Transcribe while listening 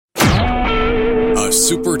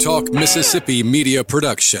SuperTalk Mississippi media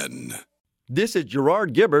production. This is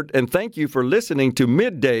Gerard Gibbert, and thank you for listening to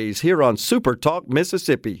Middays here on SuperTalk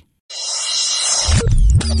Mississippi.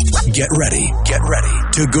 Get ready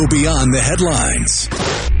to go beyond the headlines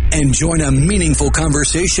and join a meaningful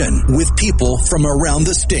conversation with people from around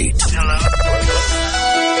the state. Hello.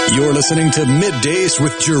 You're listening to Middays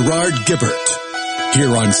with Gerard Gibbert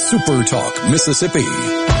here on SuperTalk Mississippi.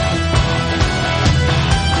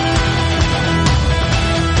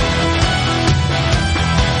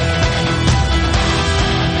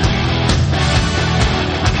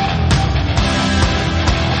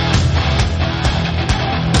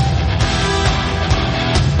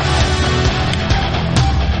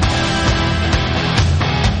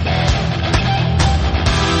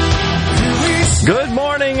 Good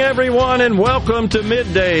morning, everyone, and welcome to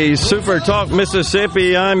Middays, Super Talk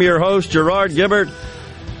Mississippi. I'm your host, Gerard Gibbert,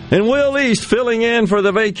 and Will East filling in for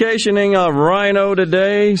the vacationing of Rhino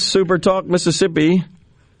today, Super Talk Mississippi.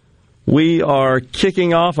 We are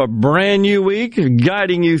kicking off a brand new week,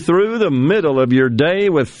 guiding you through the middle of your day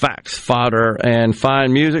with facts, fodder, and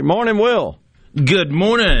fine music. Morning, Will. Good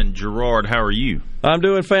morning, Gerard. How are you? I'm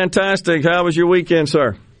doing fantastic. How was your weekend,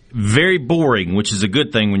 sir? Very boring, which is a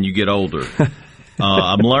good thing when you get older.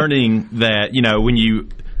 I'm learning that, when you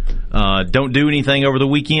don't do anything over the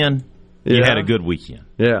weekend, you had a good weekend.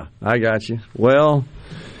 Yeah, I got you. Well,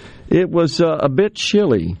 it was a bit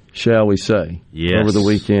chilly, shall we say, over the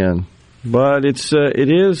weekend. But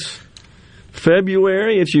it is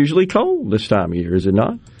February. It's usually cold this time of year, is it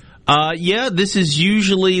not? This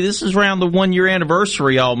is around the 1-year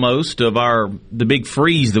anniversary almost of the big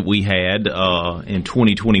freeze that we had in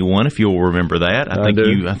 2021, if you'll remember that.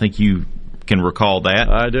 I think you can recall that.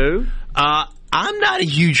 I do. I'm not a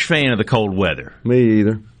huge fan of the cold weather. Me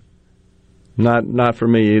either. Not for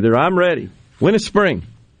me either. I'm ready. When is spring?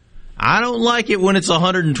 I don't like it when it's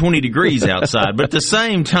 120 degrees outside, but at the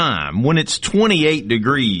same time, when it's 28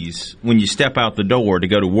 degrees when you step out the door to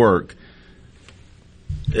go to work,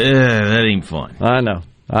 that ain't fun. I know.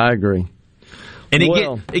 I agree. And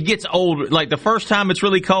it gets old. Like the first time it's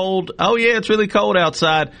really cold, oh yeah, it's really cold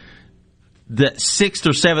outside. The 6th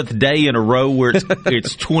or 7th day in a row where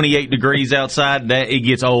it's 28 degrees outside, it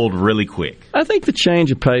gets old really quick. I think the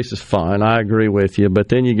change of pace is fine. I agree with you. But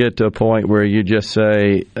then you get to a point where you just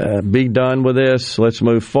say, be done with this. Let's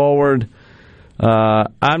move forward.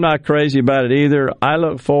 I'm not crazy about it either. I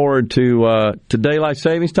look forward to daylight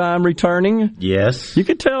savings time returning. Yes. You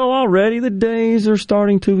can tell already the days are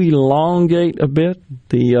starting to elongate a bit.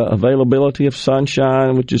 The availability of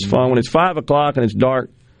sunshine, which is fun. When it's 5 o'clock and it's dark,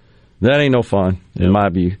 that ain't no fun, in my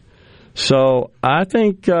view. So I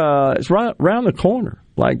think it's right around the corner.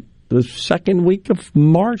 Like the second week of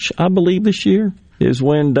March, I believe, this year is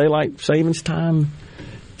when daylight savings time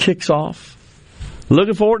kicks off.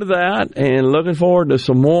 Looking forward to that, and looking forward to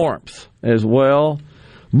some warmth as well.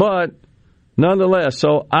 But nonetheless,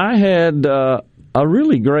 so I had a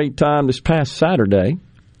really great time this past Saturday.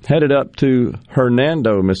 Headed up to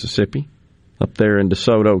Hernando, Mississippi, up there in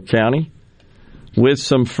DeSoto County, with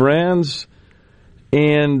some friends.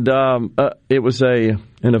 And it was an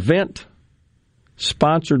event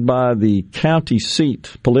sponsored by the county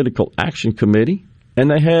seat Political Action Committee, and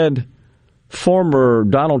they had former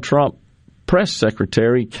Donald Trump press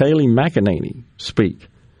secretary Kayleigh McEnany speak.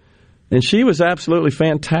 And she was absolutely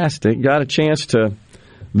fantastic. Got a chance to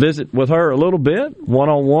visit with her a little bit,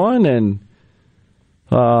 one-on-one, and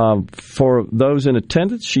for those in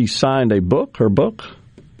attendance, she signed her book,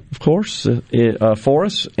 of course, for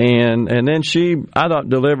us. And then she, I thought,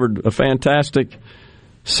 delivered a fantastic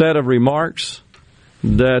set of remarks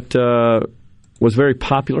that was very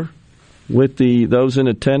popular with those in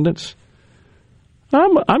attendance.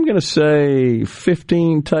 I'm going to say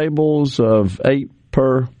 15 tables of 8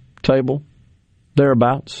 per table,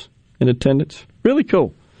 thereabouts, in attendance. Really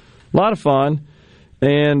cool. A lot of fun.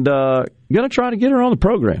 And going to try to get her on the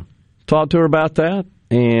program. Talked to her about that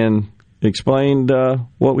and explained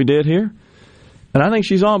what we did here. And I think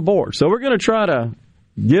she's on board. So we're going to try to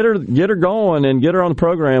get her going and get her on the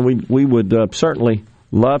program. We would certainly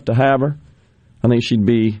love to have her. I think she'd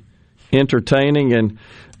be entertaining. And,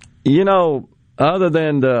 other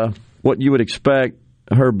than what you would expect,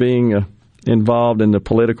 her being involved in the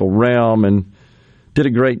political realm, and did a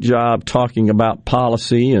great job talking about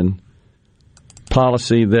policy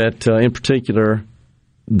that, in particular,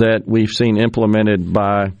 that we've seen implemented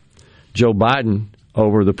by Joe Biden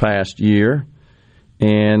over the past year,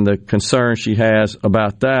 and the concern she has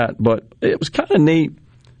about that. But it was kind of neat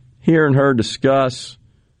hearing her discuss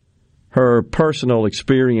her personal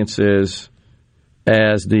experiences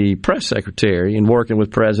as the press secretary and working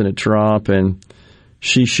with President Trump, and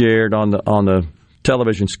she shared on the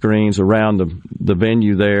television screens around the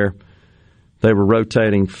venue there. They were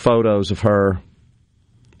rotating photos of her,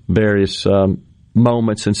 various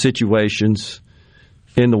moments and situations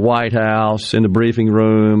in the White House, in the briefing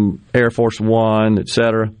room, Air Force One,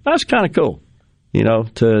 etc. That's kind of cool,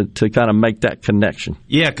 to kind of make that connection.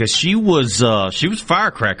 Yeah, because she was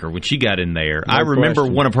firecracker when she got in there. No I remember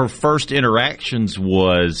question. One of her first interactions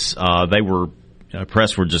was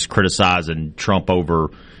press were just criticizing Trump over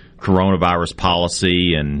coronavirus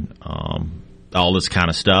policy and all this kind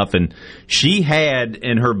of stuff. And she had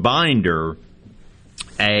in her binder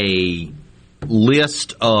a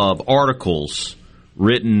list of articles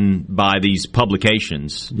written by these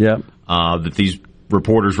publications that these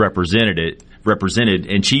reporters represented,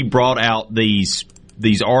 and she brought out these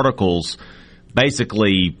articles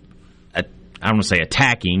basically, I don't want to say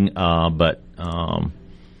attacking, but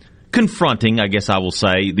confronting, I guess I will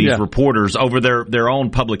say, these reporters over their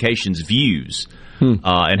own publications' views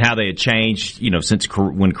and how they had changed, since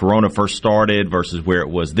when Corona first started versus where it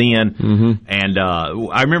was then. Mm-hmm. And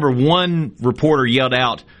I remember one reporter yelled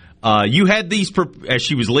out, you had these, as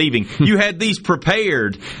she was leaving, you had these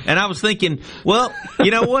prepared. And I was thinking, well,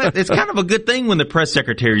 you know what? It's kind of a good thing when the press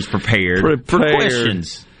secretary's prepared for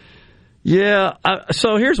questions. Yeah.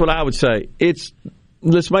 So here's what I would say.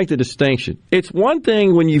 Let's make the distinction. It's one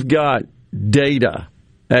thing when you've got data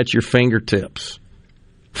at your fingertips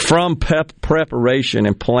from preparation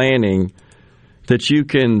and planning that you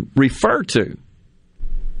can refer to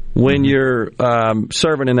when you're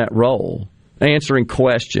serving in that role, answering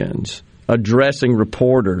questions, addressing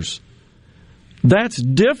reporters. That's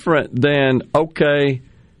different than,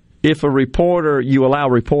 if you allow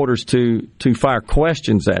reporters to fire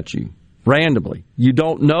questions at you randomly. You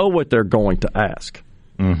don't know what they're going to ask.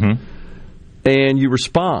 Mm-hmm. And you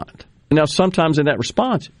respond. Now, sometimes in that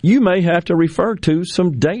response, you may have to refer to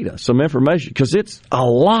some data, some information, because it's a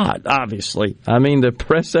lot, obviously. I mean, the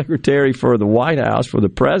press secretary for the White House, for the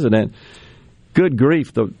president, good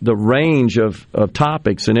grief, the range of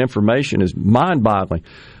topics and information is mind-boggling.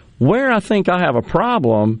 Where I think I have a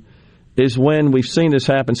problem is when we've seen this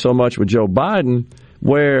happen so much with Joe Biden,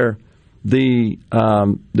 where the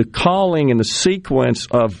calling and the sequence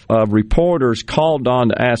of reporters called on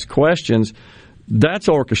to ask questions, that's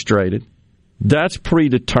orchestrated, that's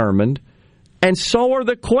predetermined, and so are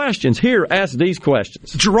the questions. Here, ask these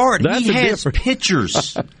questions. Gerard, he has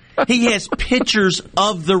pictures. He has pictures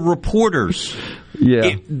of the reporters.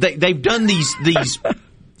 Yeah, they've done these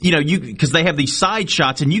because they have these side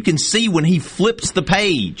shots, and you can see when he flips the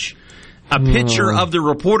page a picture of the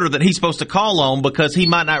reporter that he's supposed to call on because he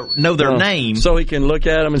might not know their name. So he can look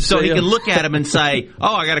at him and can look at him and say,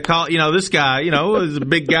 oh, I got to call, this guy, is a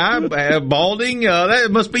big guy, balding. That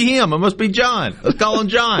must be him. It must be John. Let's call him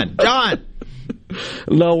John. John.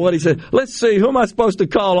 No, what he said, let's see, who am I supposed to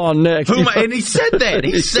call on next? And he said that.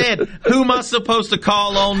 He said, who am I supposed to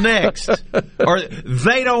call on next? Or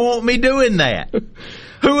they don't want me doing that.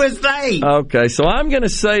 Who is they? Okay, so I'm going to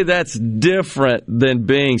say that's different than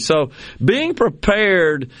being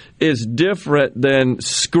prepared is different than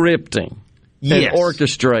scripting and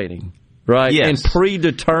orchestrating, right? Yes. And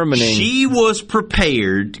predetermining. She was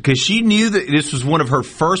prepared because she knew that this was one of her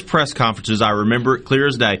first press conferences. I remember it clear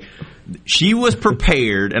as day. She was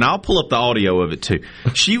prepared, and I'll pull up the audio of it too.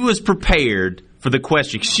 She was prepared for the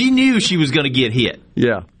question. She knew she was going to get hit.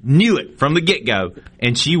 Yeah. Knew it from the get-go,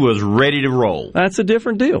 and she was ready to roll. That's a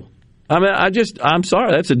different deal. I mean, I'm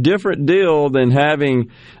sorry, that's a different deal than having,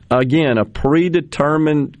 again, a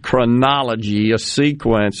predetermined chronology, a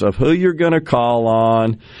sequence of who you're going to call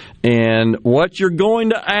on and what you're going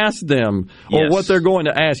to ask them, or what they're going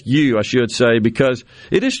to ask you, I should say, because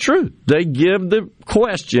it is true. They give the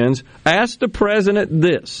questions, ask the president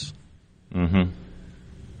this. Mm-hmm.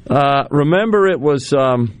 Remember, it was,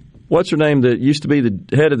 what's her name, that used to be the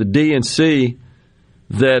head of the DNC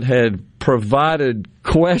that had provided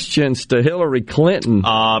questions to Hillary Clinton.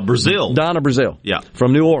 Brazil. Donna Brazil. Yeah.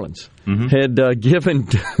 From New Orleans. Mm-hmm. Had given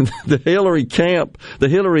the Hillary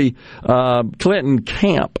Clinton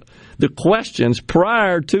camp the questions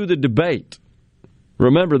prior to the debate.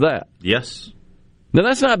 Remember that? Yes. Now,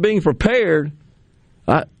 that's not being prepared.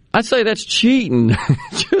 I'd say that's cheating.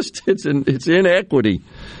 It's inequity.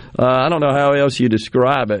 I don't know how else you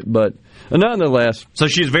describe it, but nonetheless. So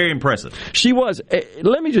she's very impressive. She was.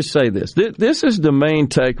 Let me just say this. This is the main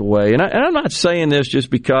takeaway, and I'm not saying this just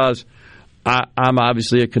because I'm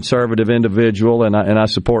obviously a conservative individual and I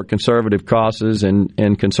support conservative causes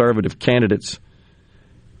and conservative candidates.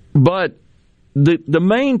 But the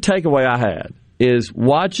main takeaway I had is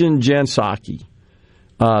watching Jen Psaki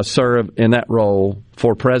serve in that role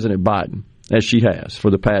for President Biden. as she has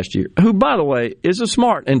for the past year, who, by the way, is a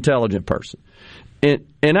smart, intelligent person.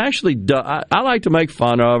 And actually, I like to make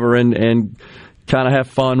fun of her and kind of have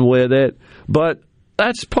fun with it, but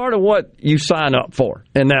that's part of what you sign up for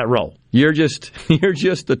in that role. You're just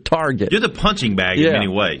the target. You're the punching bag in many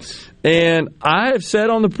ways. And I have said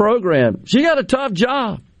on the program, she got a tough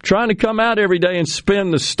job trying to come out every day and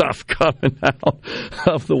spin the stuff coming out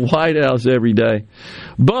of the White House every day.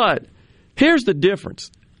 But here's the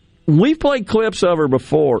difference. We've played clips of her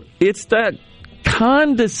before. It's that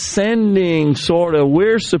condescending sort of,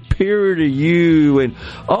 we're superior to you, and,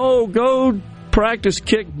 oh, go practice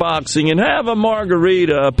kickboxing and have a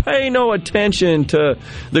margarita. Pay no attention to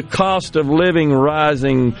the cost of living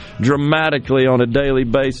rising dramatically on a daily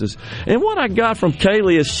basis. And what I got from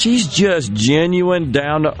Kayleigh is she's just genuine,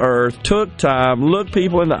 down to earth, took time, looked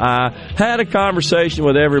people in the eye, had a conversation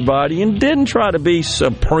with everybody, and didn't try to be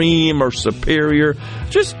supreme or superior.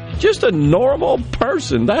 Just a normal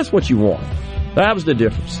person. That's what you want. That was the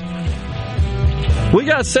difference. We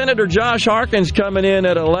got Senator Josh Harkins coming in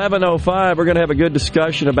at 11:05. We're going to have a good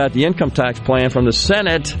discussion about the income tax plan from the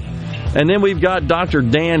Senate. And then we've got Dr.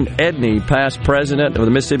 Dan Edney, past president of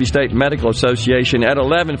the Mississippi State Medical Association, at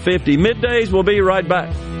 11:50. Middays, we'll be right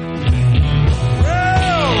back.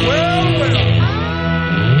 Well.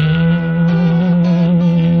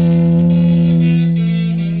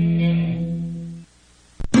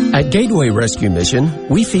 At Gateway Rescue Mission,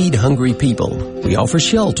 we feed hungry people. We offer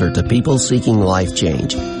shelter to people seeking life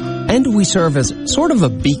change. And we serve as sort of a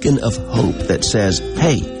beacon of hope that says,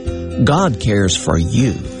 hey, God cares for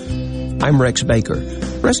you. I'm Rex Baker.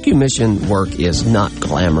 Rescue Mission work is not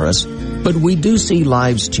glamorous, but we do see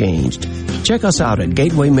lives changed. Check us out at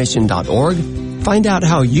gatewaymission.org. Find out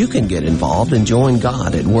how you can get involved and join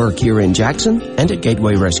God at work here in Jackson and at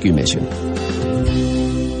Gateway Rescue Mission.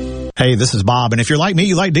 Hey, this is Bob, and if you're like me,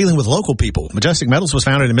 you like dealing with local people. Majestic Metals was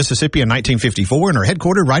founded in Mississippi in 1954 and are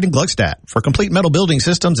headquartered right in Gluckstadt. For complete metal building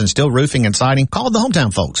systems and steel roofing and siding, call the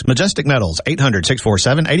hometown folks. Majestic Metals,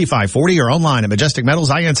 800-647-8540 or online at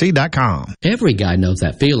majesticmetalsinc.com. Every guy knows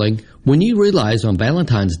that feeling when you realize on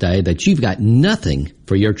Valentine's Day that you've got nothing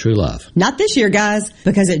for your true love. Not this year, guys,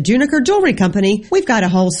 because at Juniker Jewelry Company, we've got a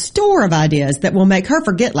whole store of ideas that will make her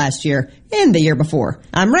forget last year and the year before.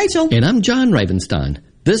 I'm Rachel. And I'm John Ravenstein.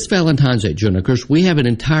 This Valentine's at Juniker's, we have an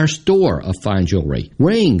entire store of fine jewelry.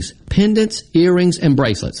 Rings, pendants, earrings, and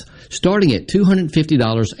bracelets, starting at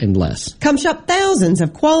 $250 and less. Come shop thousands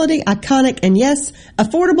of quality, iconic, and yes,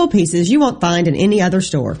 affordable pieces you won't find in any other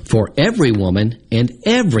store. For every woman and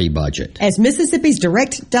every budget. As Mississippi's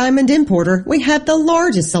direct diamond importer, we have the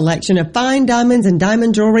largest selection of fine diamonds and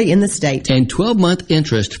diamond jewelry in the state. And 12-month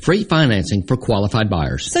interest-free financing for qualified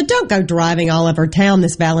buyers. So don't go driving all over town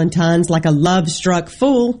this Valentine's like a love-struck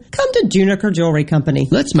fool. Come to Juniker Jewelry Company.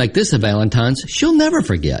 Let's make this a Valentine's she'll never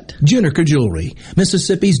forget. Juniker Jewelry,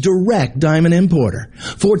 Mississippi's direct diamond importer.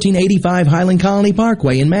 1485 Highland Colony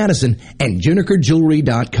Parkway in Madison and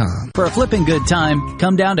JunikerJewelry.com. For a flipping good time,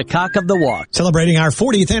 come down to Cock of the Walk. Celebrating our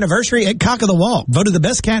 40th anniversary at Cock of the Walk. Voted the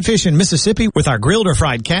best catfish in Mississippi with our grilled or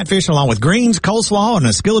fried catfish along with greens, coleslaw, and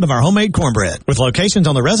a skillet of our homemade cornbread. With locations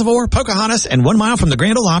on the Reservoir, Pocahontas, and 1 mile from the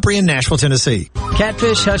Grand Ole Opry in Nashville, Tennessee.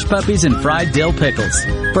 Catfish, hush puppies, and fried dill pickles.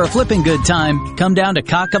 For a flipping good time, come down to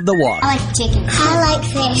Cock of the Walk. I like chicken. I like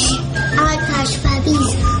fish. I like hush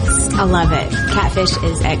puppies. I love it. Catfish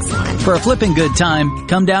is excellent. For a flipping good time,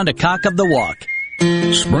 come down to Cock of the Walk.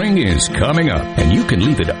 Spring is coming up, and you can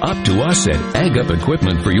leave it up to us at Ag Up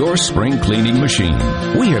Equipment for your spring cleaning machine.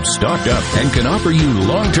 We have stocked up and can offer you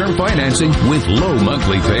long-term financing with low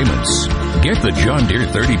monthly payments. Get the John Deere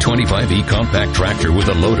 3025E compact tractor with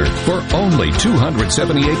a loader for only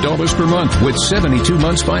 $278 per month with 72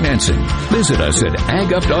 months financing. Visit us at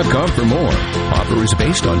agup.com for more. Offer is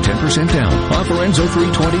based on 10% down. Offer ends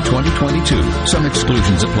 03/20/2022. Some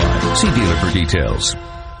exclusions apply. See dealer for details.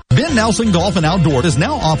 Ben Nelson Golf and Outdoor is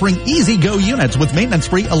now offering Easy Go units with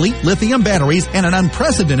maintenance-free elite lithium batteries and an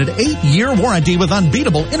unprecedented 8-year warranty with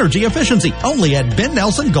unbeatable energy efficiency. Only at Ben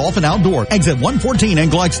Nelson Golf and Outdoor, exit 114 in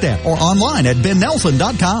Gluckstadt, or online at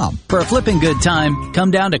bennelson.com. For a flipping good time,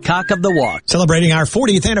 come down to Cock of the Walk. Celebrating our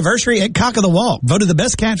 40th anniversary at Cock of the Walk. Voted the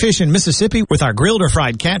best catfish in Mississippi with our grilled or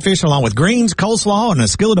fried catfish along with greens, coleslaw, and a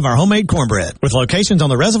skillet of our homemade cornbread. With locations on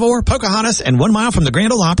the Reservoir, Pocahontas, and 1 mile from the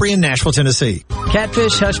Grand Ole Opry in Nashville, Tennessee.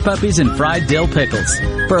 Catfish, hush puppies, and fried dill pickles.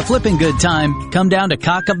 For a flipping good time, come down to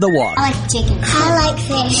Cock of the Walk. I like chicken. I like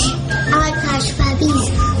fish. I like hush puppies.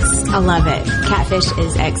 I love it. Catfish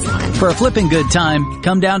is excellent. For a flipping good time,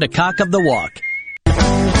 come down to Cock of the Walk.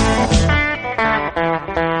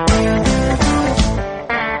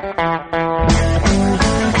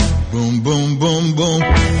 Boom, boom, boom, boom.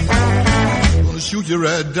 shoot you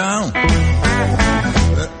right down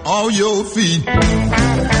at all your feet.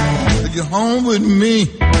 Take you home with me.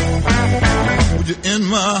 Put you in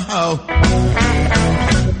my house.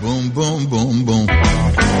 Boom, boom, boom, boom.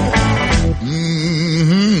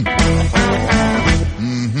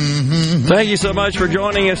 Thank you so much for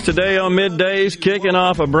joining us today on Middays, kicking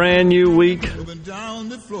off a brand new week.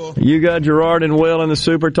 You got Gerard and Will in the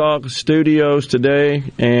Super Talk studios today,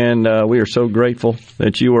 and we are so grateful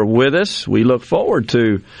that you are with us. We look forward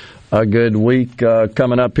to a good week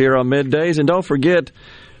coming up here on Middays. And don't forget,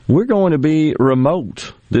 we're going to be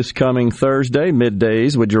remote this coming Thursday,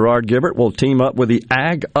 Middays, with Gerard Gibert. We'll team up with the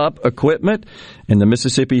Ag Up Equipment and the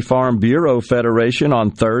Mississippi Farm Bureau Federation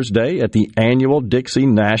on Thursday at the annual Dixie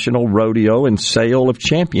National Rodeo and Sale of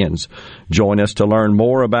Champions. Join us to learn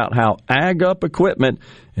more about how Ag Up Equipment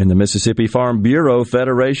and the Mississippi Farm Bureau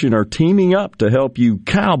Federation are teaming up to help you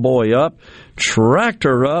cowboy up,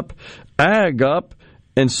 tractor up, ag up,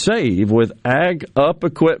 and save with Ag Up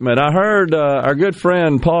Equipment. I heard our good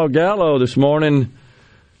friend Paul Gallo this morning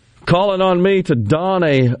calling on me to don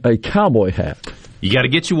a cowboy hat. You got to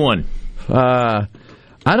get you one. I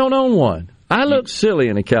don't own one. I look silly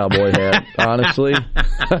in a cowboy hat, honestly.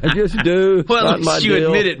 I just do. Well, at least you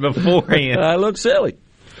admit it beforehand. I look silly.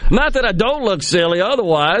 Not that I don't look silly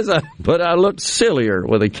otherwise, but I look sillier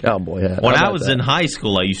with a cowboy hat. When I was in high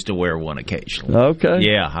school, I used to wear one occasionally. Okay.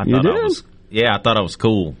 Yeah, I thought I was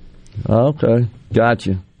cool. Okay,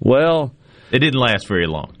 gotcha. Well, it didn't last very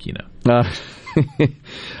long, you know.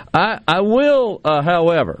 I will,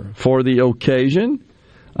 however, for the occasion,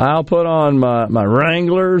 I'll put on my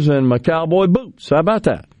Wranglers and my cowboy boots. How about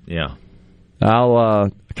that? Yeah. I'll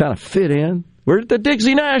kind of fit in. We're at the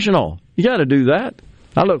Dixie National. You got to do that.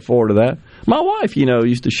 I look forward to that. My wife,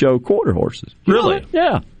 used to show quarter horses. Really?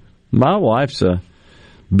 Yeah. My wife's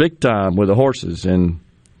big time with the horses, and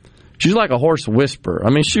she's like a horse whisperer. I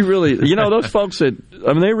mean, she really, those folks they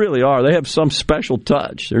really are. They have some special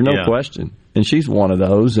touch. There's no question. And she's one of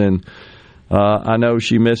those, and I know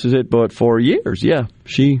she misses it, but for years,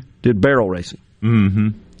 she did barrel racing,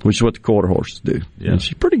 which is what the quarter horses do. Yeah. And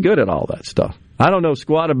she's pretty good at all that stuff. I don't know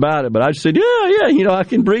squat about it, but I just said, I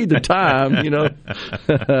can breathe the time,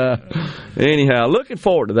 Anyhow, looking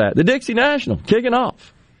forward to that. The Dixie National, kicking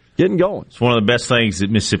off, getting going. It's one of the best things that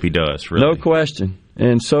Mississippi does, really. No question.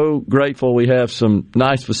 And so grateful we have some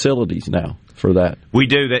nice facilities now for that. We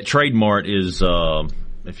do. That Trade Mart is,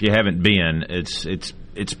 if you haven't been,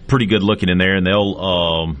 it's pretty good looking in there, and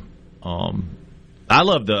they'll. I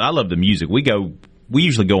love the music. We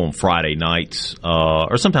usually go on Friday nights,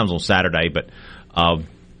 or sometimes on Saturday. But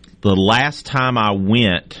the last time I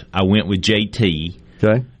went with JT.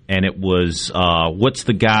 Okay. And it was what's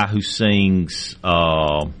the guy who sings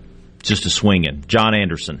Just a Swingin'? John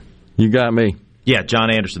Anderson. You got me. Yeah,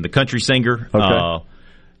 John Anderson, the country singer. Okay.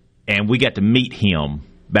 And we got to meet him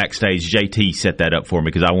backstage. JT set that up for me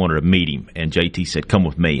because I wanted to meet him. And JT said, "Come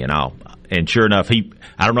with me," and sure enough,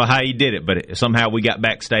 I don't know how he did it, but somehow we got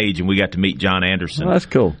backstage and we got to meet John Anderson. Oh, that's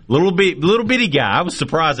cool. Little bitty guy. I was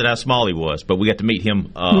surprised at how small he was, but we got to meet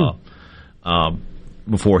him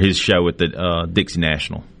before his show at the Dixie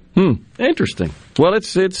National. Interesting. Well,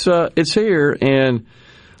 it's here, and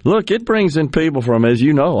look, it brings in people from, as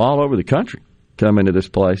you know, all over the country come into this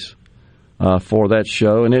place for that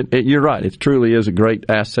show. And you're right, it truly is a great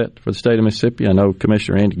asset for the state of Mississippi. I know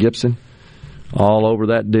Commissioner Andy Gibson all over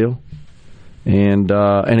that deal. And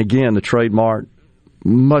again, the Trade Mart,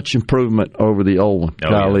 much improvement over the old one.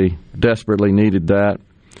 Golly, desperately needed that.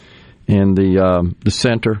 And the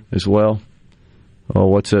center as well. Oh,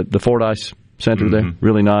 what's it? The Fordyce Center there.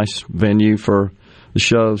 Really nice venue for the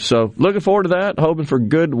show. So looking forward to that. Hoping for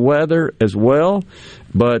good weather as well.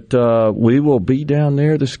 But we will be down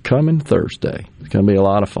there this coming Thursday. It's going to be a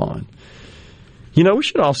lot of fun. We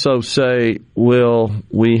should also say, Will,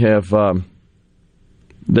 we have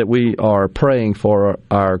that we are praying for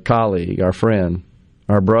our colleague, our friend,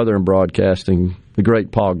 our brother in broadcasting, the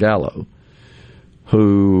great Paul Gallo,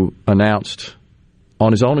 who announced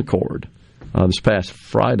on his own accord this past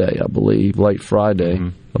Friday, I believe, late Friday,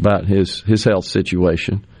 about his health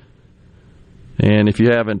situation. And if you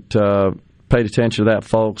haven't paid attention to that,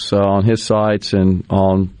 folks, on his sites and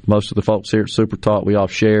on most of the folks here at Super Talk, we all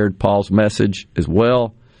shared Paul's message as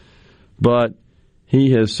well. But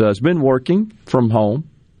he has been working from home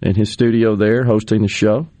in his studio there, hosting the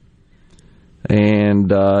show.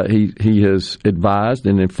 And he has advised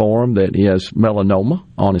and informed that he has melanoma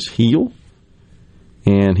on his heel.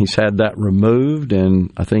 And he's had that removed,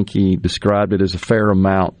 and I think he described it as a fair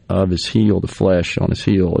amount of his heel, the flesh on his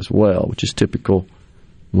heel as well, which is typical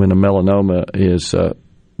when a melanoma is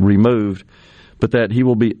removed. but that he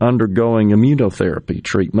will be undergoing immunotherapy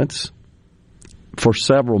treatments for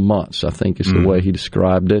several months, I think is the way he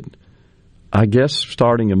described it. I guess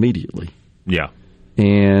starting immediately. Yeah.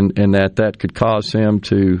 And that could cause him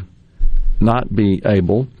to not be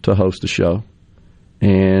able to host a show.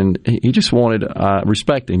 And he just wanted,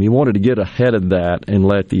 respect him, he wanted to get ahead of that and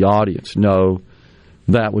let the audience know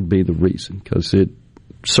that would be the reason. Because it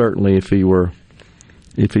certainly, if he were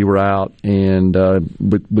out and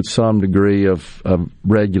with some degree of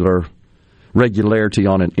regularity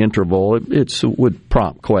on an interval, it would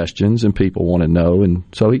prompt questions and people want to know. And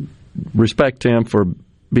so he respect him for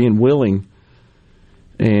being willing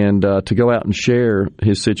and to go out and share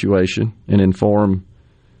his situation and inform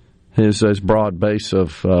his broad base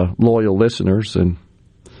of loyal listeners.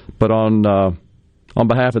 But on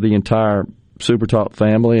behalf of the entire Super Talk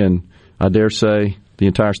family, and I dare say the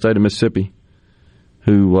entire state of Mississippi,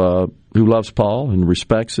 who loves Paul and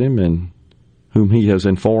respects him and whom he has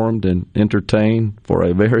informed and entertained for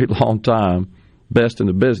a very long time, best in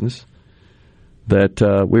the business, that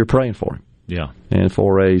we're praying for him. Yeah. And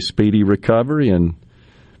for a speedy recovery and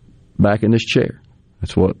back in this chair.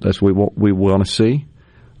 That's what we want to see.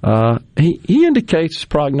 He indicates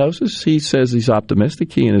prognosis. He says he's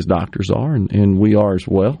optimistic. He and his doctors are, and we are as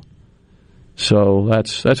well. So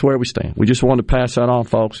that's where we stand. We just wanted to pass that on,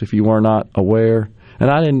 folks, if you were not aware. And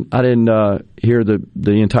I didn't hear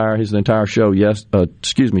his entire show.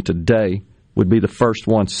 Today would be the first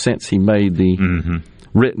one since he made the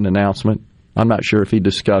written announcement. I'm not sure if he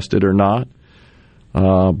discussed it or not,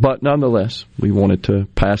 but nonetheless, we wanted to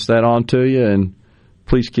pass that on to you, and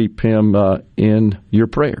please keep him in your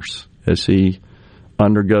prayers as he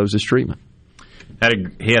undergoes his treatment.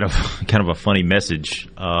 He had a kind of a funny message.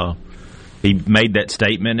 He made that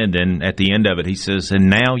statement, and then at the end of it, he says, "And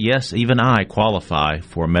now, yes, even I qualify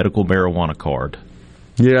for a medical marijuana card."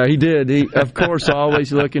 Yeah, he did. He, of course,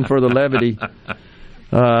 always looking for the levity,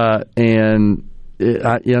 and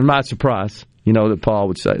I'm not surprised, that Paul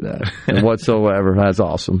would say that and whatsoever. That's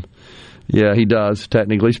awesome. Yeah, he does.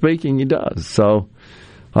 Technically speaking, he does. So,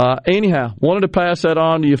 anyhow, wanted to pass that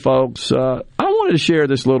on to you folks. I wanted to share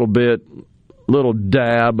this little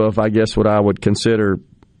dab of, I guess, what I would consider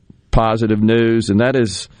positive news, and that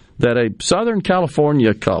is that a Southern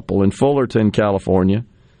California couple in Fullerton, California,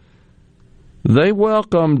 they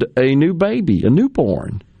welcomed a new baby, a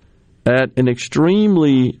newborn, at an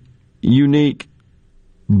extremely unique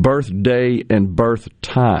birthday and birth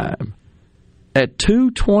time at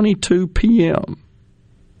 2:22 p.m.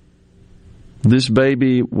 This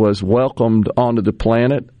baby was welcomed onto the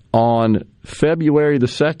planet on February the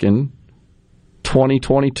 2nd,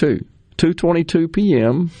 2022. 2:22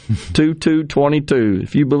 p.m. 2/2/22.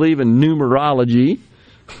 If you believe in numerology,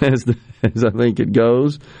 as I think it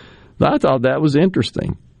goes, I thought that was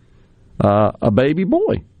interesting. A baby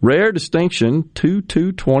boy, rare distinction,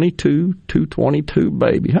 2/2/22, 222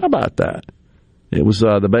 baby. How about that? It was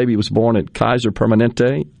the baby was born at Kaiser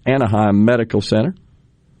Permanente Anaheim Medical Center,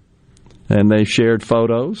 and they shared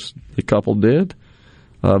photos. The couple did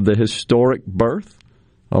of the historic birth,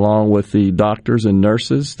 along with the doctors and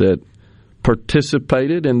nurses that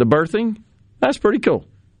participated in the birthing. That's pretty cool.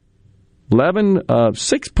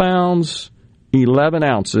 6 pounds, 11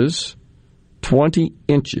 ounces, 20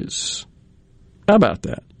 inches. How about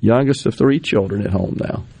that? Youngest of 3 children at home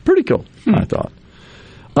now. Pretty cool, I thought.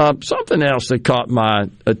 Something else that caught my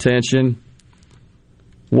attention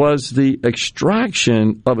was the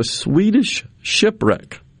extraction of a Swedish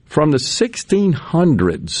shipwreck from the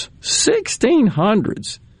 1600s.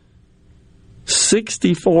 1600s.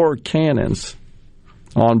 64 cannons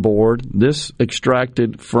on board. This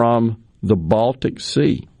extracted from the Baltic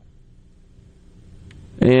Sea.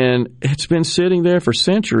 And it's been sitting there for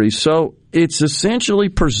centuries, so it's essentially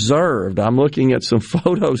preserved. I'm looking at some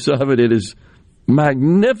photos of it. It is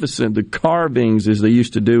magnificent. The carvings, as they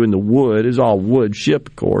used to do in the wood, is all wood ship,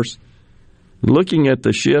 of course. Looking at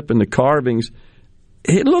the ship and the carvings,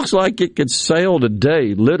 it looks like it could sail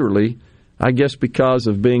today, literally, I guess because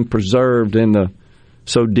of being preserved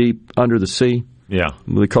so deep under the sea. Yeah.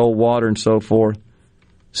 The cold water and so forth.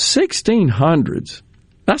 1600s.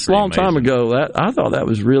 That's a long time ago. I thought that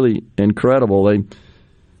was really incredible.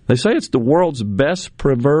 They say it's the world's best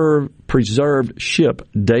preserved ship,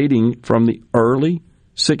 dating from the early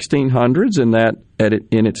 1600s, and that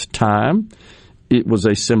in its time, it was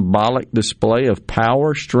a symbolic display of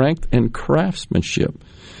power, strength, and craftsmanship.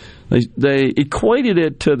 They equated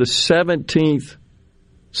it to the 17th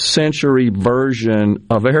century version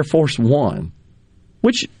of Air Force One,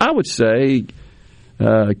 which I would say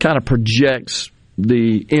kind of projects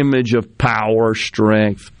the image of power,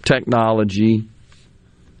 strength, technology.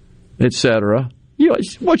 etc.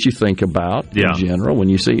 What you think about in general when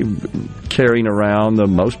you see him carrying around the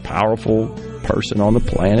most powerful person on the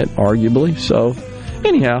planet, arguably. So,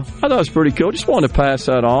 anyhow, I thought it was pretty cool. Just wanted to pass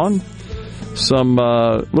that on. Some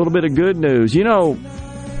little bit of good news.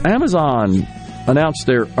 Amazon announced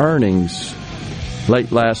their earnings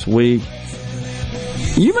late last week.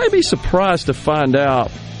 You may be surprised to find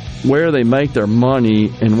out where they make their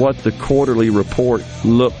money and what the quarterly report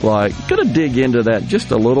looked like. Going to dig into that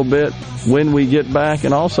just a little bit when we get back,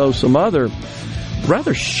 and also some other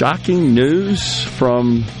rather shocking news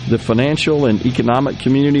from the financial and economic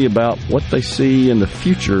community about what they see in the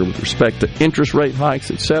future with respect to interest rate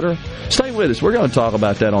hikes, etc. Stay with us. We're going to talk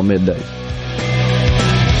about that on Midday.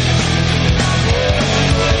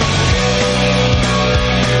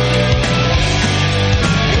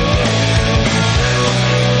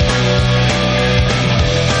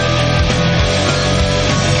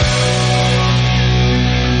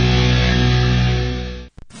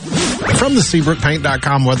 From the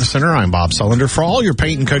SeabrookPaint.com Weather Center, I'm Bob Sullender. For all your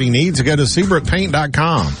paint and coating needs, go to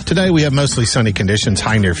SeabrookPaint.com. Today we have mostly sunny conditions,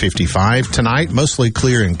 high near 55. Tonight, mostly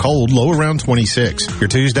clear and cold, low around 26. Your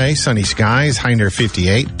Tuesday, sunny skies, high near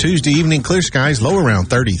 58. Tuesday evening, clear skies, low around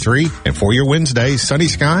 33. And for your Wednesday, sunny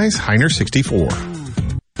skies, high near 64.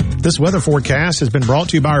 This weather forecast has been brought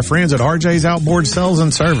to you by our friends at RJ's Outboard Sales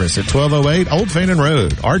and Service at 1208 Old Fannin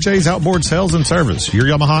Road. RJ's Outboard Sales and Service, your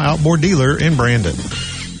Yamaha outboard dealer in Brandon.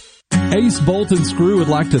 Ace Bolt and Screw would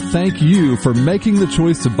like to thank you for making the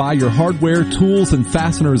choice to buy your hardware, tools, and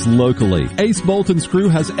fasteners locally. Ace Bolt and Screw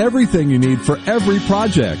has everything you need for every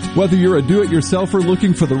project. Whether you're a do-it-yourselfer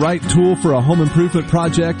looking for the right tool for a home improvement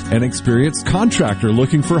project, an experienced contractor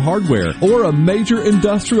looking for hardware, or a major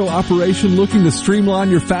industrial operation looking to streamline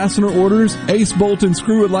your fastener orders, Ace Bolt and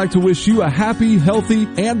Screw would like to wish you a happy, healthy,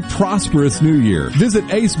 and prosperous new year. Visit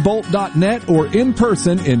acebolt.net or in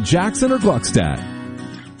person in Jackson or Gluckstadt.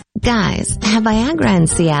 Guys, have Viagra and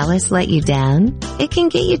Cialis let you down? It can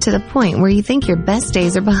get you to the point where you think your best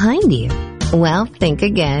days are behind you. Well, think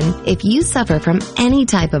again. If you suffer from any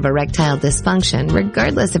type of erectile dysfunction,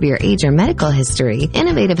 regardless of your age or medical history,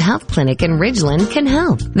 Innovative Health Clinic in Ridgeland can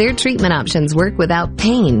help. Their treatment options work without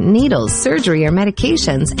pain, needles, surgery, or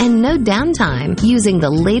medications, and no downtime, using the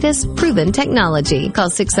latest proven technology. Call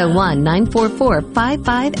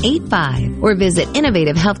 601-944-5585 or visit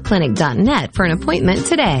innovativehealthclinic.net for an appointment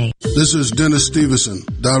today. This is Dennis Stevenson,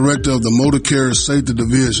 Director of the Motor Carrier Safety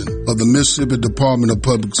Division of the Mississippi Department of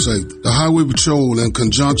Public Safety. The Highway Patrol, in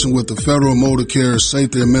conjunction with the Federal Motor Carrier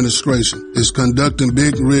Safety Administration, is conducting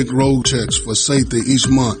big rig road checks for safety each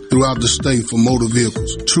month throughout the state for motor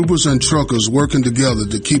vehicles. Troopers and truckers working together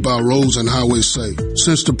to keep our roads and highways safe.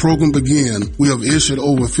 Since the program began, we have issued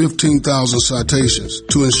over 15,000 citations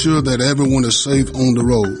to ensure that everyone is safe on the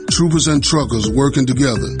road. Troopers and truckers working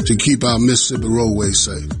together to keep our Mississippi roadways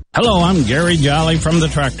safe. Hello, I'm Gary Jolly from the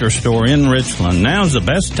Tractor Store in Richland. Now's the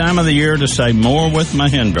best time of the year to save more with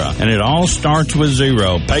Mahindra, and it all starts with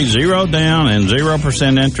zero. Pay zero down and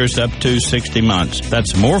 0% interest up to 60 months.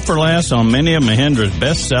 That's more for less on many of Mahindra's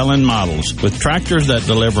best-selling models, with tractors that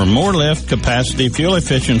deliver more lift, capacity, fuel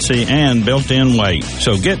efficiency, and built-in weight.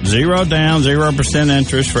 So get zero down, 0%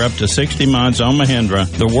 interest for up to 60 months on Mahindra,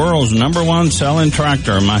 the world's #1 selling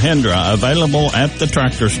tractor, Mahindra, available at the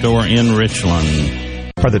Tractor Store in Richland.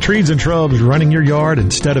 Are the trees and shrubs running your yard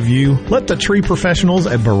instead of you? Let the tree professionals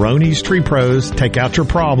at Barone's Tree Pros take out your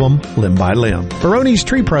problem limb by limb. Barone's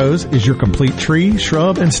Tree Pros is your complete tree,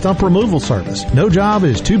 shrub, and stump removal service. No job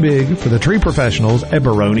is too big for the tree professionals at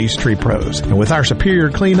Barone's Tree Pros. And with our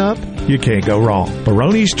superior cleanup, you can't go wrong.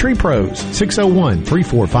 Barone's Tree Pros,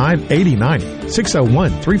 601-345-8090.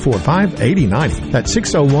 601-345-8090. That's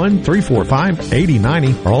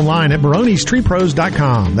 601-345-8090. Or online at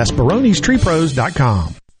baronestreepros.com. That's baronestreepros.com.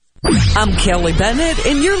 I'm Kelly Bennett,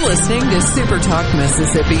 and you're listening to Super Talk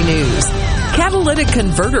Mississippi News. Catalytic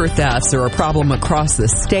converter thefts are a problem across the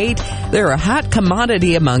state. They're a hot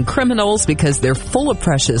commodity among criminals because they're full of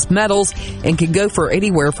precious metals and can go for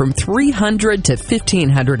anywhere from $300 to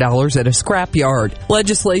 $1,500 at a scrapyard.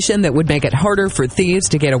 Legislation that would make it harder for thieves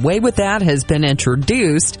to get away with that has been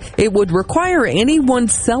introduced. It would require anyone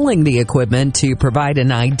selling the equipment to provide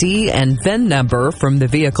an ID and VIN number from the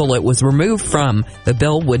vehicle it was removed from. The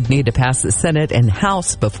bill would need to pass the Senate and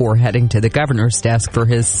House before heading to the governor's desk for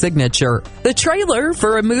his signature. The trailer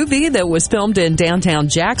for a movie that was filmed in downtown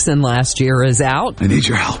Jackson last year is out. I need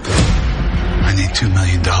your help. I need $2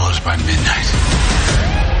 million by midnight.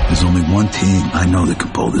 There's only one team I know that can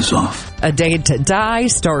pull this off. A Day to Die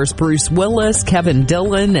stars Bruce Willis, Kevin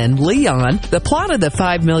Dillon, and Leon. The plot of the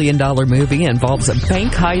 $5 million movie involves a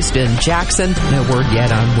bank heist in Jackson. No word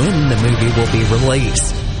yet on when the movie will be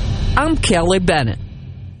released. I'm Kelly Bennett.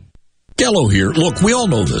 Gallo here. Look, we all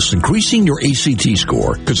know this. Increasing your ACT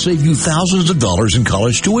score could save you thousands of dollars in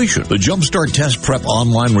college tuition. The Jumpstart Test Prep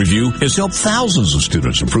online review has helped thousands of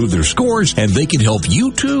students improve their scores, and they can help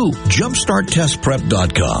you too.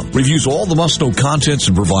 JumpstartTestPrep.com reviews all the must-know contents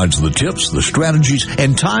and provides the tips, the strategies,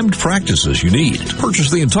 and timed practices you need.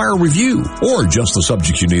 Purchase the entire review or just the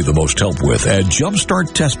subjects you need the most help with at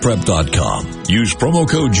JumpstartTestPrep.com. Use promo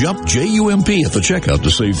code JUMP, J-U-M-P, at the checkout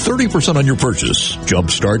to save 30% on your purchase.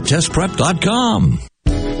 JumpstartTestPrep.com. Hey,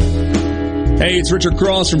 it's Richard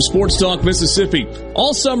Cross from Sports Talk Mississippi.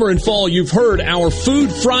 All summer and fall, you've heard our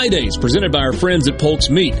Food Fridays presented by our friends at Polk's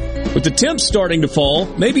Meat. With the temps starting to fall,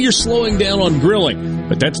 maybe you're slowing down on grilling,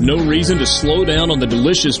 but that's no reason to slow down on the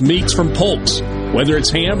delicious meats from Polk's. Whether it's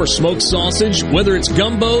ham or smoked sausage, whether it's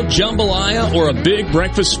gumbo, jambalaya, or a big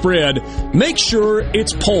breakfast spread, make sure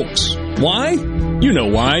it's Polk's. Why? You know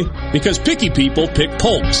why. Because picky people pick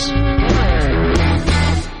Polk's.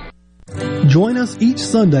 Join us each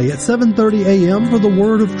Sunday at 7:30 a.m. for the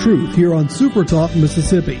Word of Truth here on Super Talk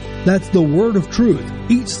Mississippi. That's the Word of Truth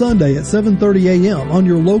each Sunday at 7:30 a.m. on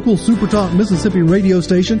your local Super Talk Mississippi radio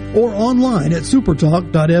station or online at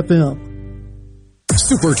supertalk.fm.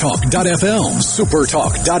 Supertalk.fm.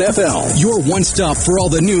 Supertalk.fm. Your one stop for all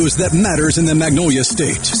the news that matters in the Magnolia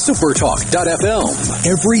State.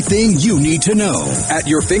 Supertalk.fm. Everything you need to know at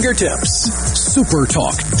your fingertips.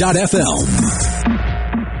 Supertalk.fm.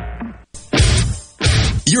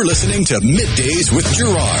 You're listening to Middays with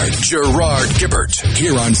Gerard Gibbert,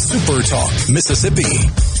 here on Super Talk, Mississippi.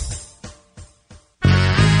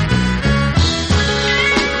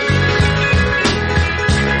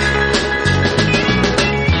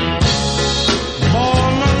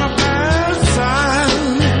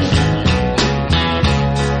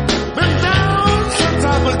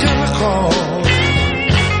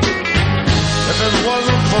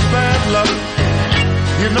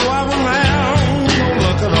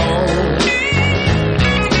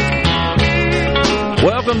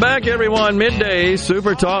 Welcome back, everyone. Midday,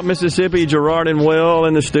 Super Talk Mississippi. Gerard and Will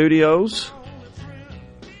in the studios.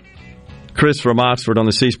 Chris from Oxford on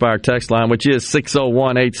the C Spire text line, which is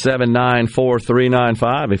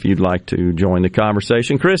 601-879-4395 if you'd like to join the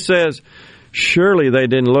conversation. Chris says, surely they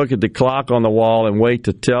didn't look at the clock on the wall and wait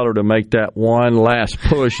to tell her to make that one last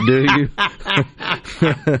push, do you?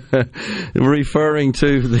 Referring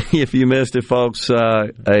to, if you missed it, folks,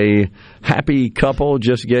 a happy couple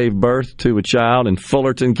just gave birth to a child in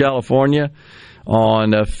Fullerton, California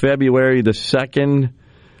on February the 2nd,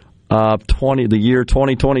 the year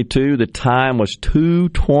 2022. The time was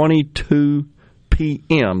 2:22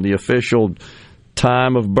 p.m., the official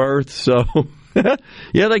time of birth. So...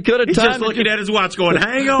 yeah, they could have. He's just looking at his watch, going,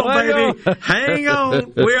 "Hang on, baby, hang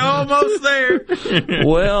on, we're almost there."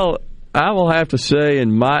 Well, I will have to say,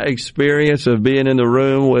 in my experience of being in the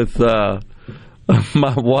room with my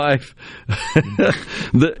wife,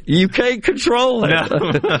 you can't control it. No.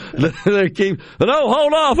 They keep,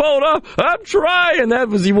 hold off, I'm trying. That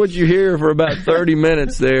was what you hear for about 30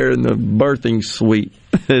 minutes there in the birthing suite,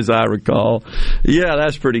 as I recall. Yeah,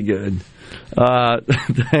 that's pretty good.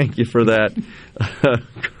 Thank you for that,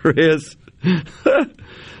 Chris.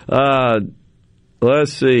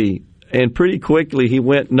 Let's see. And pretty quickly, he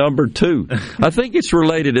went number 2. I think it's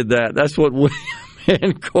related to that. That's what William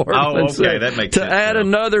and Corbin said. That makes to sense, add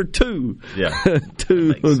another 2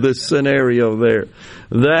 to the sense. scenario there.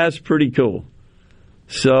 That's pretty cool.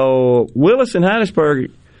 So, Willis and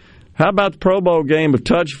Hattiesburg, how about the Pro Bowl game of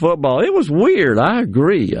touch football? It was weird. I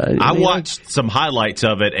agree. I watched some highlights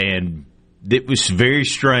of it, and it was very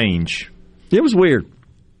strange. It was weird.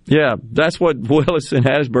 Yeah, that's what Willis in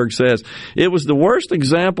Hattiesburg says. It was the worst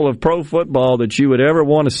example of pro football that you would ever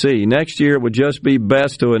want to see. Next year, it would just be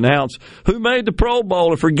best to announce who made the Pro Bowl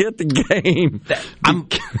and forget the game. I'm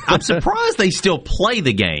surprised they still play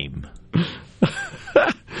the game.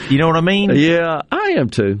 You know what I mean? Yeah, I am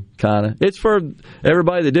too, kind of. It's for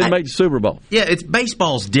everybody that didn't make the Super Bowl. Yeah,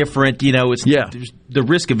 baseball's different. You know, the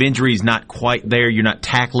risk of injury is not quite there. You're not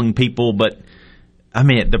tackling people, but I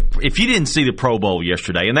mean, if you didn't see the Pro Bowl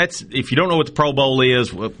yesterday, and if you don't know what the Pro Bowl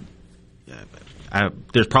is, well,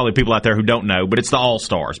 there's probably people out there who don't know, but it's the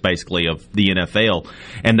All-Stars, basically, of the NFL.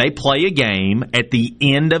 And they play a game at the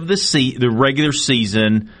end of the regular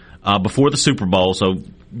season before the Super Bowl. So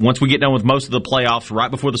once we get done with most of the playoffs, right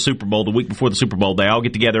before the Super Bowl, the week before the Super Bowl, they all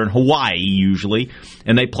get together in Hawaii, usually,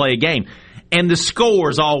 and they play a game. And the score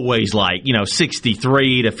is always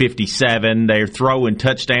 63 to 57. They're throwing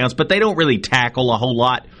touchdowns, but they don't really tackle a whole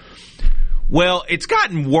lot. Well, it's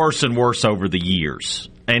gotten worse and worse over the years.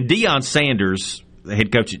 And Deion Sanders, the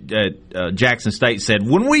head coach at Jackson State said,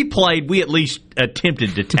 when we played, we at least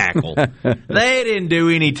attempted to tackle. They didn't do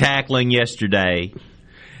any tackling yesterday.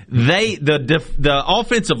 The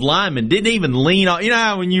offensive linemen didn't even lean on. You know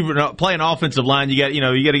how when you play an offensive line, you got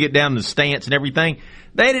to get down the stance and everything.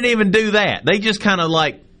 They didn't even do that. They just kind of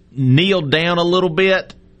like kneeled down a little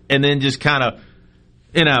bit and then just kind of,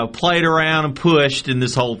 played around and pushed in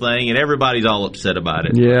this whole thing, and everybody's all upset about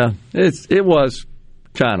it. Yeah, it was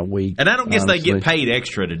kind of weak. And I don't guess they get paid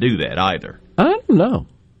extra to do that either. I don't know.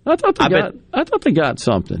 I thought they got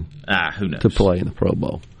something. Who knows? To play in the Pro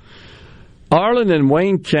Bowl. Arlen and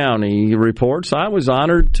Wayne County reports, I was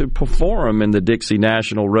honored to perform in the Dixie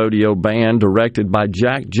National Rodeo Band directed by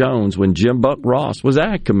Jack Jones when Jim Buck Ross was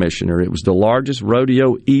ag commissioner. It was the largest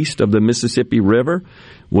rodeo east of the Mississippi River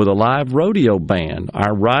with a live rodeo band.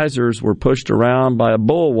 Our risers were pushed around by a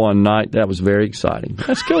bull one night. That was very exciting.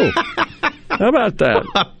 That's cool. How about that?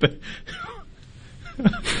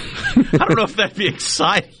 I don't know if that'd be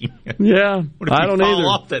exciting. Yeah, I don't fall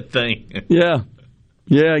off that thing. Yeah,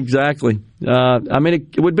 exactly.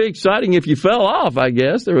 It would be exciting if you fell off, I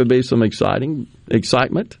guess. There would be some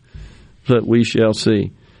excitement, but we shall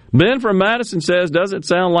see. Ben from Madison says, does it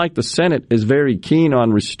sound like the Senate is very keen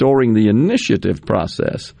on restoring the initiative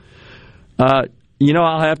process? I'll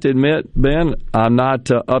have to admit, Ben, I'm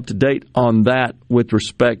not up to date on that with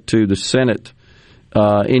respect to the Senate,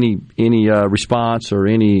 any response or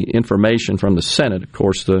any information from the Senate. Of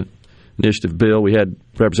course, the initiative bill, we had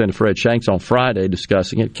Representative Fred Shanks on Friday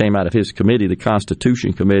discussing it. It came out of his committee, the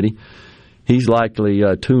Constitution Committee. He's likely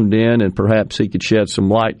tuned in, and perhaps he could shed some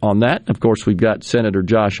light on that. Of course, we've got Senator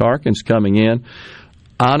Josh Harkins coming in.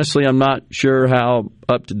 Honestly, I'm not sure how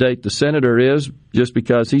up-to-date the senator is, just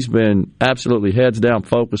because he's been absolutely heads-down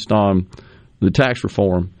focused on the tax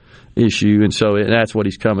reform issue, and so that's what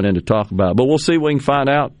he's coming in to talk about. But we'll see what we can find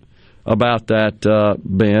out about that,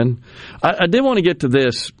 Ben. I did want to get to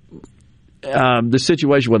this. The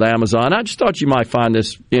situation with Amazon. I just thought you might find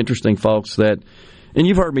this interesting, folks, and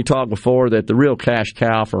you've heard me talk before, that the real cash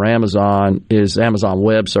cow for Amazon is Amazon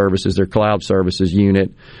Web Services, their cloud services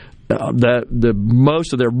unit. The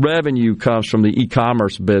most of their revenue comes from the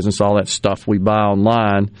e-commerce business, all that stuff we buy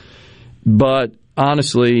online. But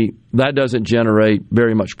honestly, that doesn't generate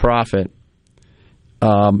very much profit.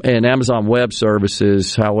 And Amazon Web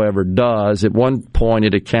Services, however, does. At one point,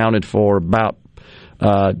 it accounted for about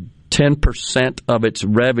 10% of its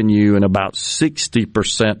revenue and about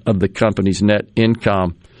 60% of the company's net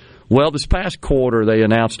income. Well, this past quarter, they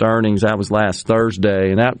announced earnings. That was last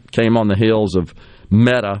Thursday, and that came on the heels of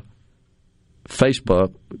Meta.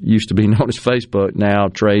 Facebook used to be known as Facebook, now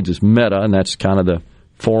trades as Meta, and that's kind of the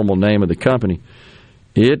formal name of the company.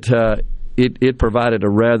 It provided a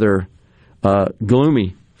rather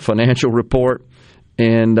gloomy financial report,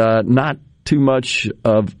 and not too much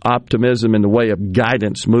of optimism in the way of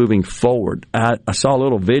guidance moving forward. I saw a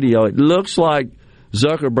little video. It looks like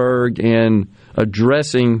Zuckerberg, in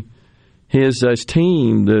addressing his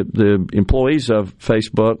team, the employees of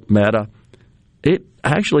Facebook, Meta, it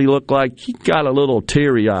actually looked like he got a little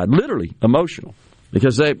teary-eyed, literally emotional,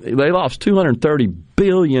 because they lost $230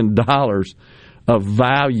 billion of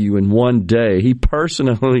value in one day. He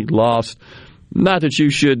personally lost. Not that you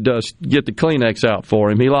should get the Kleenex out for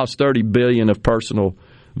him. He lost $30 billion of personal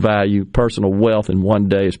value, personal wealth in one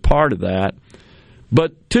day as part of that.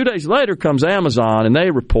 But 2 days later comes Amazon, and they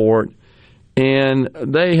report, and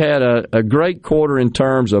they had a great quarter in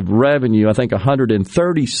terms of revenue. I think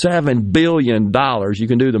 $137 billion. You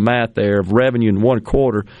can do the math there of revenue in one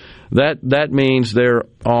quarter. That means they're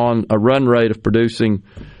on a run rate of producing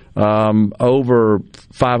over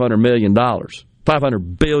 $500 million.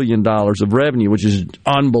 $500 billion of revenue, which is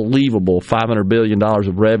unbelievable, $500 billion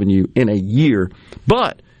of revenue in a year.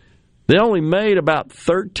 But they only made about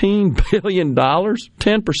 $13 billion,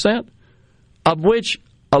 10%, of which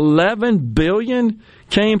 $11 billion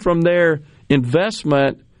came from their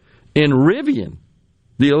investment in Rivian,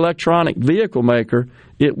 the electronic vehicle maker.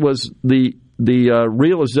 It was the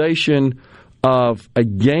realization of a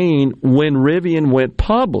gain when Rivian went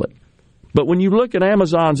public. But when you look at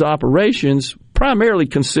Amazon's operations, primarily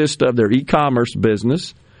consist of their e-commerce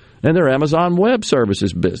business and their Amazon Web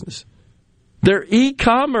Services business. Their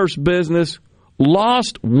e-commerce business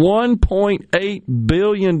lost $1.8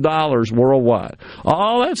 billion worldwide.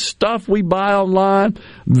 All that stuff we buy online,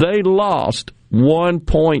 they lost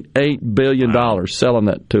 $1.8 billion selling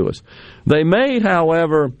that to us. They made,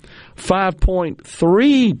 however,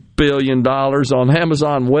 $5.3 billion on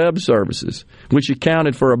Amazon Web Services, which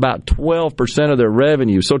accounted for about 12% of their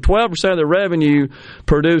revenue. So 12% of their revenue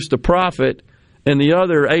produced a profit, and the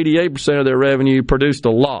other 88% of their revenue produced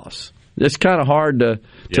a loss. It's kind of hard to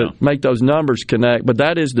make those numbers connect, but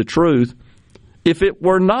that is the truth. If it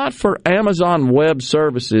were not for Amazon Web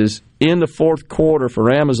Services in the fourth quarter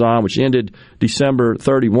for Amazon, which ended December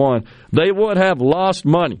 31, they would have lost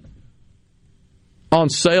money on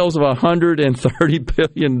sales of $130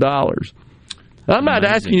 billion. I'm not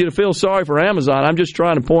asking you to feel sorry for Amazon. I'm just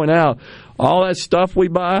trying to point out all that stuff we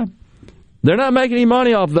buy, they're not making any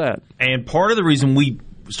money off that. And part of the reason we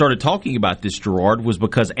started talking about this, Gerard, was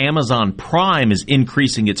because Amazon Prime is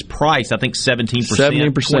increasing its price, I think 17%.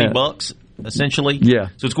 $20, essentially. Yeah.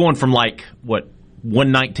 So it's going from $119 to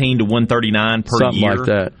 $139 per Something year. Like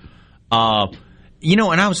that. And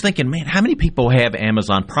I was thinking, man, how many people have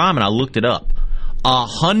Amazon Prime? And I looked it up.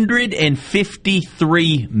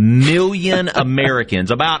 153 million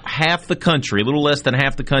Americans, about half the country, a little less than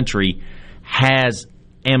half the country, has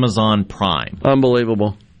Amazon Prime.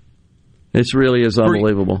 Unbelievable. It really is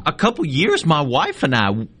unbelievable. For a couple years, my wife and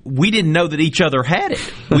I, we didn't know that each other had it.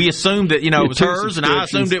 We assumed that, it was hers, and I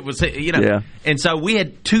assumed it was, Yeah. And so we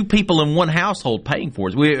had two people in one household paying for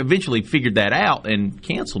it. We eventually figured that out and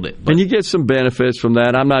canceled it. And you get some benefits from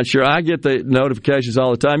that. I'm not sure. I get the notifications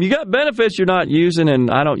all the time. You got benefits you're not using, and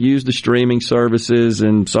I don't use the streaming services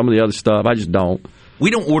and some of the other stuff. I just don't.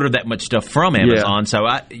 We don't order that much stuff from Amazon, so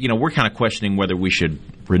we're kind of questioning whether we should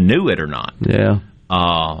renew it or not. Yeah.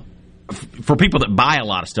 For people that buy a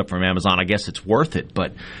lot of stuff from Amazon, I guess it's worth it.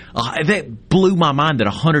 But that blew my mind that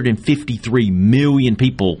 153 million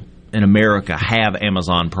people in America have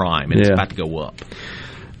Amazon Prime, and it's about to go up.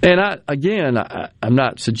 And I'm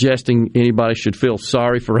not suggesting anybody should feel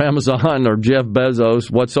sorry for Amazon or Jeff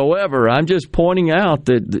Bezos whatsoever. I'm just pointing out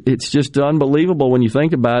that it's just unbelievable when you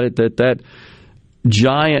think about it, that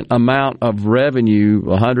giant amount of revenue,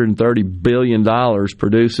 $130 billion,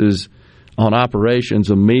 produces on operations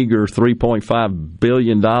a meager $3.5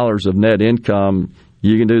 billion of net income.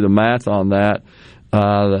 You can do the math on that.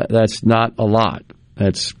 That's not a lot.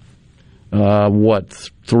 That's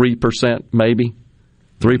 3% maybe?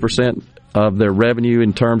 3% of their revenue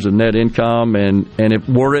in terms of net income. And if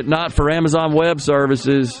were it not for Amazon Web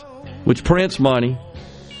Services, which prints money,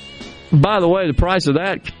 by the way, the price of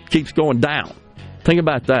that keeps going down. Think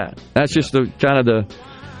about that. That's just the kind of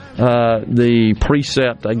the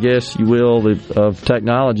precept, I guess you will, of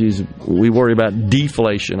technologies. We worry about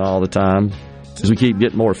deflation all the time as we keep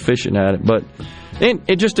getting more efficient at it. But and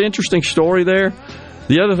just an interesting story there.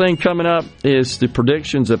 The other thing coming up is the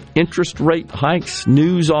predictions of interest rate hikes,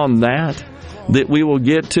 news on that we will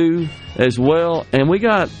get to as well. And we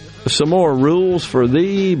got some more rules for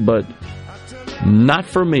thee, but not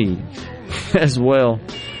for me as well.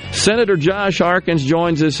 Senator Josh Harkins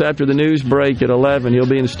joins us after the news break at 11. He'll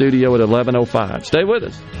be in the studio at 11:05. Stay with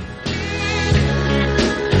us.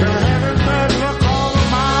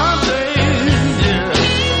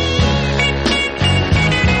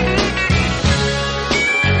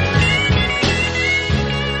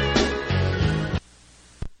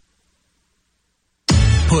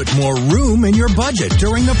 Put more room in your budget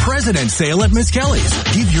during the President's Sale at Miss Kelly's.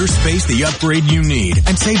 Give your space the upgrade you need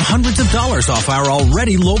and save hundreds of dollars off our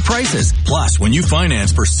already low prices. Plus, when you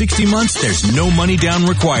finance for 60 months, there's no money down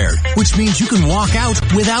required, which means you can walk out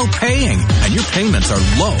without paying, and your payments are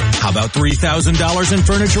low. How about $3,000 in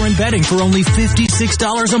furniture and bedding for only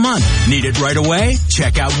 $56 a month? Need it right away?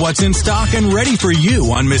 Check out what's in stock and ready for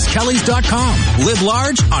you on MissKellys.com. Live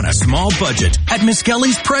large on a small budget at Miss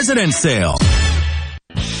Kelly's President's Sale.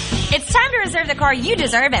 It's time to reserve the car you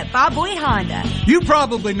deserve at Bob Boyd Honda. You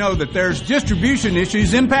probably know that there's distribution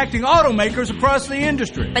issues impacting automakers across the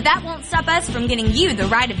industry. But that won't stop us from getting you the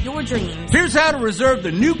ride of your dreams. Here's how to reserve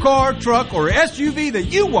the new car, truck, or SUV that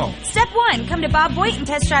you want. Step 1, come to Bob Boyd and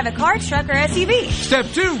test drive a car, truck, or SUV. Step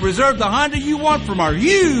 2, reserve the Honda you want from our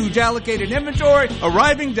huge allocated inventory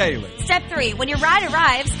arriving daily. Step 3, when your ride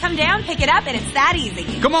arrives, come down, pick it up, and it's that easy.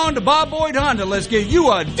 Come on to Bob Boyd Honda. Let's give you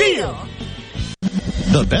a deal.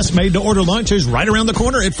 The best made-to-order lunch is right around the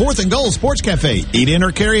corner at 4th and Gold Sports Cafe. Eat in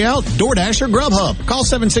or carry out, DoorDash or Grubhub. Call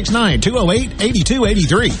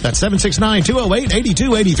 769-208-8283. That's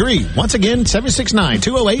 769-208-8283. Once again,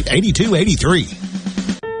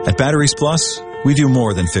 769-208-8283. At Batteries Plus, we do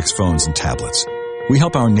more than fix phones and tablets. We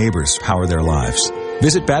help our neighbors power their lives.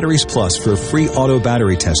 Visit Batteries Plus for free auto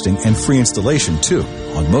battery testing and free installation, too,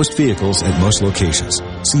 on most vehicles at most locations.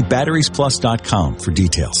 See batteriesplus.com for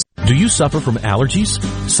details. Do you suffer from allergies,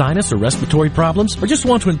 sinus, or respiratory problems, or just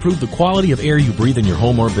want to improve the quality of air you breathe in your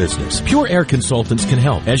home or business? Pure Air Consultants can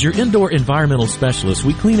help. As your indoor environmental specialist,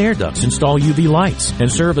 we clean air ducts, install UV lights,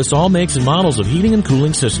 and service all makes and models of heating and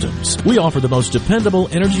cooling systems. We offer the most dependable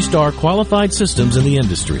Energy Star qualified systems in the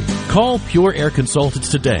industry. Call Pure Air Consultants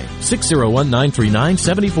today,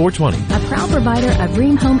 601-939-7420. A proud provider of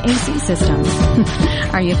Rheem Home AC systems.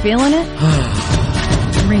 Are you feeling it?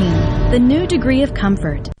 Rheem, the new degree of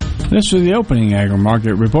comfort. This is the opening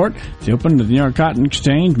agri-market report. The open of the New York Cotton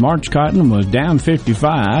Exchange, March cotton was down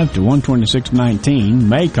 55 to 126.19.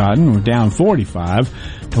 May cotton was down 45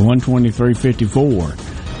 to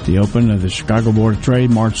 123.54. The open of the Chicago Board of Trade,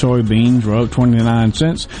 March soybeans were up 29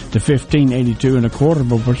 cents to 15.82 and a quarter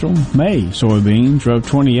per bushel. May soybeans were up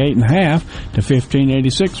 28 and a half to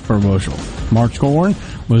 15.86 per bushel. March corn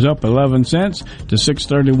was up 11 cents to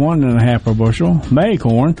 6.31 and a half per bushel. May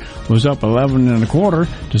corn was up 11 and a quarter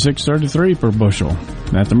to 6.33 per bushel.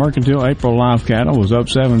 At the Mercantile, April live cattle was up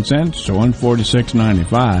 7 cents to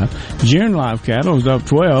 146.95. June live cattle was up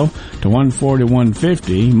 12 to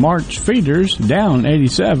 141.50. March feeders down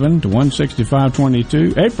 87 to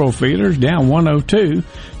 165.22. April feeders down 102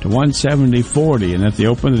 to 170.40. And at the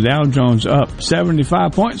open, the Dow Jones up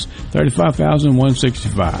 75 points,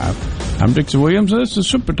 35,165. I'm Dixie Williams, and this is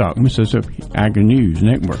Super Talk Mississippi Agri News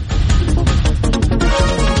Network.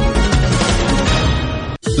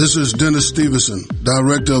 This is Dennis Stevenson,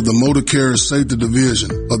 Director of the Motor Carrier Safety Division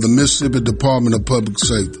of the Mississippi Department of Public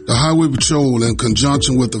Safety. The Highway Patrol, in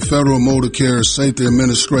conjunction with the Federal Motor Carrier Safety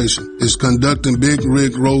Administration, is conducting big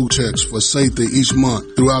rig road checks for safety each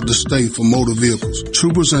month throughout the state for motor vehicles.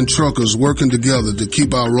 Troopers and truckers working together to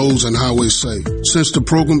keep our roads and highways safe. Since the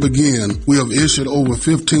program began, we have issued over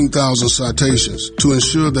 15,000 citations to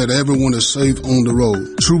ensure that everyone is safe on the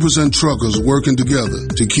road. Troopers and truckers working together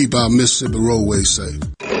to keep our Mississippi roadways safe.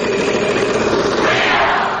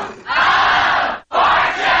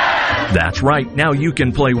 That's right. Now you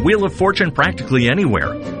can play Wheel of Fortune practically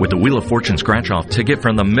anywhere. With the Wheel of Fortune scratch-off ticket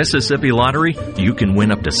from the Mississippi Lottery, you can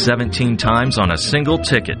win up to 17 times on a single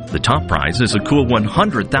ticket. The top prize is a cool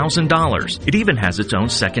 $100,000. It even has its own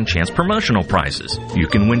second chance promotional prizes. You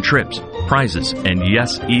can win trips, prizes, and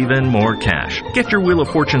yes, even more cash. Get your Wheel of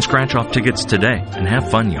Fortune scratch-off tickets today and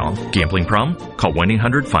have fun, y'all. Gambling problem? Call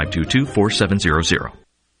 1-800-522-4700.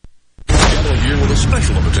 Here with a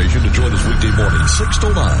special invitation to join us weekday morning, 6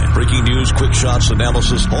 to 9. Breaking news, quick shots,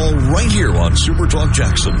 analysis, all right here on Super Talk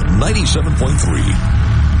Jackson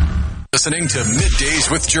 97.3. Listening to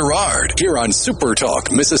Middays with Gerard here on Super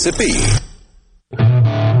Talk Mississippi. It's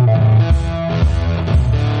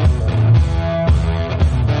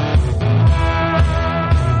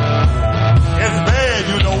bad,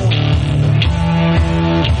 you know,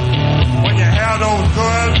 when you have those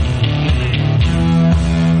girls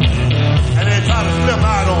and they try to slip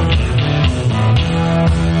out on you.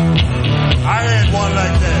 I had one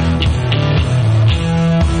like that.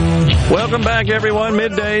 Welcome back, everyone.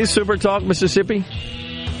 Middays, Super Talk Mississippi.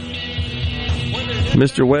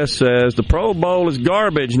 Mr. West says the Pro Bowl is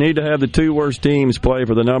garbage. Need to have the two worst teams play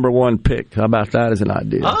for the number one pick. How about that as an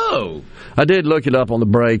idea? Oh, I did look it up on the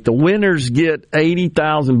break. The winners get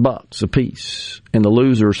 $80,000 apiece, and the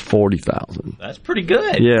losers $40,000. That's pretty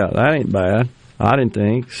good. Yeah, that ain't bad. I didn't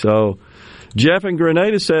think so. Jeff in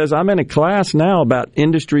Grenada says, I'm in a class now about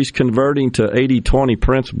industries converting to 80-20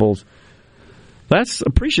 principles.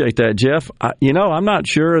 Appreciate that, Jeff. I'm not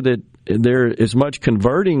sure that there is much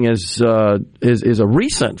converting is a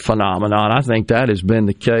recent phenomenon. I think that has been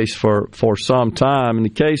the case for some time. In the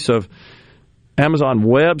case of Amazon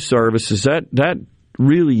Web Services, that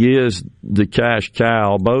really is the cash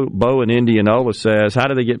cow. Bo in Indianola says, how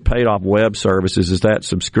do they get paid off web services? Is that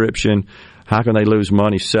subscription? How can they lose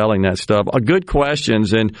money selling that stuff? Good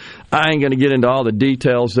questions, and I ain't going to get into all the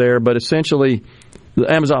details there, but essentially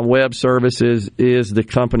the Amazon Web Services is the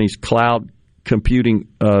company's cloud computing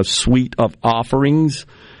suite of offerings,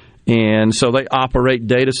 and so they operate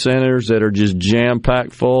data centers that are just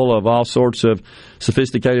jam-packed full of all sorts of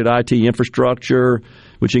sophisticated IT infrastructure,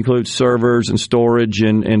 which includes servers and storage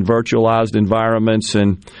and virtualized environments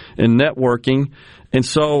and networking. And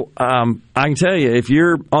so I can tell you, if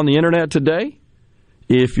you're on the internet today,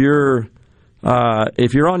 if you're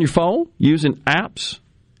on your phone using apps,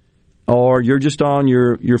 or you're just on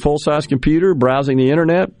your full-size computer browsing the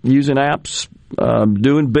internet using apps,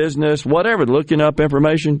 doing business, whatever, looking up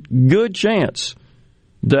information, good chance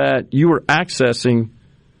that you are accessing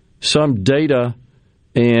some data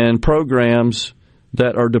and programs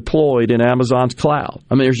that are deployed in Amazon's cloud.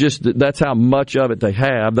 I mean, that's how much of it they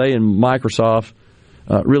have. They and Microsoft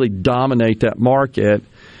really dominate that market.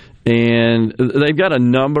 And they've got a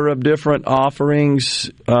number of different offerings.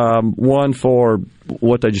 One for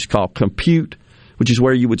what they just call compute, which is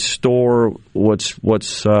where you would store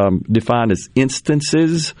what's defined as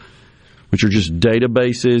instances, which are just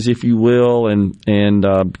databases, if you will,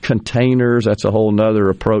 and containers. That's a whole other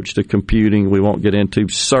approach to computing we won't get into.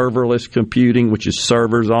 Serverless computing, which is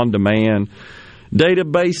servers on demand.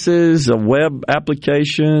 Databases, web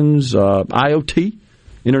applications, IoT,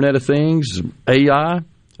 Internet of Things, AI,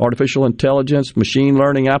 artificial intelligence, machine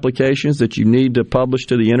learning applications that you need to publish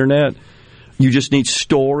to the Internet. You just need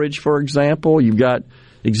storage, for example. You've got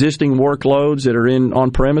existing workloads that are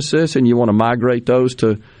on premises, and you want to migrate those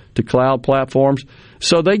to cloud platforms.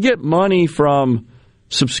 So they get money from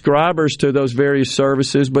subscribers to those various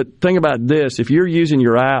services. But think about this. If you're using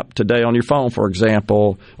your app today on your phone, for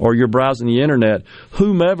example, or you're browsing the Internet,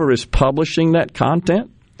 whomever is publishing that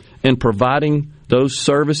content and providing those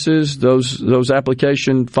services, those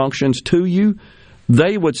application functions to you,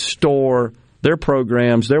 they would store their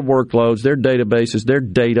programs, their workloads, their databases, their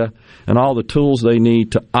data, and all the tools they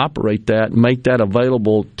need to operate that, make that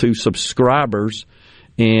available to subscribers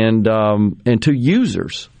and to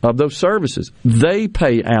users of those services. They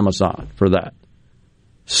pay Amazon for that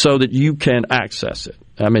so that you can access it.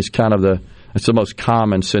 I mean, it's the most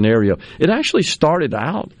common scenario. It actually started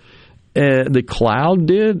out, the cloud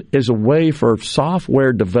did, as a way for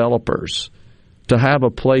software developers to have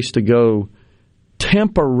a place to go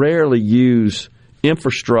temporarily use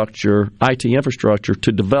infrastructure, IT infrastructure,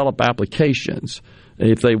 to develop applications.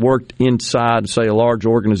 If they worked inside, say, a large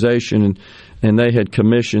organization and they had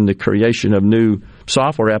commissioned the creation of new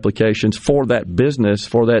software applications for that business,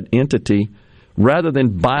 for that entity, rather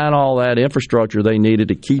than buying all that infrastructure they needed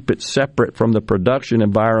to keep it separate from the production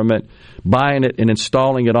environment, buying it and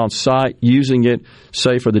installing it on site, using it,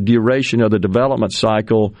 say, for the duration of the development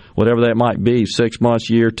cycle, whatever that might be, 6 months,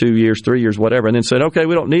 year, 2 years, 3 years, whatever, and then said, okay,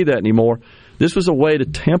 we don't need that anymore. This was a way to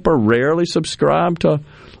temporarily subscribe to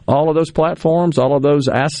all of those platforms, all of those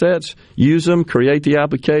assets, use them, create the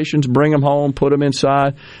applications, bring them home, put them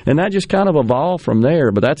inside, and that just kind of evolved from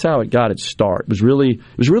there. But that's how it got its start. It was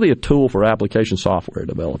really a tool for application software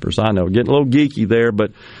developers. I know, getting a little geeky there,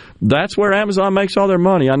 but that's where Amazon makes all their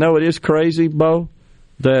money. I know it is crazy, Bo,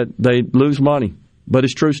 that they lose money, but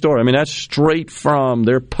it's a true story. I mean, that's straight from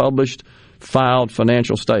their published, filed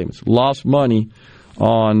financial statements. Lost money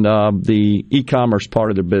on the e-commerce part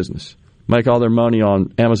of their business. Make all their money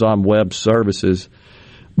on Amazon Web Services.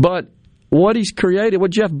 But what he's created,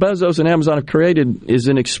 what Jeff Bezos and Amazon have created, is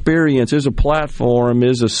an experience, is a platform,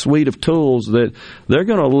 is a suite of tools that they're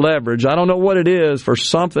going to leverage. I don't know what it is, for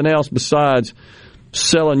something else besides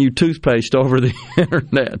selling you toothpaste over the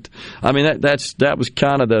Internet. I mean, that was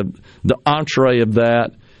kind of the entree of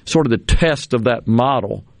that, sort of the test of that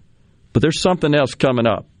model. But there's something else coming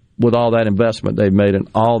up with all that investment they've made and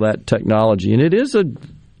all that technology. And it is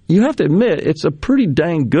you have to admit, it's a pretty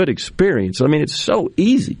dang good experience. I mean, it's so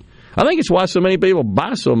easy. I think it's why so many people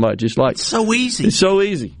buy so much. It's so easy. It's so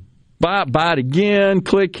easy. Buy it again,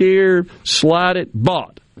 click here, slide it,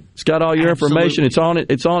 bought. It's got all your information. It's on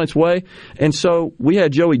its way. And so we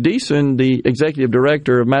had Joey Deason, the executive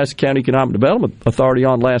director of Madison County Economic Development Authority,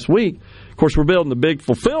 on last week. Of course, we're building the big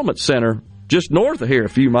fulfillment center just north of here, a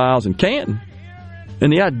few miles, in Canton.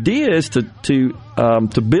 And the idea is to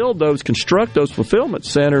build those, construct those fulfillment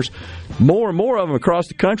centers, more and more of them across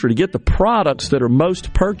the country, to get the products that are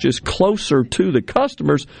most purchased closer to the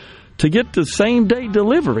customers, to get the same-day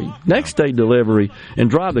delivery, next-day delivery, and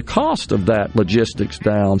drive the cost of that logistics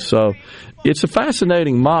down. So it's a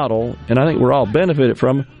fascinating model, and I think we're all benefited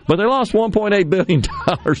from it. But they lost $1.8 billion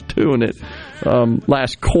doing it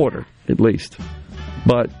last quarter, at least.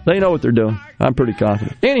 But they know what they're doing. I'm pretty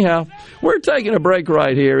confident. Anyhow, we're taking a break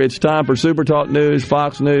right here. It's time for Super Talk News,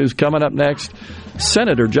 Fox News. Coming up next,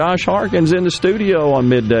 Senator Josh Harkins in the studio on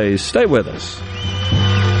middays. Stay with us.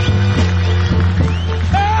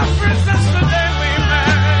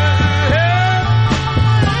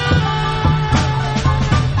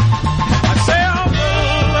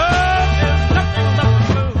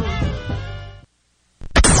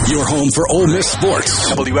 Your home for Ole Miss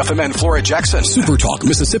sports. WFMN Flora Jackson. Super Talk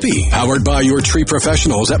Mississippi. Powered by your tree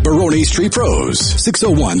professionals at Barone's Tree Pros.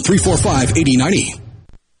 601-345-8090.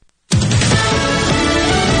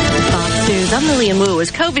 Fox News News. I'm Lillian Wu.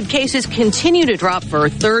 As COVID cases continue to drop for a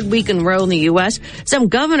third week in a row in the U.S., some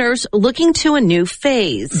governors looking to a new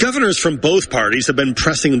phase. Governors from both parties have been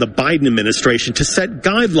pressing the Biden administration to set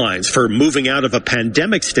guidelines for moving out of a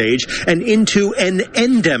pandemic stage and into an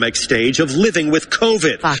endemic stage of living with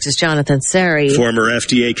COVID. Fox's Jonathan Seri. Former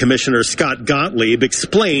FDA Commissioner Scott Gottlieb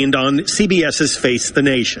explained on CBS's Face the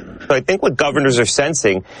Nation. So I think what governors are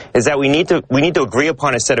sensing is that we need to agree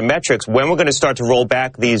upon a set of metrics when we're going to start to roll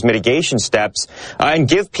back these mitigation steps and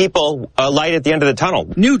give people a light at the end of the tunnel.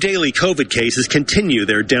 New daily COVID cases continue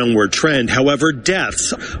their downward trend. However,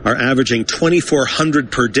 deaths are averaging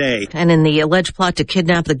 2,400 per day. And in the alleged plot to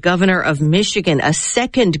kidnap the governor of Michigan, a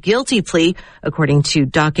second guilty plea, according to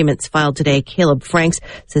documents filed today, Caleb Franks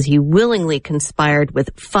says he willingly conspired with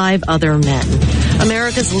 5 other men.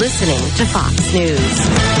 America's listening to Fox News.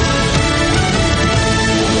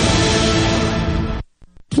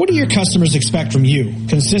 What do your customers expect from you?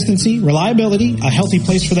 Consistency, reliability, a healthy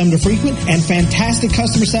place for them to frequent, and fantastic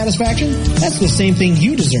customer satisfaction? That's the same thing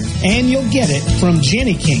you deserve. And you'll get it from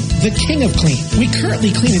Jenny King, the king of clean. We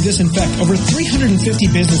currently clean and disinfect over 350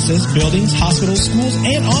 businesses, buildings, hospitals, schools,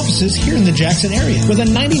 and offices here in the Jackson area with a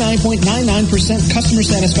 99.99% customer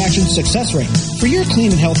satisfaction success rate. For your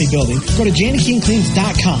clean and healthy building, go to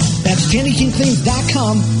JennyKingCleans.com. That's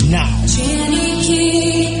JennyKingCleans.com now. Jenny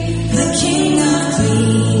King, the king of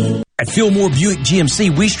clean. At Fillmore Buick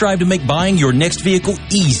GMC, we strive to make buying your next vehicle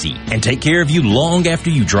easy and take care of you long after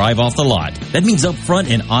you drive off the lot. That means upfront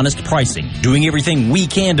and honest pricing, doing everything we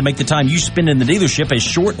can to make the time you spend in the dealership as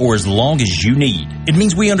short or as long as you need. It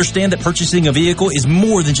means we understand that purchasing a vehicle is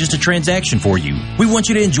more than just a transaction for you. We want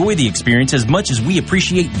you to enjoy the experience as much as we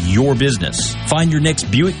appreciate your business. Find your next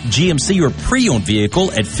Buick, GMC, or pre-owned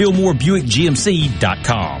vehicle at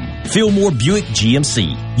FillmoreBuickGMC.com. Fillmore Buick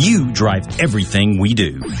GMC. You drive everything we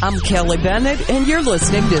do. I'm Kelly Bennett, and you're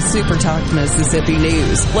listening to Super Talk Mississippi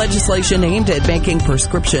News. Legislation aimed at making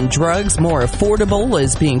prescription drugs more affordable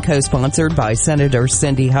is being co-sponsored by Senator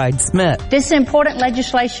Cindy Hyde-Smith. This important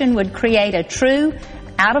legislation would create a true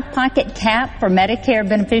out-of-pocket cap for Medicare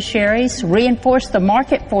beneficiaries, reinforce the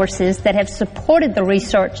market forces that have supported the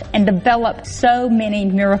research and developed so many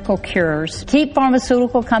miracle cures, keep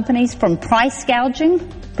pharmaceutical companies from price gouging,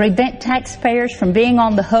 prevent taxpayers from being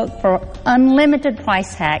on the hook for unlimited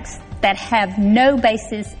price hikes that have no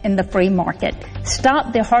basis in the free market.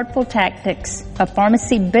 Stop the hurtful tactics of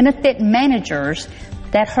pharmacy benefit managers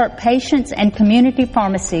that hurt patients and community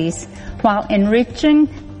pharmacies while enriching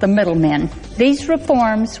the middlemen. These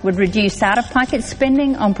reforms would reduce out-of-pocket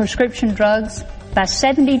spending on prescription drugs by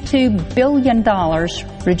 $72 billion,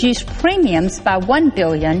 reduce premiums by $1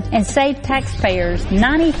 billion, and save taxpayers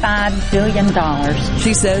 $95 billion.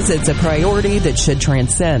 She says it's a priority that should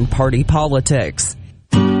transcend party politics.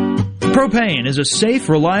 Propane is a safe,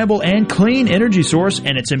 reliable, and clean energy source,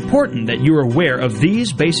 and it's important that you are aware of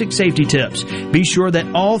these basic safety tips. Be sure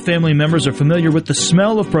that all family members are familiar with the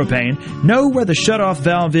smell of propane, know where the shutoff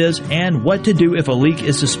valve is, and what to do if a leak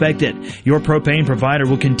is suspected. Your propane provider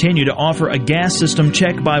will continue to offer a gas system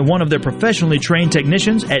check by one of their professionally trained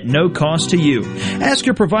technicians at no cost to you. Ask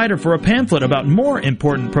your provider for a pamphlet about more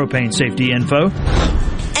important propane safety info.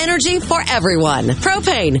 Energy for everyone.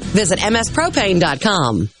 Propane. Visit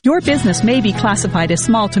mspropane.com. Your business may be classified as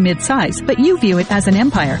small to mid-size, but you view it as an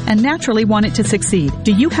empire and naturally want it to succeed.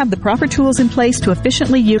 Do you have the proper tools in place to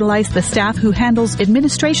efficiently utilize the staff who handles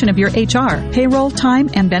administration of your HR, payroll, time,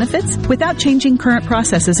 and benefits? Without changing current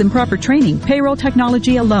processes and proper training, payroll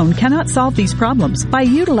technology alone cannot solve these problems. By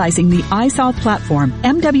utilizing the iSolve platform,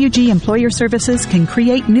 MWG Employer Services can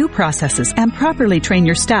create new processes and properly train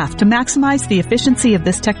your staff to maximize the efficiency of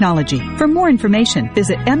this technology. For more information,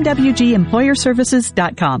 visit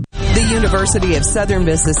MWGEmployerServices.com. The University of Southern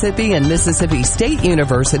Mississippi and Mississippi State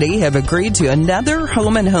University have agreed to another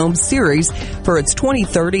Home and Home series for its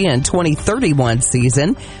 2030 and 2031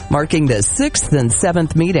 season, marking the 6th and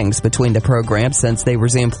 7th meetings between the programs since they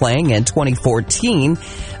resumed playing in 2014.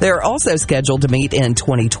 They are also scheduled to meet in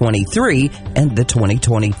 2023 and the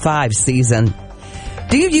 2025 season.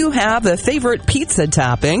 Do you have a favorite pizza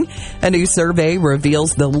topping? A new survey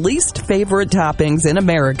reveals the least favorite toppings in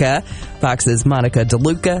America. Fox's Monica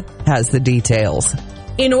DeLuca has the details.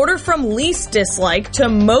 In order from least dislike to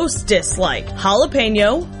most dislike,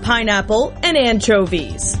 jalapeno, pineapple, and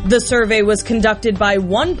anchovies. The survey was conducted by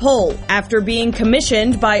one poll after being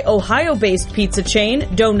commissioned by Ohio-based pizza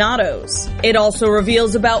chain Donato's. It also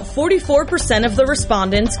reveals about 44% of the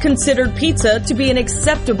respondents considered pizza to be an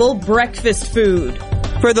acceptable breakfast food.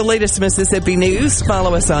 For the latest Mississippi news,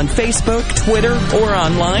 follow us on Facebook, Twitter, or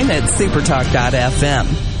online at supertalk.fm.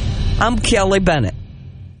 I'm Kelly Bennett.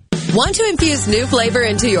 Want to infuse new flavor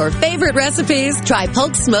into your favorite recipes? Try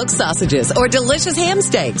Polk's smoked sausages or delicious ham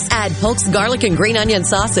steaks. Add Polk's garlic and green onion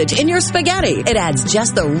sausage in your spaghetti. It adds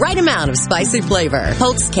just the right amount of spicy flavor.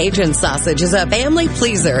 Polk's Cajun sausage is a family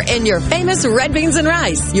pleaser in your famous red beans and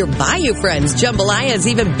rice. Your Bayou Friends jambalaya is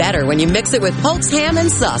even better when you mix it with Polk's ham and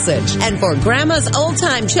sausage. And for Grandma's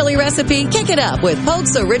old-time chili recipe, kick it up with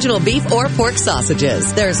Polk's original beef or pork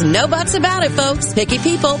sausages. There's no buts about it, folks. Picky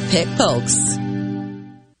people pick Polk's.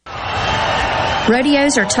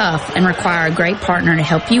 Rodeos are tough and require a great partner to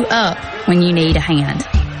help you up when you need a hand.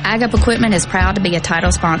 Ag Up Equipment is proud to be a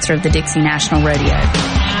title sponsor of the Dixie National Rodeo.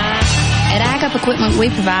 At Ag Up Equipment, we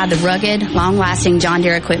provide the rugged, long-lasting John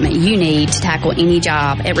Deere equipment you need to tackle any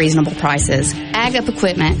job at reasonable prices. Ag Up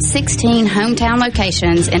Equipment, 16 hometown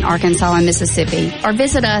locations in Arkansas and Mississippi, or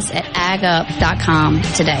visit us at agup.com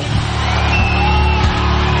today.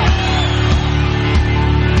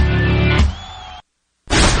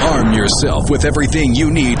 Arm yourself with everything you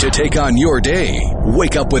need to take on your day.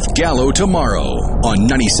 Wake up with Gallo tomorrow on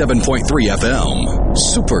 97.3 FM,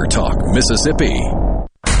 Super Talk, Mississippi.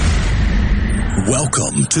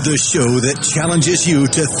 Welcome to the show that challenges you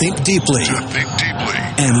to think deeply,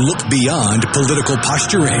 and look beyond political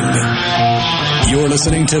posturing. You're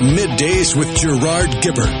listening to Middays with Gerard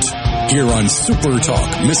Gibbert here on Super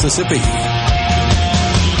Talk, Mississippi.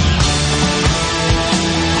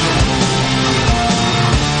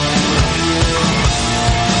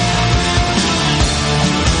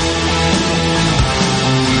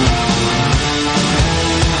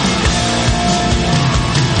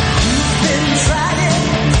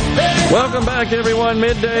 Welcome back, everyone.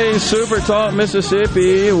 Midday Super Talk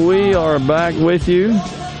Mississippi. We are back with you.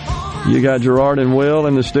 You got Gerard and Will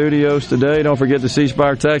in the studios today. Don't forget the C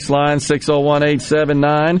Spire text line,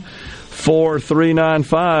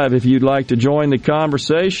 601-879-4395, if you'd like to join the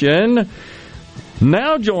conversation.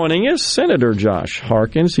 Now joining us, Senator Josh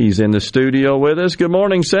Harkins. He's in the studio with us. Good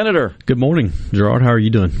morning, Senator. Good morning, Gerard. How are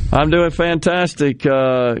you doing? I'm doing fantastic.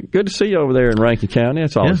 Good to see you over there in Rankin County.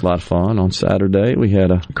 It's always a lot of fun. On Saturday, we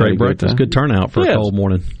had a great breakfast. Good turnout for a cold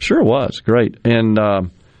morning. Sure was. Great. And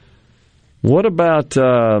what about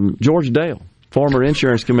George Dale, former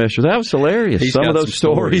insurance commissioner? That was hilarious. Some of those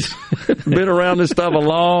stories. Been around this stuff a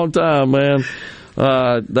long time, man.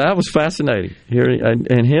 That was fascinating.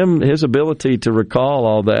 And his ability to recall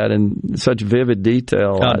all that in such vivid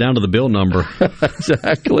detail. Down to the bill number.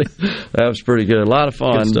 Exactly. That was pretty good. A lot of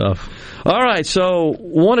fun. Good stuff. All right, so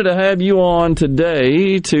wanted to have you on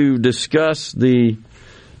today to discuss the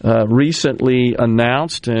recently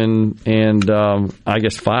announced and I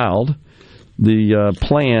guess filed the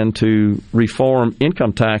plan to reform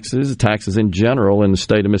income taxes in general in the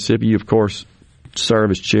state of Mississippi. You, of course,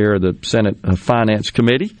 serve as chair of the Senate Finance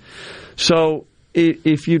Committee. So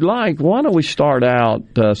if you'd like, why don't we start out,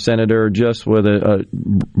 Senator, just with a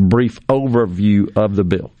brief overview of the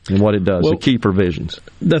bill and what it does, the key provisions.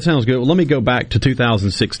 That sounds good. Well, let me go back to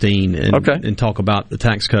 2016 and talk about the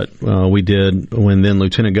tax cut we did when then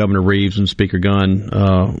Lieutenant Governor Reeves and Speaker Gunn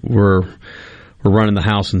were running the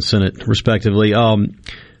House and Senate, respectively.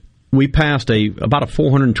 We passed about a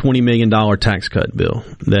 $420 million tax cut bill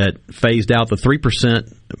that phased out the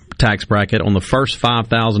 3% tax bracket on the first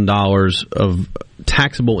 $5,000 of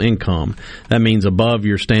taxable income. That means above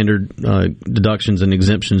your standard deductions and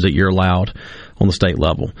exemptions that you're allowed on the state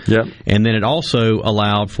level. Yep. And then it also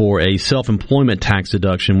allowed for a self-employment tax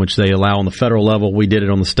deduction, which they allow on the federal level. We did it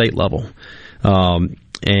on the state level.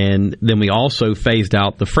 And then we also phased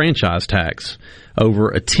out the franchise tax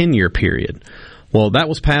over a 10-year period. Well, that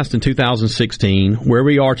was passed in 2016. Where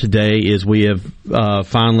we are today is we have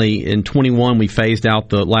finally, in 21, we phased out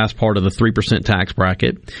the last part of the 3% tax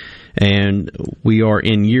bracket. And we are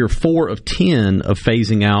in year 4 of 10 of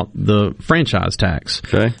phasing out the franchise tax.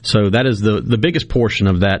 Okay. So that is the biggest portion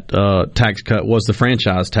of that tax cut was the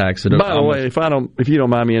franchise tax. By the way, if you don't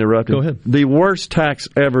mind me interrupting, go ahead. The worst tax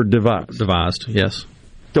ever devised. Devised, yes.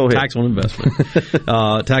 Go ahead. Tax on investment.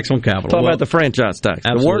 Tax on capital. Talk about the franchise tax.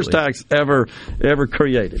 Absolutely. The worst tax ever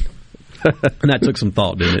created. And that took some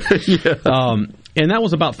thought, didn't it? Yeah. And that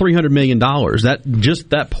was about $300 million.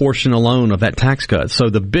 That portion alone of that tax cut. So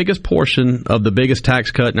the biggest portion of the biggest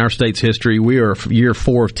tax cut in our state's history, we are year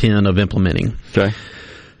 4 of 10 of implementing. Okay.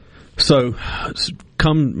 So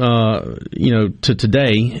come to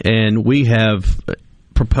today, and we have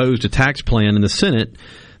proposed a tax plan in the Senate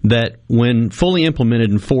that, when fully implemented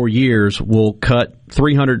in 4 years, will cut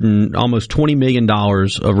almost $20 million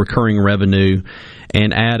of recurring revenue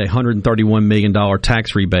and add a $131 million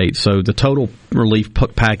tax rebate. So the total relief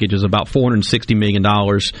package is about $460 million.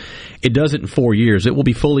 It does it in 4 years. It will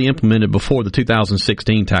be fully implemented before the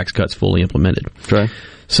 2016 tax cut's fully implemented. Okay.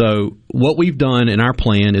 So what we've done in our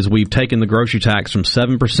plan is we've taken the grocery tax from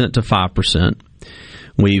 7% to 5%.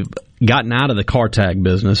 We've gotten out of the car tag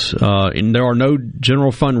business, and there are no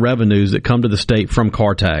general fund revenues that come to the state from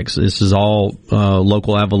car tags. This is all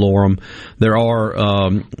local ad valorem. There are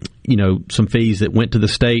some fees that went to the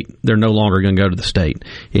state. They're no longer going to go to the state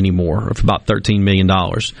anymore, of about $13 million.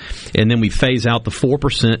 And then we phase out the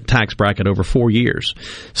 4% tax bracket over 4 years.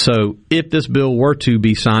 So if this bill were to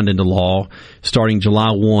be signed into law starting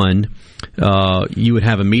July 1, you would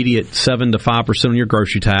have immediate 7 to 5% on your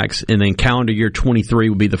grocery tax, and then calendar year 23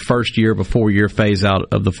 would be the first year of a 4-year phase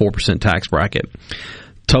out of the 4% tax bracket.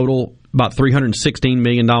 Total about $316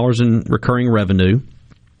 million in recurring revenue,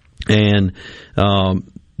 and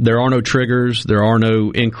there are no triggers. There are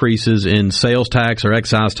no increases in sales tax or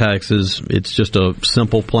excise taxes. It's just a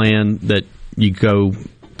simple plan that you go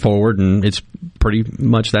forward, and it's pretty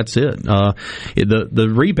much that's it. The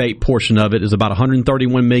rebate portion of it is about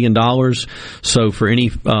 $131 million. So for any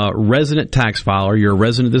resident tax filer, you're a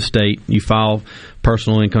resident of the state, you file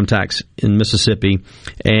personal income tax in Mississippi,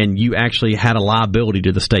 and you actually had a liability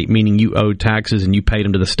to the state, meaning you owed taxes and you paid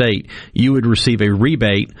them to the state, you would receive a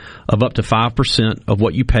rebate of up to 5% of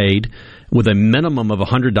what you paid with a minimum of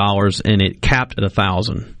 $100, and it capped at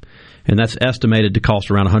 $1,000. And that's estimated to cost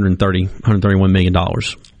around $131 million.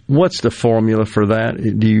 What's the formula for that?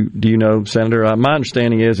 Do you know, Senator? My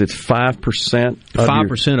understanding is it's 5%.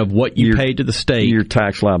 5% of what you paid to the state. Your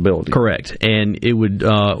tax liability. Correct. And it would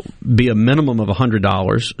be a minimum of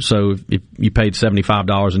 $100. So if you paid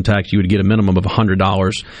 $75 in tax, you would get a minimum of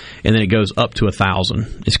 $100. And then it goes up to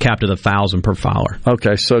 $1,000. It's capped at $1,000 per filer.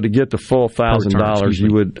 Okay. So to get the full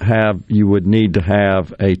 $1,000, you would need to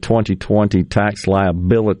have a 2020 tax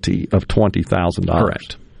liability of $20,000.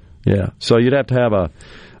 Correct. Yeah. So you'd have to have a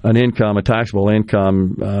taxable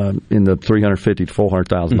income in the $350,000 to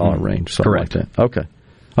 $400,000 range. Correct. Like that. Okay.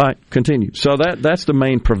 All right. Continue. So that's the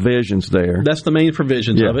main provisions there. That's the main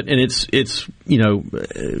provisions of it, and it's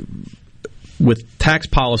with tax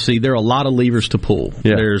policy, there are a lot of levers to pull.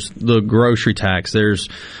 Yeah. There's the grocery tax, there's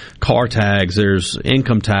car tags, there's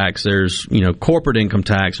income tax, there's corporate income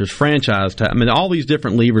tax, there's franchise tax. I mean, all these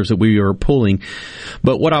different levers that we are pulling.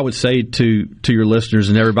 But what I would say to your listeners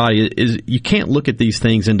and everybody is you can't look at these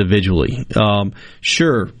things individually.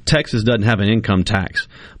 Sure, Texas doesn't have an income tax,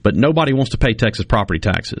 but nobody wants to pay Texas property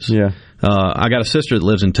taxes. Yeah. I got a sister that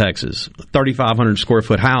lives in Texas, 3,500 square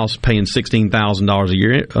foot house, paying $16,000 a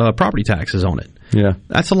year property taxes on it. Yeah,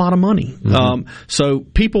 that's a lot of money. Mm-hmm. So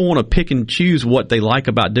people want to pick and choose what they like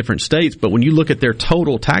about different states, but when you look at their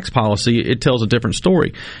total tax policy, it tells a different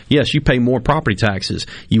story. Yes, you pay more property taxes.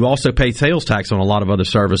 You also pay sales tax on a lot of other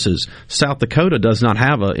services. South Dakota does not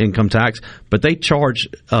have an income tax, but they charge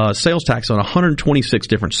sales tax on 126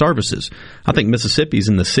 different services. I think Mississippi's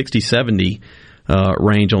in the 60, 70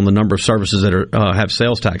 range on the number of services that have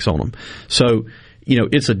sales tax on them. So,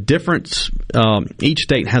 it's a difference. Each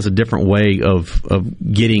state has a different way of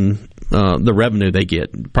getting the revenue they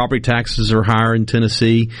get. Property taxes are higher in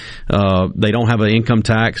Tennessee. They don't have an income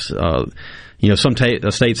tax. Some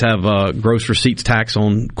states have gross receipts tax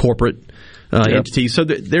on corporate entities. So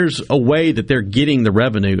there's a way that they're getting the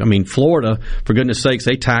revenue. I mean, Florida, for goodness sakes,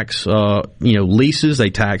 they tax leases.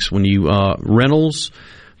 They tax when you rentals.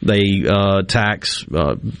 They tax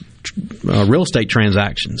real estate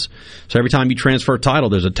transactions. So every time you transfer title,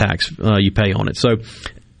 there's a tax you pay on it. So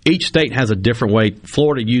each state has a different way.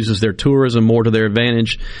 Florida uses their tourism more to their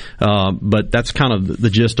advantage, but that's kind of the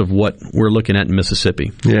gist of what we're looking at in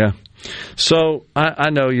Mississippi. Yeah. So I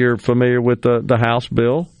know you're familiar with the House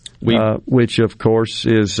bill, which of course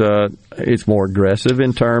is it's more aggressive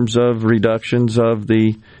in terms of reductions of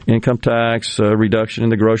the income tax, reduction in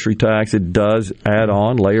the grocery tax. It does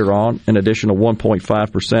layer on an additional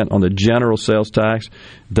 1.5% on the general sales tax,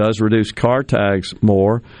 does reduce car tags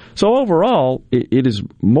more. So overall, it is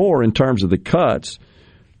more in terms of the cuts.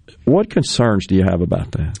 What concerns do you have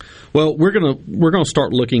about that? Well, we're gonna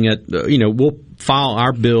start looking at we'll file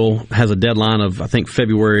our bill has a deadline of I think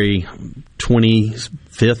February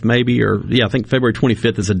 25th maybe, I think February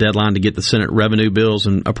 25th is a deadline to get the Senate revenue bills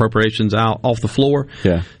and appropriations off the floor.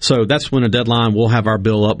 Yeah. So that's when a deadline. We'll have our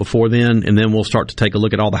bill up before then, and then we'll start to take a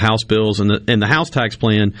look at all the House bills and the House tax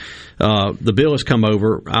plan. The bill has come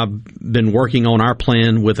over. I've been working on our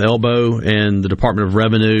plan with Elbow and the Department of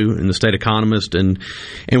Revenue and the state economist, and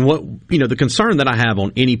what the concern that I have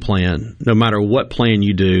on any plan, no matter what plan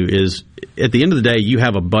you do, is at the end of the day you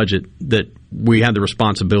have a budget that we have the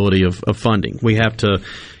responsibility of funding. We have to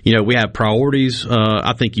we have priorities.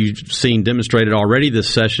 I think you've seen demonstrated already this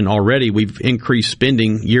session already. We've increased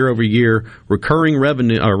spending year over year, recurring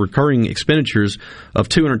revenue or recurring expenditures of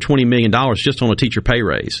 $220 million just on a teacher pay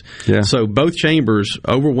raise. Yeah. So both chambers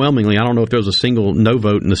overwhelmingly, I don't know if there was a single no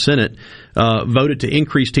vote in the Senate, voted to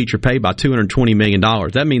increase teacher pay by $220 million.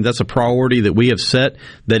 That means that's a priority that we have set,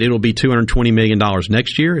 that it'll be $220 million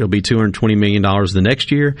next year. It'll be $220 million the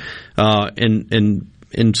next year,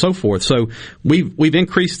 and so forth. So we've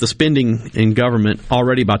increased the spending in government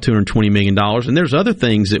already by $220 million. And there's other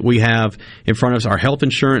things that we have in front of us. Our health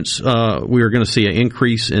insurance, we are going to see an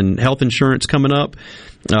increase in health insurance coming up.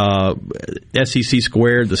 SEC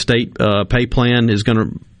Squared, the state pay plan, is going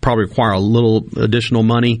to probably require a little additional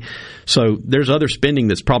money. So there's other spending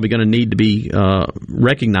that's probably going to need to be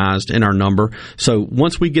recognized in our number. So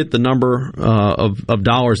once we get the number of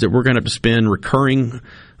dollars that we're going to have to spend recurring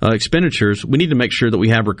expenditures, we need to make sure that we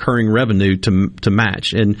have recurring revenue to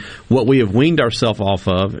match. And what we have weaned ourselves off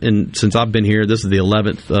of, and since I've been here, this is the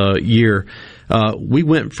 11th year,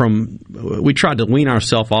 we tried to wean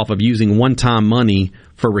ourselves off of using one-time money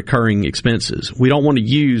for recurring expenses. We don't want to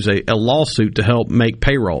use a lawsuit to help make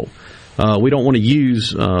payroll. We don't want to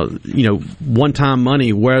use, one-time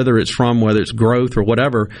money, whether it's growth or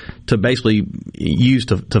whatever, to basically use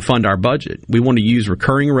to fund our budget. We want to use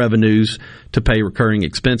recurring revenues to pay recurring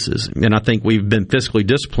expenses. And I think we've been fiscally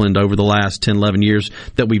disciplined over the last 10, 11 years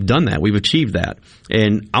that we've done that. We've achieved that.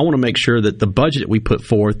 And I want to make sure that the budget we put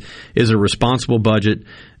forth is a responsible budget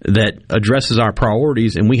that addresses our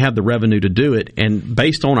priorities, and we have the revenue to do it. And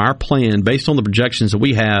based on our plan, based on the projections that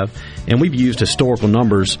we have, and we've used historical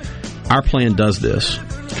numbers, our plan does this.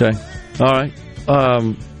 Okay. All right.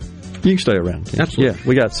 You can stay around. Absolutely. Yeah,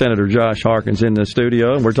 we got Senator Josh Harkins in the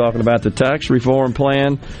studio, and we're talking about the tax reform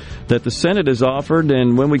plan that the Senate has offered.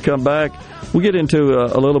 And when we come back, we'll get into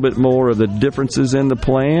a little bit more of the differences in the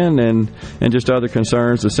plan and just other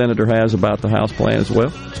concerns the Senator has about the House plan as well.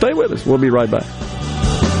 Stay with us. We'll be right back.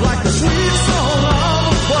 Like a sweet song of a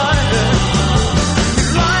choir,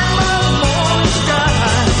 light by the morning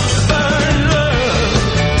sky, burning love,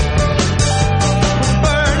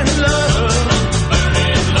 burning love,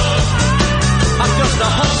 burning love. I'm just a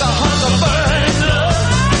hunker, burning love,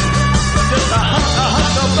 just a hunker, burning love,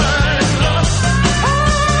 hunker, burning love, just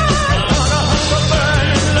a hunker, burning love, hunker, burning love.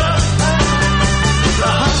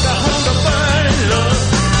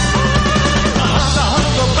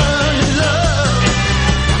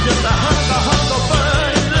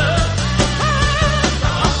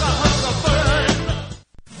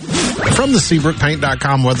 From the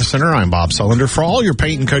SeabrookPaint.com Weather Center, I'm Bob Sullender. For all your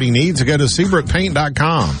paint and coating needs, go to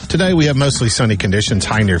SeabrookPaint.com. Today we have mostly sunny conditions,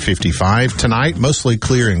 high near 55. Tonight, mostly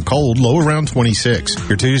clear and cold, low around 26.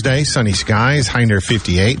 Your Tuesday, sunny skies, high near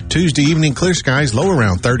 58. Tuesday evening, clear skies, low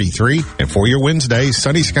around 33. And for your Wednesday,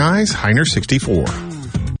 sunny skies, high near 64.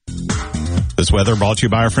 This weather brought to you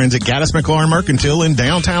by our friends at Gaddis McLaurin Mercantile in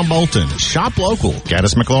downtown Bolton. Shop local.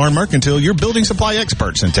 Gaddis McLaurin Mercantile, your building supply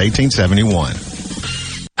expert since 1871.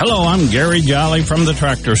 Hello, I'm Gary Jolly from the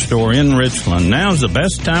Tractor Store in Richland. Now's the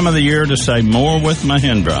best time of the year to save more with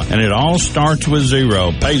Mahindra, and it all starts with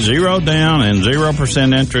zero. Pay zero down and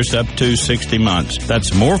 0% interest up to 60 months.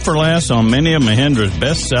 That's more for less on many of Mahindra's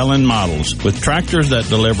best-selling models, with tractors that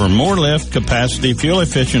deliver more lift, capacity, fuel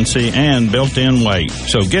efficiency, and built-in weight.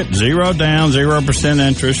 So get zero down, 0%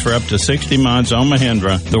 interest for up to 60 months on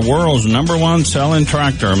Mahindra, the world's #1 selling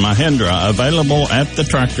tractor, Mahindra, available at the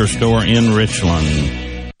Tractor Store in Richland.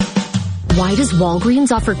 Why does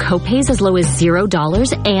Walgreens offer copays as low as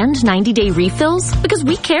 $0 and 90-day refills? Because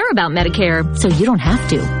we care about Medicare, so you don't have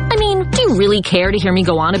to. I mean, do you really care to hear me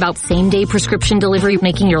go on about same-day prescription delivery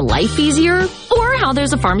making your life easier? Or how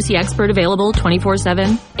there's a pharmacy expert available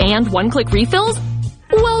 24/7 and one-click refills?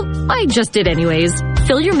 Well, I just did anyways.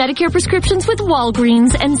 Fill your Medicare prescriptions with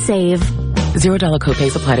Walgreens and save. $0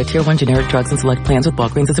 copays apply to Tier 1 generic drugs and select plans with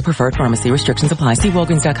Walgreens as a preferred pharmacy. Restrictions apply. See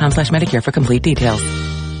Walgreens.com/Medicare for complete details.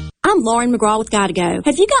 I'm Lauren McGraw with Gotta Go.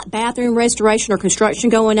 Have you got bathroom restoration or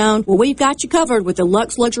construction going on? Well, we've got you covered with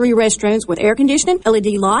deluxe luxury restrooms with air conditioning,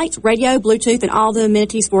 LED lights, radio, Bluetooth, and all the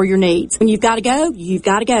amenities for your needs. When you've got to go, you've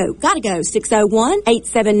got to go. Gotta Go,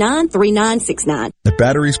 601-879-3969. At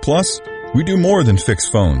Batteries Plus, we do more than fix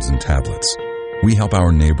phones and tablets. We help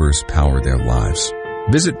our neighbors power their lives.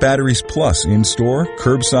 Visit Batteries Plus in-store,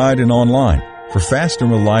 curbside, and online for fast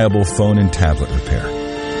and reliable phone and tablet repair.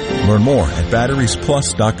 Learn more at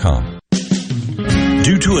batteriesplus.com.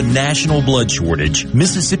 Due to a national blood shortage,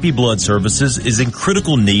 Mississippi Blood Services is in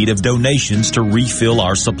critical need of donations to refill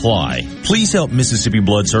our supply. Please help Mississippi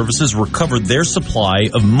Blood Services recover their supply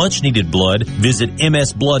of much-needed blood. Visit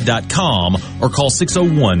msblood.com or call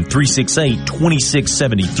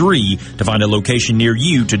 601-368-2673 to find a location near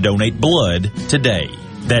you to donate blood today.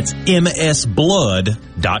 That's msblood.com.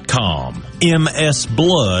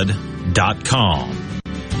 msblood.com.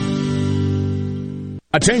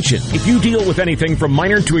 Attention! If you deal with anything from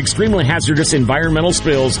minor to extremely hazardous environmental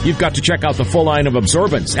spills, you've got to check out the full line of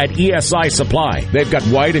absorbents at ESI Supply. They've got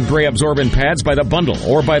white and gray absorbent pads by the bundle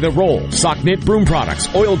or by the roll, sock knit broom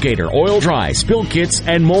products, Oil Gator, Oil Dry, spill kits,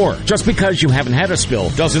 and more. Just because you haven't had a spill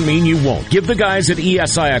doesn't mean you won't. Give the guys at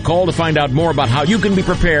ESI a call to find out more about how you can be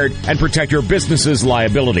prepared and protect your business's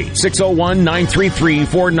liability.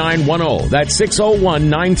 601-933-4910. That's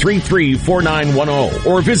 601-933-4910.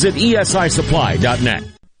 Or visit esisupply.net.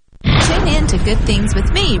 Tune in to Good Things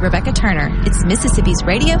with me, Rebecca Turner. It's Mississippi's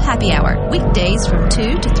Radio Happy Hour, weekdays from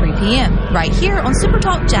 2 to 3 p.m., right here on Super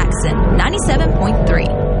Talk Jackson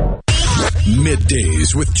 97.3.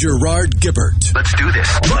 Middays with Gerard Gibbert. Let's do this.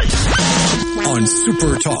 On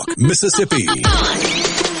Super Talk, Mississippi.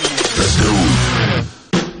 Let's go.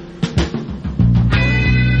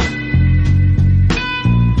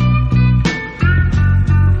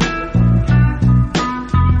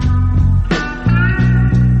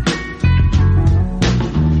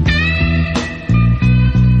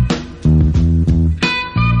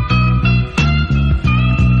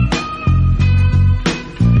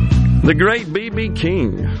 The great B.B.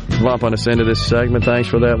 King lumping us into this segment. Thanks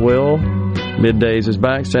for that, Will. Middays is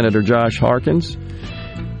back. Senator Josh Harkins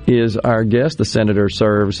is our guest. The senator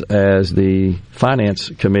serves as the Finance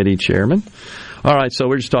Committee chairman. All right, so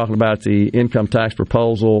we're just talking about the income tax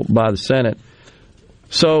proposal by the Senate.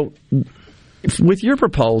 So with your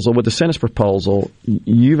proposal, with the Senate's proposal,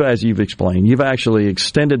 as you've explained, you've actually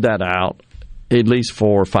extended that out at least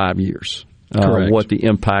for 5 years. What the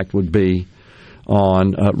impact would be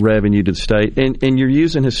on revenue to the state. And you're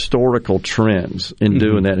using historical trends in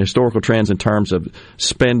doing that, historical trends in terms of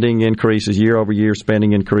spending increases, year-over-year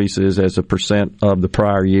spending increases as a percent of the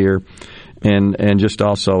prior year, and just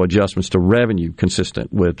also adjustments to revenue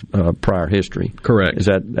consistent with prior history. Correct. Is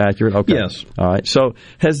that accurate? Okay. Yes. All right. So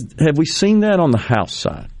have we seen that on the House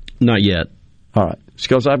side? Not yet. All right.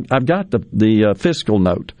 Because I've got the fiscal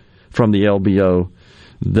note from the LBO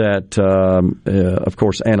that, of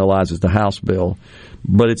course, analyzes the House bill,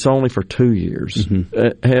 but it's only for 2 years. Do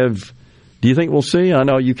you think we'll see? I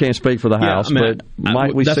know you can't speak for the House, but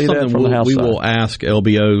might we see that from the House side? We will ask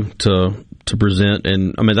LBO to present,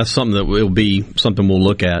 and I mean that's something that will be something we'll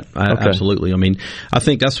look at. Absolutely. I mean, I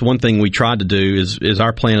think that's one thing we tried to do is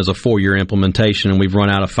our plan is a 4-year implementation, and we've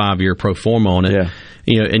run out a 5-year pro forma on it. Yeah.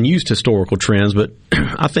 And used historical trends, but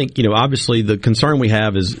I think, obviously the concern we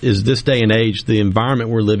have is this day and age, the environment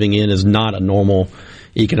we're living in is not a normal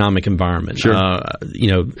economic environment. Sure.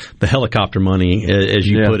 The helicopter money, as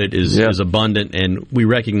you put it, is abundant, and we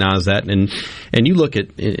recognize that. And you look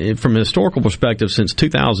at from a historical perspective, since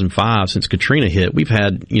 2005, since Katrina hit, we've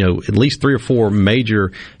had at least 3 or 4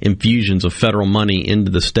 major infusions of federal money into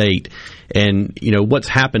the state. And, what's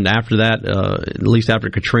happened after that, at least after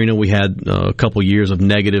Katrina, we had a couple years of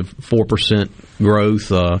negative 4%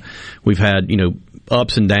 growth. We've had,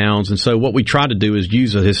 ups and downs. And so what we try to do is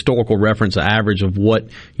use a historical reference average of what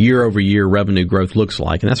year-over-year revenue growth looks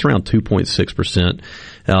like. And that's around 2.6%.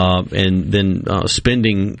 And then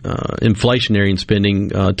spending, inflationary in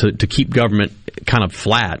spending to keep government kind of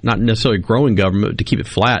flat, not necessarily growing government, but to keep it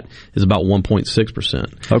flat is about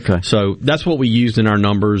 1.6%. Okay. So that's what we used in our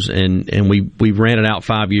numbers, and we ran it out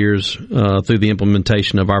 5 years through the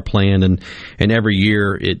implementation of our plan, and every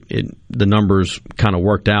year the numbers kind of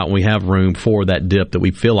worked out, and we have room for that dip that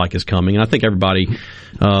we feel like is coming. And I think everybody,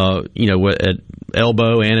 at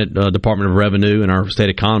Elbow and at Department of Revenue and our state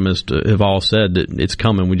economists have all said that it's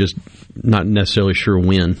coming. We're just not necessarily sure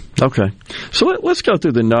when. Okay. So let's go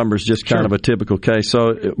through the numbers, just kind of a typical case.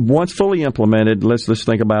 So once fully implemented, let's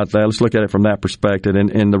think about that. Let's look at it from that perspective.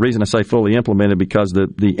 And the reason I say fully implemented, because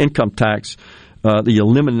the income tax, the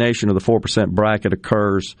elimination of the 4% bracket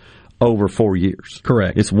occurs over 4 years.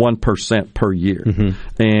 Correct. It's 1% per year.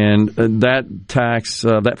 Mm-hmm. And that tax,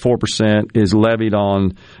 that 4%, is levied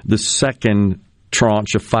on the second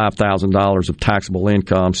tranche of $5,000 of taxable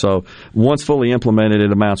income. So once fully implemented,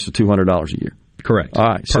 it amounts to $200 a year. Correct. All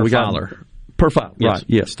right. So per filer. Per file. Yes. Right.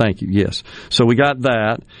 Yes. Thank you. Yes. So we got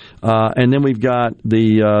that. And then we've got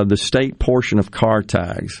the state portion of car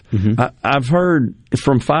tags. Mm-hmm. I've heard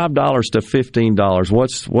from $5 to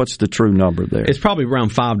 $15. What's the true number there? It's probably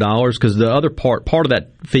around $5 because the other part of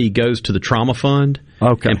that fee goes to the trauma fund.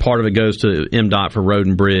 Okay. And part of it goes to MDOT for road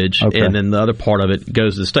and bridge. Okay. And then the other part of it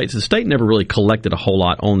goes to the states. The state never really collected a whole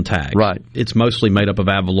lot on tax. Right. It's mostly made up of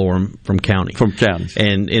ad valorem from county. From counties.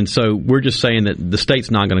 And so we're just saying that the state's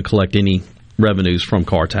not going to collect any revenues from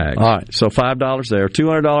car tax. All right, so $5 there,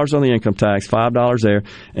 $200 on the income tax, $5 there,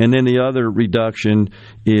 and then the other reduction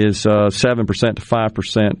is 7% to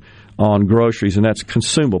 5% on groceries, and that's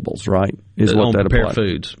consumables, right? Is what that prepared applies.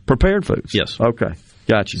 foods. Prepared foods. Yes. Okay,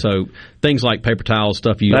 got you. So things like paper towels,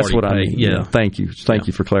 stuff you that's already what pay. I mean. Yeah. Thank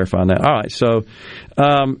you for clarifying that. All right, so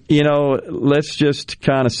let's just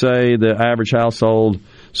kind of say the average household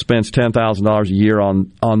spends $10,000 a year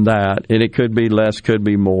on that, and it could be less, could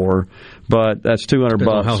be more, but that's $200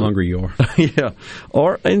 bucks. How hungry you are. Yeah, a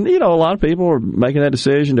lot of people are making that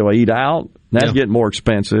decision. Do I eat out? That's getting more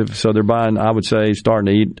expensive, so they're buying. I would say starting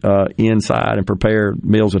to eat inside and prepare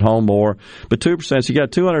meals at home more. But 2%, so you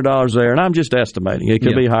got $200 there, and I'm just estimating. It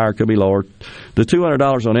could be higher, it could be lower. The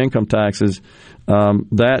 $200 on income taxes.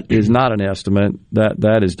 That is not an estimate.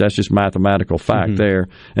 That's just mathematical fact there.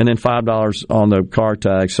 And then $5 on the car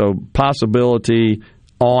tax. So possibility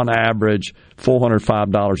on average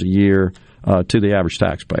 $405 a year to the average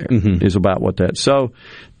taxpayer is about what that. So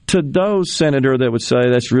to those, Senator, that would say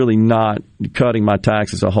that's really not cutting my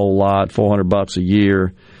taxes a whole lot, $400 a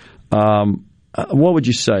year. What would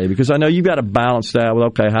you say? Because I know you've got to balance that with,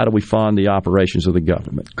 okay, how do we fund the operations of the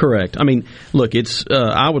government? Correct. I mean, look, it's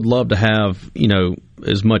I would love to have,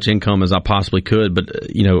 as much income as I possibly could, but,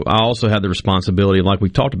 I also have the responsibility, like we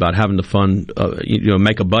talked about, having to fund,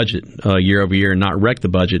 make a budget year over year and not wreck the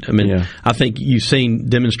budget. I mean, I think you've seen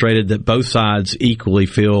demonstrated that both sides equally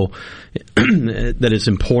feel that it's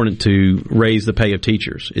important to raise the pay of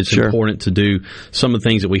teachers. It's important to do some of the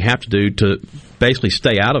things that we have to do to basically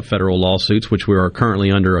stay out of federal lawsuits, which we are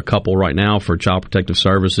currently under a couple right now for child protective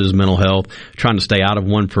services, mental health, trying to stay out of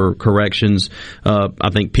one for corrections. I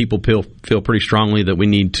think people feel pretty strongly that we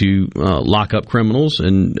need to lock up criminals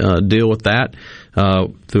and deal with that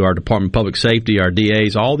through our Department of Public Safety, our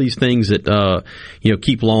DAs, all these things that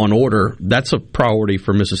keep law and order. That's a priority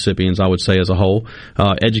for Mississippians, I would say, as a whole.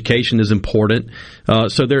 Education is important.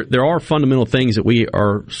 So there are fundamental things that we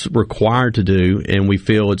are required to do, and we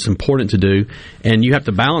feel it's important to do. And you have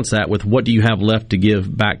to balance that with what do you have left to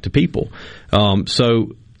give back to people.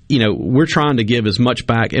 We're trying to give as much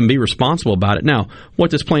back and be responsible about it. Now,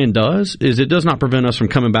 what this plan does is it does not prevent us from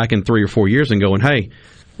coming back in 3 or 4 years and going, hey,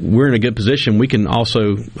 we're in a good position. We can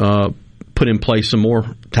also put in place some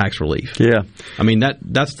more tax relief. Yeah. I mean,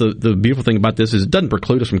 that's the beautiful thing about this is it doesn't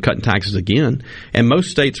preclude us from cutting taxes again. And most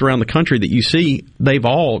states around the country that you see, they've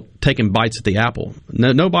all taken bites at the apple.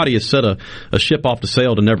 Nobody has set a ship off to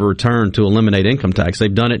sail to never return to eliminate income tax.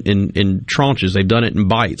 They've done it in tranches. They've done it in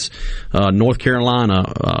bites. North Carolina,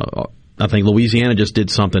 I think Louisiana just did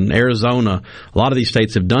something. Arizona, a lot of these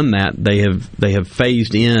states have done that. They have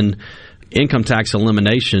phased in income tax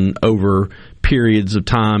elimination over periods of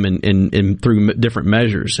time and through different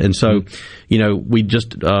measures. And so, we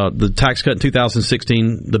just, the tax cut in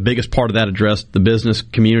 2016, the biggest part of that addressed the business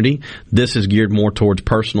community. This is geared more towards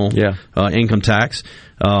personal income tax.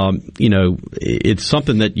 It's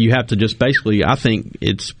something that you have to just basically, I think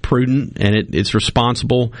it's prudent and it's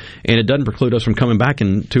responsible, and it doesn't preclude us from coming back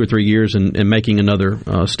in 2 or 3 years and making another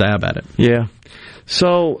stab at it. Yeah.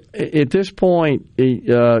 So at this point,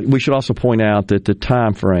 we should also point out that the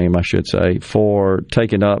time frame, I should say, for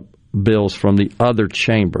taking up bills from the other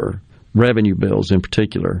chamber, revenue bills in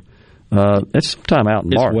particular, it's sometime out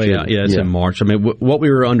in March. It's way out. Yeah, it's in March. I mean, what we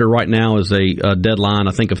were under right now is a deadline,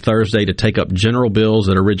 I think, of Thursday to take up general bills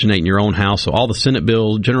that originate in your own house. So all the Senate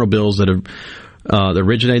bills, general bills that have that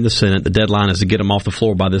originate in the Senate. The deadline is to get them off the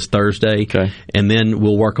floor by this Thursday. Okay. And then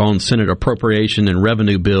we'll work on Senate appropriation and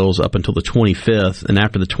revenue bills up until the 25th. And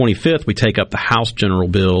after the 25th, we take up the House general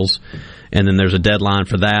bills. And then there's a deadline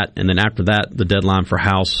for that. And then after that, the deadline for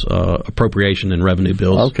House appropriation and revenue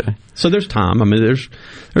bills. Okay. So there's time. I mean, there's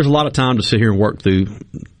a lot of time to sit here and work through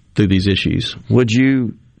these issues. Would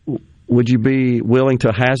you be willing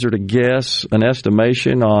to hazard a guess, an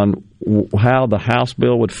estimation on how the House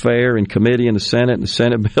bill would fare in committee in the Senate and the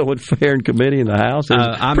Senate bill would fare in committee in the House? There's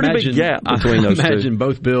a pretty big gap between those two. I imagine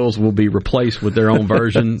both bills will be replaced with their own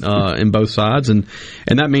version in both sides, and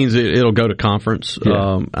that means it'll go to conference.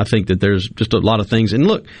 Yeah. I think that there's just a lot of things. And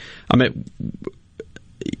look, I mean,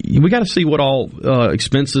 we got to see what all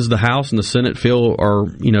expenses the House and the Senate feel are,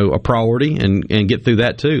 a priority, and get through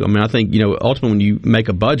that too. I mean, I think, ultimately when you make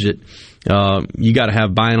a budget, you got to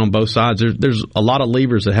have buy-in on both sides. There's a lot of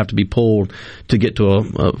levers that have to be pulled to get to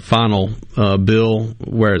a final bill,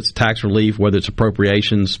 where it's tax relief, whether it's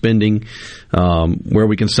appropriations, spending, where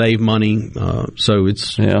we can save money. So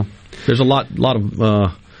there's a lot of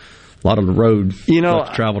the road left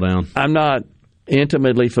to travel down. I'm not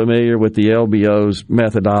intimately familiar with the LBO's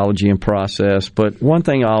methodology and process, but one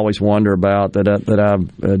thing I always wonder about that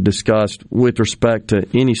I've discussed with respect to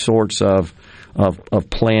any sorts of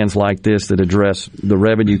plans like this that address the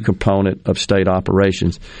revenue component of state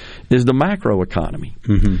operations is the macroeconomy.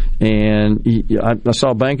 Mm-hmm. And I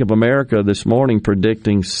saw Bank of America this morning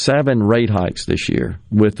predicting 7 rate hikes this year,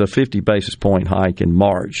 with a 50 basis point hike in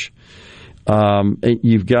March.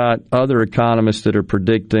 You've got other economists that are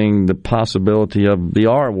predicting the possibility of the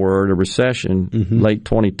R word, a recession, late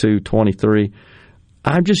 22, 23.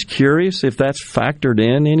 I'm just curious if that's factored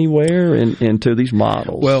in anywhere into these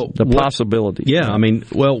models. Well, the possibility. Yeah, I mean,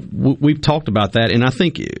 we've talked about that, and I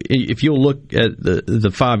think if you'll look at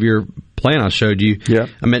the 5-year plan I showed you,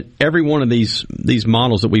 I mean, every one of these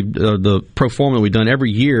models that the pro forma we've done every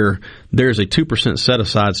year, there's a 2% set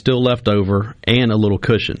aside still left over and a little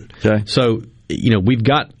cushion. Okay. So we've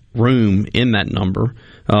got room in that number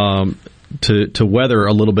to weather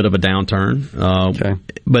a little bit of a downturn.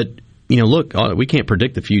 But look, we can't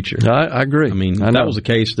predict the future. I agree. I mean, if that was the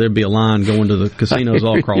case, there'd be a line going to the casinos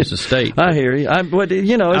all across the state. I hear you. I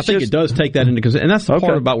think it does take that into consideration. And that's the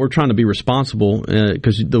part about we're trying to be responsible,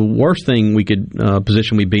 because the worst thing we could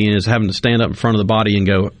position we'd be in is having to stand up in front of the body and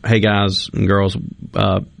go, hey, guys and girls,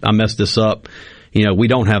 I messed this up. We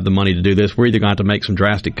don't have the money to do this. We're either going to have to make some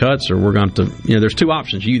drastic cuts, or we're going to, there's 2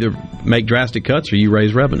 options. You either make drastic cuts or you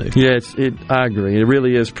raise revenue. Yeah, I agree. It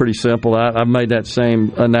really is pretty simple. I've made that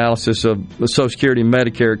same analysis of Social Security and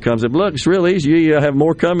Medicare. It comes up, look, it's real easy. You have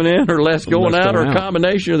more coming in or less going out, or a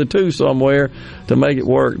combination of the two somewhere to make it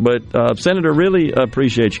work. But, Senator, really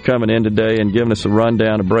appreciate you coming in today and giving us a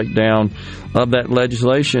rundown, a breakdown of that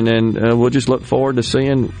legislation, and we'll just look forward to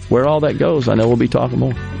seeing where all that goes. I know we'll be talking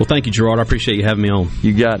more. Well, thank you, Gerard. I appreciate you having me on.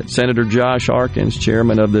 You got it. Senator Josh Harkins,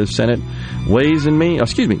 chairman of the Senate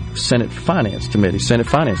Senate Finance Committee. Senate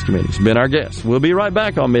Finance Committee has been our guest. We'll be right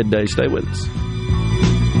back on Midday. Stay with us.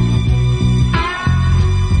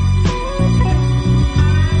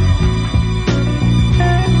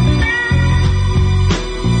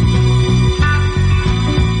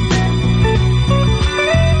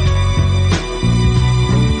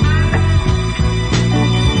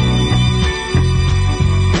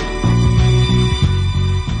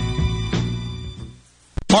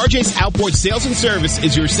 RJ's Outboard Sales and Service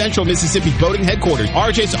is your central Mississippi boating headquarters.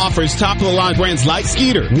 RJ's offers top-of-the-line brands like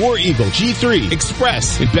Skeeter, War Eagle, G3,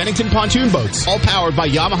 Express, and Bennington pontoon boats, all powered by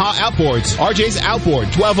Yamaha Outboards. RJ's Outboard,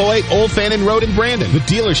 1208 Old Fannin Road in Brandon, the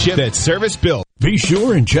dealership that's service-built. Be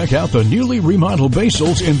sure and check out the newly remodeled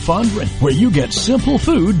Basil's in Fondren, where you get simple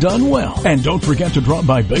food done well. And don't forget to drop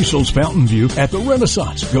by Basil's Fountain View at the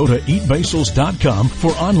Renaissance. Go to eatbasils.com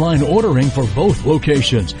for online ordering for both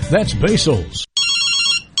locations. That's Basil's.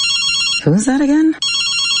 Who's that again?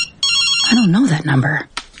 I don't know that number.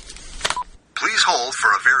 Please hold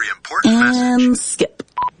for a very important message. And skip.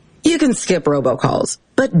 You can skip robocalls,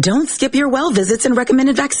 but don't skip your well visits and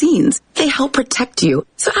recommended vaccines. They help protect you.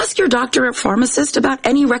 So ask your doctor or pharmacist about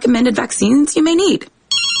any recommended vaccines you may need.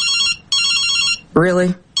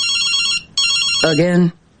 Really?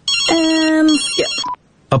 Again? And skip.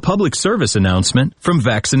 A public service announcement from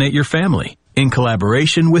Vaccinate Your Family in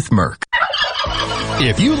collaboration with Merck.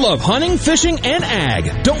 If you love hunting, fishing, and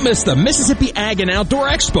ag, don't miss the Mississippi Ag and Outdoor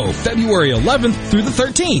Expo, February 11th through the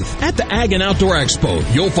 13th. At the Ag and Outdoor Expo,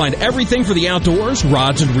 you'll find everything for the outdoors,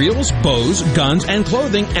 rods and reels, bows, guns, and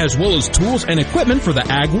clothing, as well as tools and equipment for the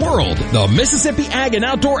ag world. The Mississippi Ag and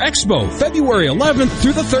Outdoor Expo, February 11th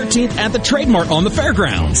through the 13th at the Trade Mart on the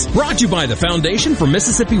fairgrounds. Brought to you by the Foundation for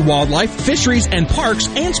Mississippi Wildlife, Fisheries, and Parks,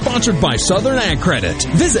 and sponsored by Southern Ag Credit.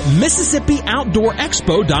 Visit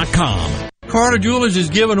MississippiOutdoorExpo.com. Carter Jewelers is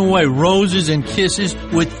giving away roses and kisses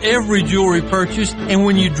with every jewelry purchase, and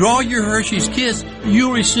when you draw your Hershey's Kiss,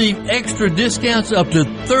 you'll receive extra discounts up to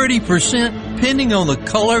 30% depending on the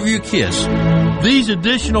color of your kiss. These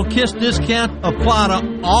additional Kiss discounts apply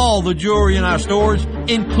to all the jewelry in our stores,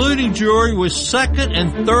 including jewelry with second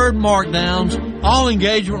and third markdowns, all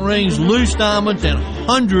engagement rings, loose diamonds, and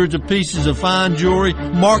hundreds of pieces of fine jewelry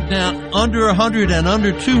marked down under $100 and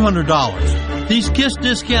under $200. These Kiss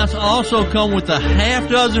discounts also come with a half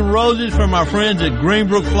dozen roses from our friends at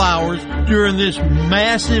Greenbrook Flowers during this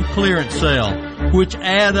massive clearance sale. which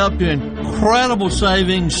add up to incredible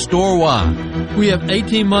savings store-wide. We have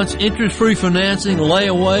 18 months interest-free financing,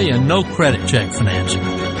 layaway, and no credit check financing.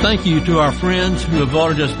 Thank you to our friends who have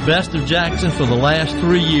voted us Best of Jackson for the last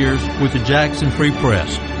 3 years with the Jackson Free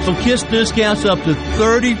Press. So KISS discounts up to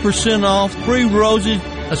 30% off, free roses.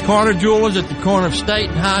 That's Carter Jewelers at the corner of State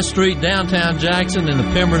and High Street, downtown Jackson, and the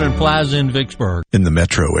Pemberton Plaza in Vicksburg. In the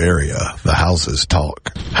metro area, the houses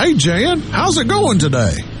talk. Hey, Jan, how's it going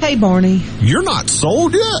today? Hey, Barney. You're not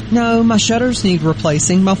sold yet? No, my shutters need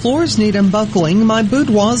replacing, my floors need unbuckling, my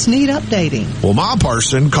boudoirs need updating. Well, my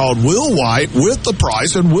person called Will White with the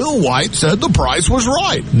price, and Will White said the price was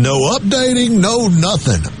right. No updating, no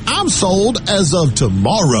nothing. I'm sold as of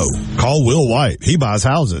tomorrow. Call Will White. He buys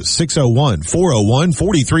houses.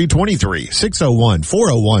 601-401-4323.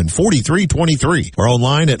 601-401-4323. Or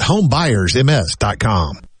online at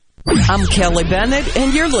homebuyersms.com. I'm Kelly Bennett,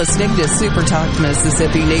 and you're listening to Super Talk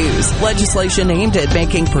Mississippi News. Legislation aimed at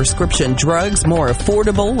making prescription drugs more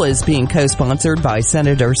affordable is being co-sponsored by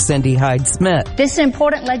Senator Cindy Hyde-Smith. This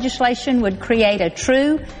important legislation would create a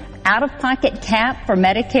true out-of-pocket cap for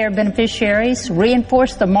Medicare beneficiaries,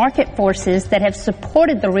 reinforce the market forces that have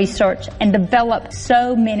supported the research and developed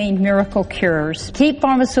so many miracle cures, keep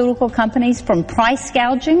pharmaceutical companies from price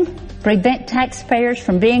gouging, prevent taxpayers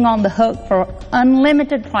from being on the hook for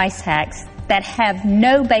unlimited price hikes that have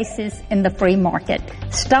no basis in the free market,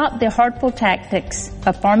 stop the hurtful tactics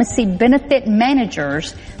of pharmacy benefit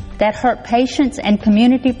managers that hurt patients and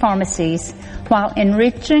community pharmacies while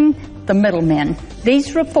enriching the middlemen.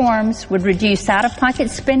 These reforms would reduce out-of-pocket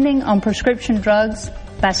spending on prescription drugs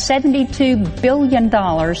by $72 billion,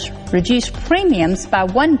 reduce premiums by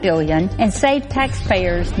 $1 billion, and save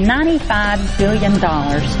taxpayers $95 billion.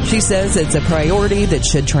 She says it's a priority that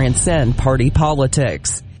should transcend party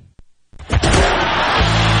politics.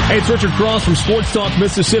 Hey, it's Richard Cross from Sports Talk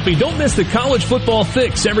Mississippi. Don't miss the college football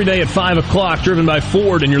fix every day at 5 o'clock, driven by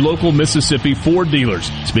Ford and your local Mississippi Ford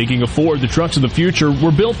dealers. Speaking of Ford, the trucks of the future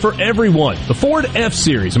were built for everyone. The Ford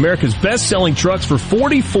F-Series, America's best-selling trucks for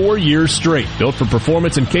 44 years straight. Built for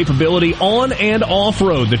performance and capability on and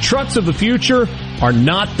off-road. The trucks of the future are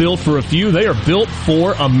not built for a few. They are built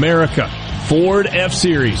for America. Ford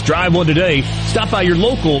F-Series. Drive one today. Stop by your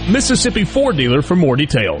local Mississippi Ford dealer for more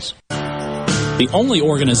details. The only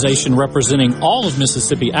organization representing all of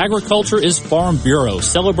Mississippi agriculture is Farm Bureau,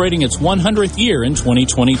 celebrating its 100th year in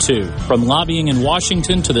 2022. From lobbying in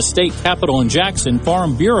Washington to the state capitol in Jackson,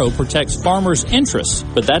 Farm Bureau protects farmers' interests.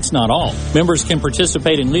 But that's not all. Members can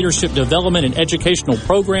participate in leadership development and educational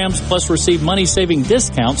programs, plus receive money-saving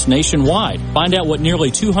discounts nationwide. Find out what nearly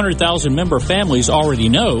 200,000 member families already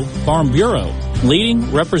know. Farm Bureau,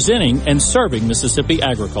 leading, representing, and serving Mississippi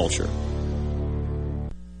agriculture.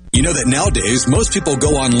 You know that nowadays, most people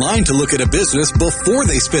go online to look at a business before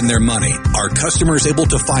they spend their money. Are customers able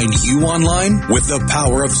to find you online? With the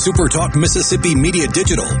power of SuperTalk Mississippi Media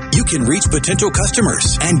Digital, you can reach potential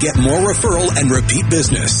customers and get more referral and repeat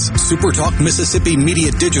business. SuperTalk Mississippi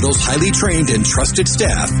Media Digital's highly trained and trusted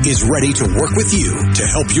staff is ready to work with you to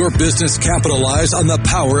help your business capitalize on the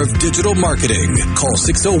power of digital marketing. Call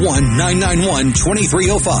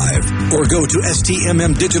 601-991-2305 or go to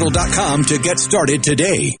stmmdigital.com to get started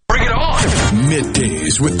today. Bring it on!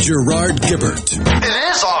 Middays with Gerard Gibbert. It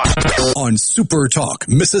is on! On Super Talk,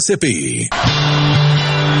 Mississippi.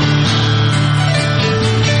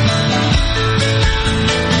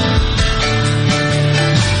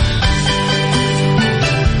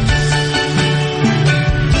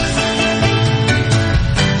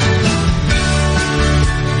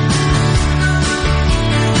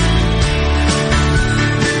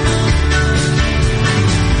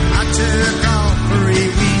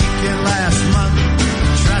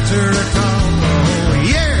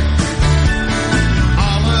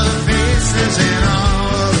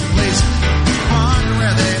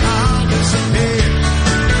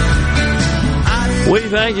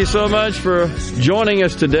 Thank you so much for joining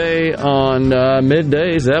us today on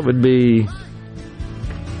Middays. That would be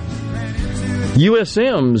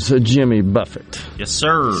USM's Jimmy Buffett. Yes,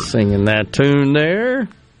 sir. Singing that tune there.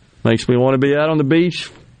 Makes me want to be out on the beach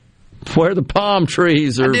where the palm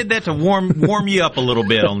trees are. I did that to warm you up a little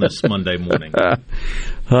bit on this Monday morning.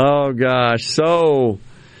 Oh, gosh. So,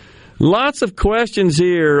 lots of questions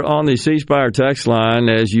here on the C Spire text line,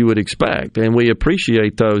 as you would expect, and we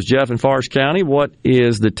appreciate those. Jeff in Forest County, what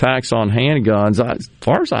is the tax on handguns? As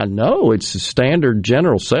far as I know, it's a standard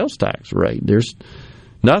general sales tax rate. There's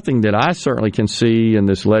nothing that I certainly can see in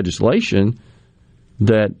this legislation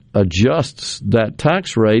that adjusts that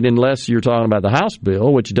tax rate, unless you're talking about the House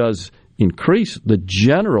bill, which does increase the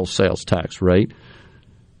general sales tax rate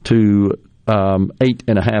to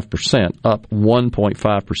 8.5%, up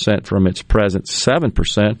 1.5% from its present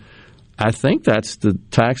 7%. I think that's the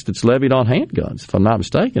tax that's levied on handguns, if I'm not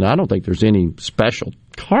mistaken. I don't think there's any special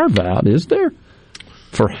carve-out, is there,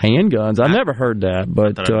 for handguns? I've never heard that,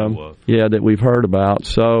 but that we've heard about.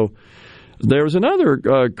 So there was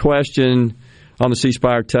another question on the C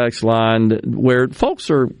Spire text line where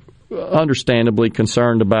folks are understandably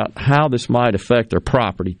concerned about how this might affect their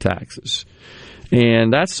property taxes.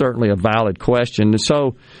 And that's certainly a valid question.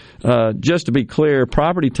 So just to be clear,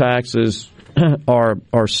 property taxes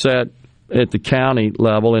are set at the county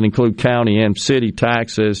level and include county and city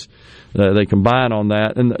taxes. They combine on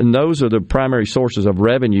that. And those are the primary sources of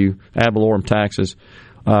revenue, ad valorem taxes.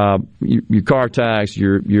 Your car tax,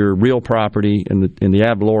 your real property, and the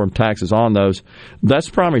ad valorem taxes on those. That's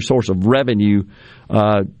the primary source of revenue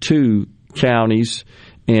to counties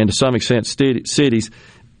and to some extent cities.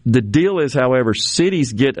 The deal is, however,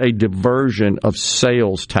 cities get a diversion of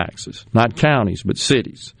sales taxes, not counties, but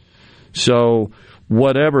cities. So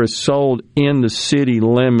whatever is sold in the city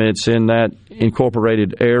limits in that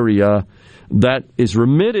incorporated area, that is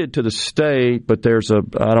remitted to the state, but there's I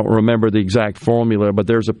don't remember the exact formula, but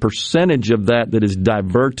there's a percentage of that is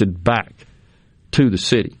diverted back to the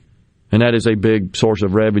city. And that is a big source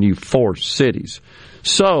of revenue for cities.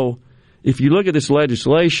 So if you look at this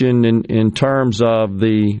legislation in terms of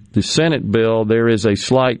the Senate bill, there is a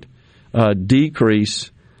slight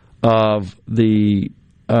decrease of the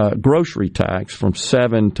grocery tax from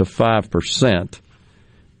 7% to 5%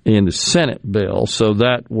 in the Senate bill. So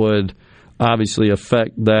that would obviously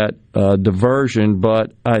affect that diversion.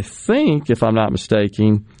 But I think, if I'm not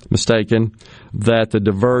mistaken, that the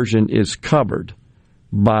diversion is covered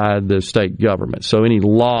by the state government. So any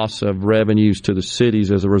loss of revenues to the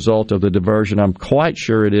cities as a result of the diversion, I'm quite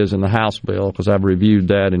sure it is in the House bill because I've reviewed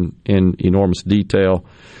that in enormous detail,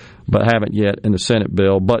 but haven't yet in the Senate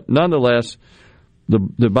bill. But nonetheless,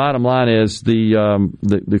 the bottom line is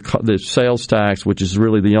the sales tax, which is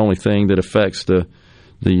really the only thing that affects the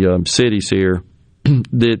cities here.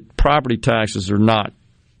 The property taxes are not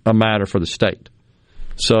a matter for the state.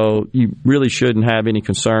 So you really shouldn't have any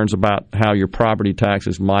concerns about how your property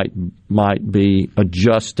taxes might be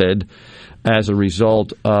adjusted as a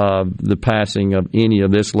result of the passing of any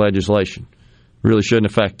of this legislation. Really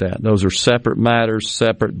shouldn't affect that. Those are separate matters,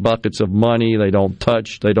 separate buckets of money. They don't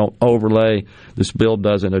touch, they don't overlay. This bill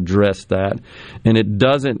doesn't address that. And it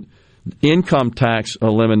doesn't, income tax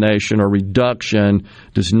elimination or reduction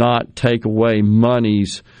does not take away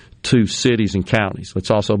monies to cities and counties.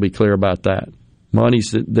 Let's also be clear about that.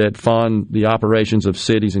 Monies that fund the operations of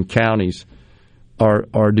cities and counties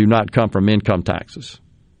do not come from income taxes.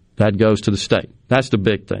 That goes to the state. That's the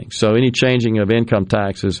big thing. So any changing of income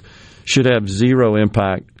taxes should have zero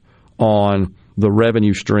impact on the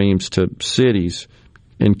revenue streams to cities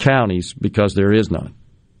and counties because there is none.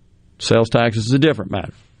 Sales taxes is a different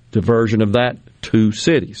matter. Diversion of that to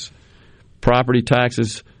cities. Property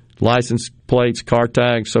taxes, license plates, car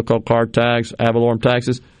tags, so-called car tags, ad valorem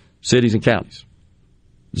taxes, cities and counties.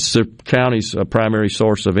 It's the county's primary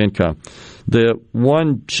source of income. The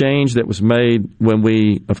one change that was made when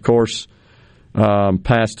we, of course,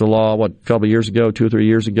 passed a law, a couple of years ago, 2 or 3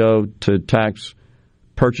 years ago, to tax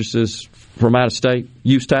purchases from out of state,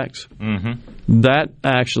 use tax. Mm-hmm. That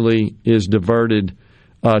actually is diverted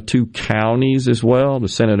to counties as well. The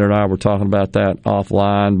senator and I were talking about that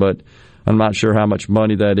offline, but I'm not sure how much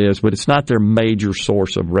money that is, but it's not their major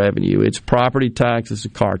source of revenue. It's property taxes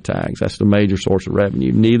and car tax. That's the major source of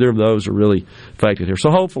revenue. Neither of those are really affected here.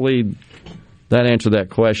 So hopefully that answered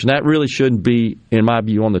that question. That really shouldn't be, in my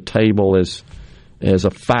view, on the table as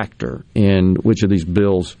a factor in which of these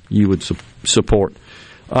bills you would support.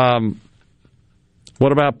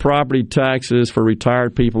 What about property taxes for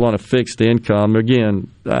retired people on a fixed income?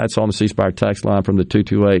 Again, that's on the C Spire text line from the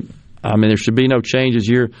 228. I mean, there should be no changes.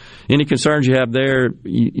 Any concerns you have there,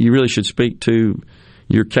 you really should speak to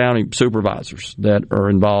your county supervisors that are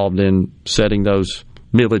involved in setting those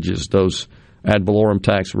millages, those ad valorem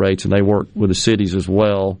tax rates, and they work with the cities as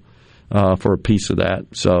well for a piece of that.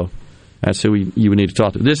 So that's who you would need to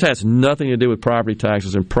talk to. This has nothing to do with property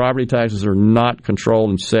taxes, and property taxes are not controlled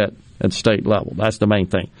and set at state level. That's the main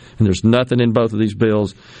thing. And there's nothing in both of these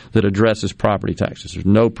bills that addresses property taxes. There's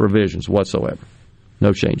no provisions whatsoever.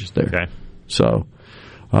 No changes there. Okay. So,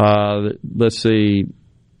 let's see.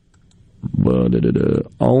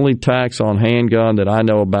 Only tax on handgun that I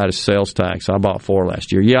know about is sales tax. I bought 4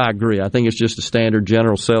 last year. Yeah, I agree. I think it's just a standard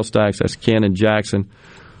general sales tax. That's Ken in Jackson.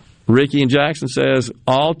 Ricky in Jackson says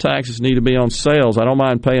all taxes need to be on sales. I don't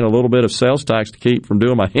mind paying a little bit of sales tax to keep from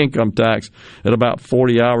doing my income tax at about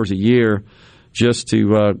 40 hours a year. just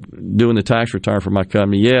to doing the tax return for my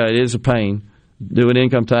company. Yeah, it is a pain. Doing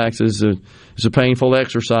income taxes is a painful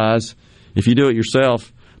exercise. If you do it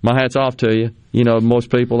yourself, my hat's off to you. You know, most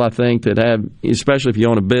people, I think, that have, especially if you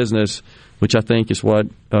own a business, which I think is what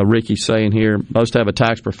Ricky's saying here, most have a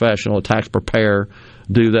tax professional, a tax preparer,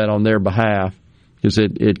 do that on their behalf, because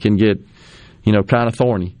it can get, you know, kind of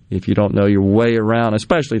thorny if you don't know your way around,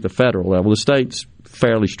 especially at the federal level. The state's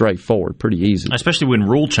fairly straightforward, pretty easy. Especially when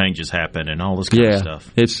rule changes happen and all this kind of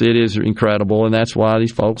stuff. It is incredible, and that's why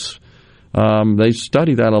these folks, they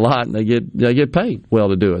study that a lot, and they get paid well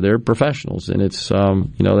to do it. They're professionals, and it's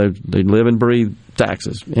you know, they live and breathe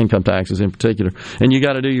taxes, income taxes in particular. And you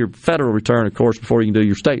got to do your federal return, of course, before you can do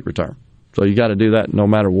your state return. So you got to do that no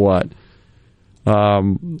matter what.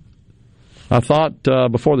 I thought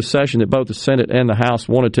before the session that both the Senate and the House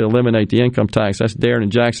wanted to eliminate the income tax. That's Darren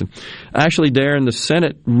and Jackson. Actually, Darren, the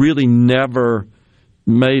Senate really never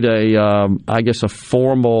made a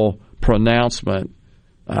formal pronouncement.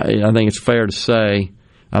 I think it's fair to say.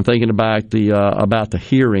 I'm thinking about the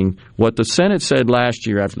hearing. What the Senate said last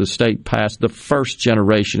year after the state passed the first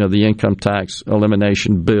generation of the income tax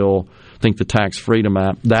elimination bill, I think the Tax Freedom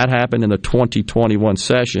Act, that happened in the 2021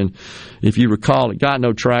 session. If you recall, it got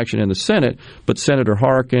no traction in the Senate, but Senator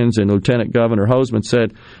Harkins and Lieutenant Governor Hosemann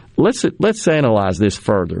said, let's analyze this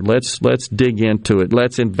further. Let's dig into it.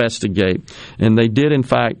 Let's investigate. And they did, in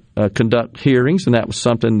fact, conduct hearings, and that was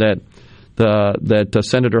something that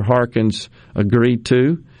Senator Harkins agreed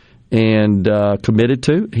to and committed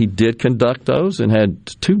to. He did conduct those and had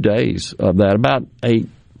 2 days of that, about 8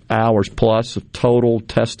 hours plus of total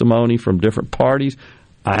testimony from different parties.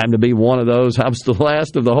 I happened to be one of those. I was the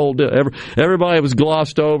last of the whole deal. Everybody was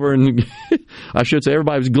glossed over, and I should say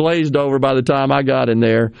everybody was glazed over by the time I got in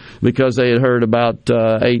there, because they had heard about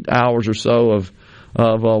 8 hours or so of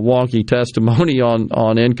wonky testimony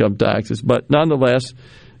on income taxes. But nonetheless,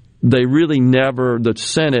 the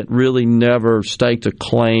Senate really never staked a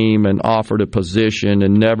claim and offered a position,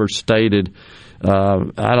 and never stated,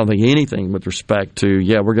 I don't think, anything with respect to,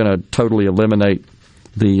 we're going to totally eliminate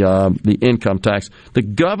the income tax. The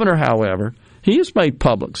governor, however, he has made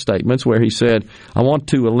public statements where he said, I want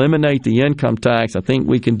to eliminate the income tax. I think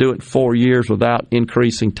we can do it in 4 years without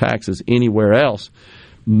increasing taxes anywhere else.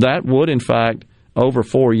 That would, in fact, over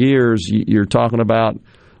 4 years, you're talking about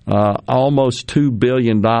almost $2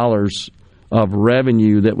 billion of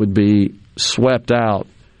revenue that would be swept out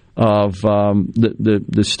of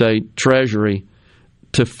the state treasury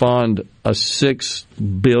to fund a $6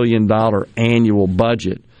 billion annual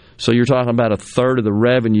budget. So you're talking about a third of the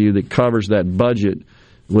revenue that covers that budget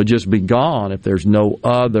would just be gone if there's no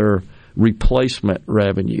other replacement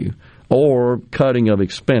revenue or cutting of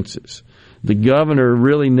expenses. The governor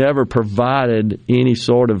really never provided any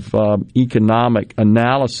sort of economic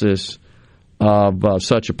analysis of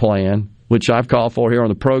such a plan, which I've called for here on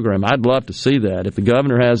the program. I'd love to see that. If the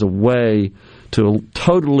governor has a way to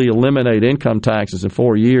totally eliminate income taxes in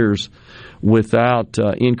 4 years without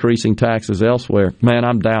increasing taxes elsewhere, man,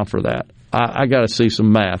 I'm down for that. I got to see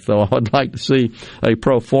some math, though. I'd like to see a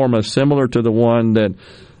pro forma similar to the one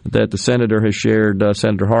that the senator has shared,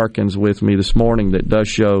 Senator Harkins, with me this morning, that does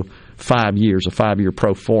show 5 years, a 5-year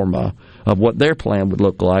pro forma of what their plan would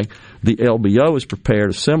look like. The LBO has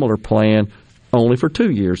prepared a similar plan only for 2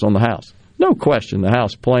 years on the House. No question, the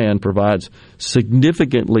House plan provides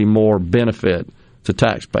significantly more benefit to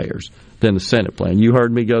taxpayers than the Senate plan. You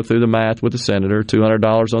heard me go through the math with the senator: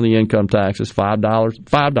 $200 on the income taxes,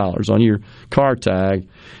 $5 on your car tag,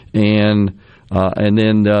 and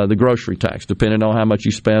then the grocery tax, depending on how much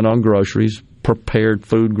you spend on groceries, prepared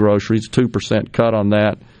food groceries, 2% cut on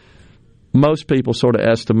that. Most people sort of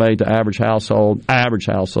estimate the average household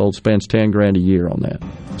spends $10,000 a year on that.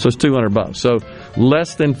 So it's $200. So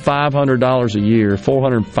less than $500 a year,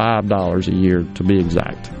 $405 a year to be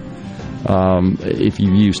exact. If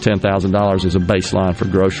you use $10,000 as a baseline for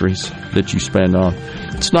groceries that you spend on.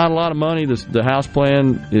 It's not a lot of money. The House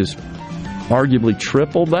plan is arguably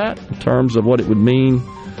triple that in terms of what it would mean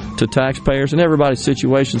to taxpayers. And everybody's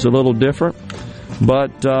situation is a little different.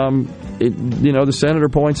 But the senator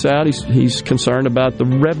points out he's concerned about the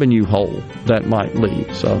revenue hole that might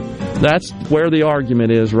leave. So that's where the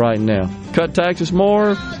argument is right now. Cut taxes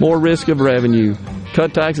more risk of revenue.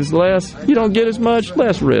 Cut taxes less, you don't get as much,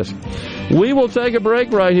 less risk. We will take a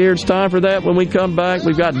break right here. It's time for that. When we come back,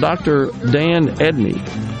 we've got Dr. Dan Edney,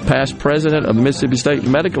 past president of the Mississippi State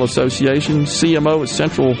Medical Association, CMO at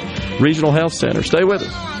Central Regional Health Center. Stay with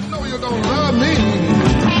us. I know you don't love me.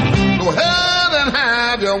 Go ahead and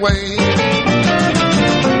have your way.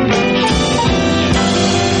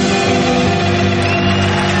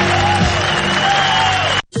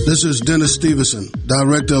 This is Dennis Stevenson,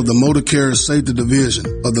 Director of the Motor Carrier Safety Division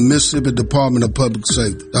of the Mississippi Department of Public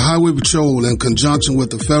Safety. The Highway Patrol, in conjunction with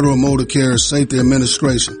the Federal Motor Carrier Safety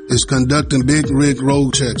Administration, is conducting big rig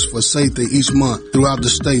road checks for safety each month throughout the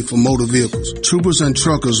state for motor vehicles. Troopers and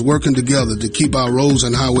truckers working together to keep our roads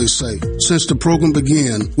and highways safe. Since the program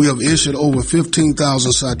began, we have issued over 15,000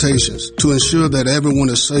 citations to ensure that everyone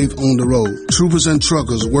is safe on the road. Troopers and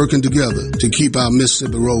truckers working together to keep our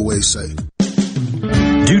Mississippi roadways safe.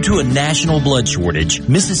 Due to a national blood shortage,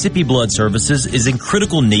 Mississippi Blood Services is in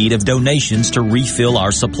critical need of donations to refill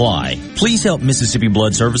our supply. Please help Mississippi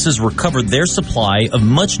Blood Services recover their supply of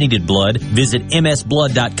much-needed blood. Visit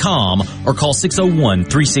msblood.com or call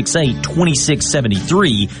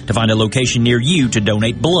 601-368-2673 to find a location near you to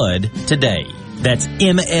donate blood today. That's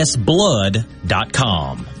msblood.com.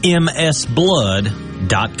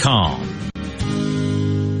 msblood.com.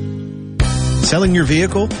 Selling your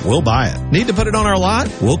vehicle? We'll buy it. Need to put it on our lot?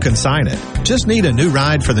 We'll consign it. Just need a new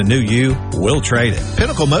ride for the new you? We'll trade it.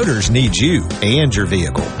 Pinnacle Motors needs you and your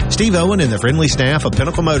vehicle. Steve Owen and the friendly staff of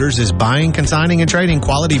Pinnacle Motors is buying, consigning, and trading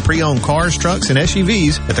quality pre-owned cars, trucks, and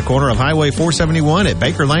SUVs at the corner of Highway 471 at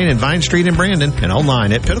Baker Lane and Vine Street in Brandon, and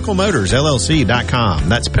online at PinnacleMotorsLLC.com.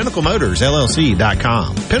 That's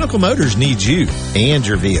PinnacleMotorsLLC.com. Pinnacle Motors needs you and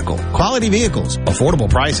your vehicle. Quality vehicles, affordable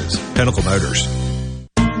prices. Pinnacle Motors.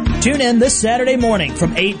 Tune in this Saturday morning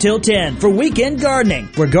from 8 till 10 for Weekend Gardening,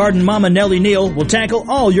 where Garden Mama Nellie Neal will tackle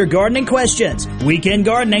all your gardening questions. Weekend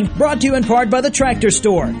Gardening brought to you in part by The Tractor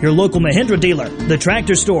Store, your local Mahindra dealer. The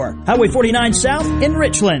Tractor Store, Highway 49 South in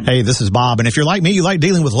Richland. Hey, this is Bob, and if you're like me, you like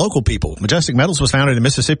dealing with local people. Majestic Metals was founded in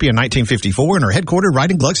Mississippi in 1954 and are headquartered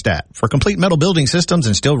right in Gluckstadt. For complete metal building systems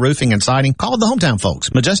and steel roofing and siding, call the hometown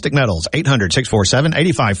folks. Majestic Metals,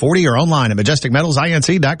 800-647-8540 or online at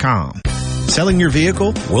majesticmetalsinc.com. Selling your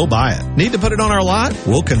vehicle? We'll buy it. Need to put it on our lot?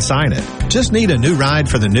 We'll consign it. Just need a new ride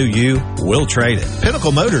for the new you? We'll trade it.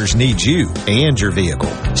 Pinnacle Motors needs you and your vehicle.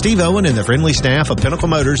 Steve Owen and the friendly staff of Pinnacle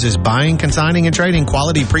Motors is buying, consigning, and trading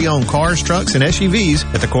quality pre-owned cars, trucks, and SUVs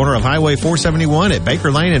at the corner of Highway 471 at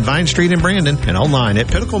Baker Lane and Vine Street in Brandon, and online at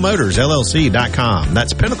PinnacleMotorsLLC.com.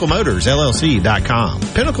 That's PinnacleMotorsLLC.com.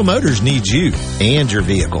 Pinnacle Motors needs you and your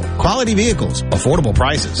vehicle. Quality vehicles, affordable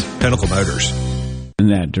prices. Pinnacle Motors. In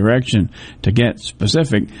that direction. To get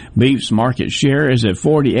specific, beef's market share is at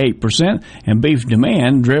 48%, and beef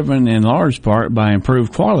demand, driven in large part by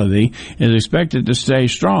improved quality, is expected to stay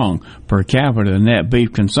strong. Per capita net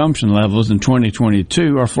beef consumption levels in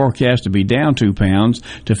 2022 are forecast to be down 2 pounds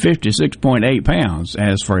to 56.8 pounds.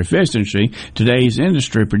 As for efficiency, today's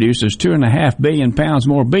industry produces 2.5 billion pounds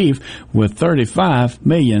more beef with 35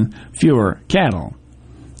 million fewer cattle.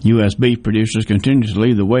 U.S. beef producers continue to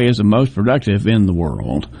lead the way as the most productive in the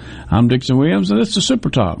world. I'm Dixon Williams, and this is Super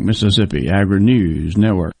Talk Mississippi Agri-News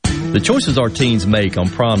Network. The choices our teens make on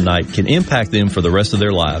prom night can impact them for the rest of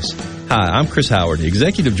their lives. Hi, I'm Chris Howard,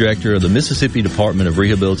 Executive Director of the Mississippi Department of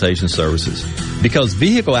Rehabilitation Services. Because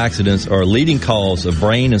vehicle accidents are a leading cause of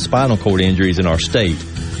brain and spinal cord injuries in our state,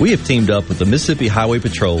 we have teamed up with the Mississippi Highway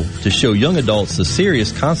Patrol to show young adults the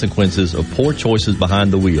serious consequences of poor choices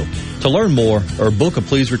behind the wheel. To learn more or book a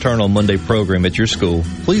Please Return on Monday program at your school,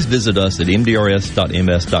 please visit us at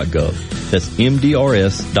mdrs.ms.gov. That's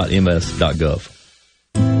mdrs.ms.gov.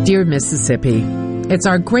 Dear Mississippi, it's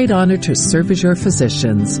our great honor to serve as your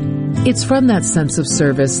physicians. It's from that sense of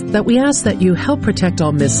service that we ask that you help protect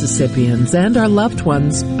all Mississippians and our loved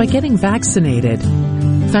ones by getting vaccinated.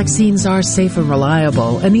 Vaccines are safe and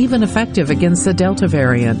reliable and even effective against the Delta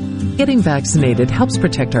variant. Getting vaccinated helps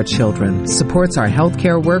protect our children, supports our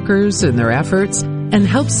healthcare workers in their efforts, and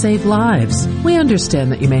helps save lives. We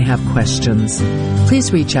understand that you may have questions.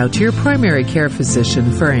 Please reach out to your primary care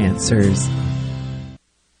physician for answers.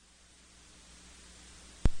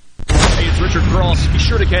 Richard Cross. Be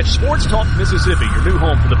sure to catch Sports Talk Mississippi, your new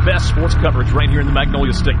home for the best sports coverage right here in the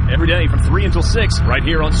Magnolia State. Every day from 3 until 6, right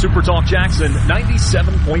here on Super Talk Jackson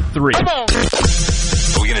 97.3. Come on.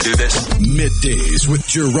 Are we going to do this? Middays with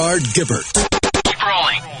Gerard Gibbert. Keep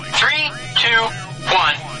rolling. 3, 2,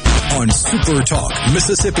 1. On Super Talk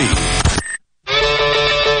Mississippi.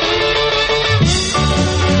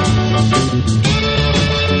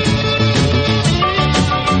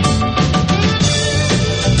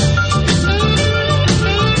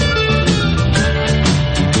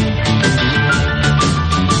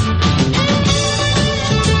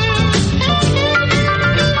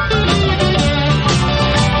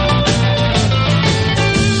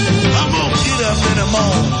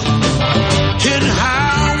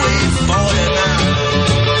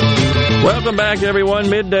 Welcome back, everyone.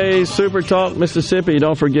 Midday Super Talk Mississippi.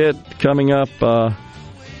 Don't forget, coming up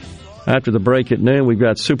After the break at noon, we've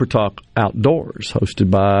got Super Talk Outdoors, hosted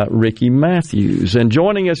by Ricky Matthews. And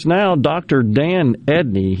joining us now, Dr. Dan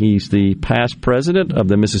Edney. He's the past president of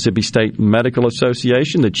the Mississippi State Medical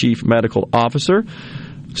Association, the chief medical officer,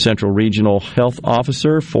 Central Regional Health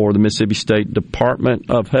Officer for the Mississippi State Department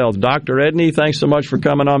of Health. Dr. Edney, thanks so much for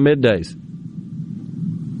coming on Middays.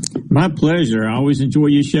 My pleasure. I always enjoy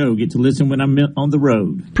your show. Get to listen when I'm on the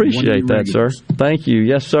road. Appreciate that, sir. Thank you.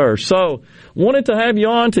 Yes, sir. So, wanted to have you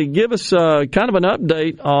on to give us kind of an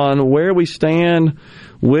update on where we stand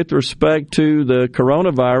with respect to the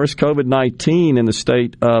coronavirus, COVID-19, in the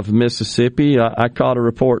state of Mississippi. I caught a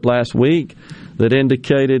report last week that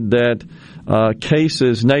indicated that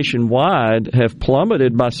cases nationwide have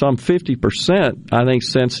plummeted by some 50%, I think,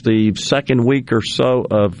 since the second week or so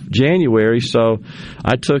of January. So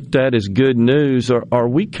I took that as good news. Are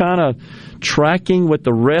we kind of tracking with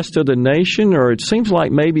the rest of the nation, or it seems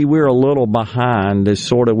like maybe we're a little behind as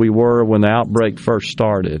sort of we were when the outbreak first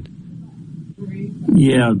started?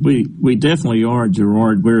 Yeah, we definitely are,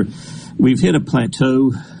 Gerard. We've hit a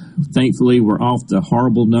plateau. Thankfully, we're off the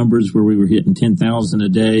horrible numbers where we were hitting 10,000 a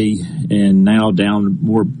day, and now down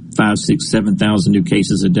more 5, 6, 7,000 new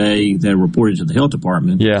cases a day that are reported to the health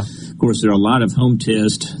department. Yeah. Of course, there are a lot of home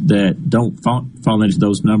tests that don't fall into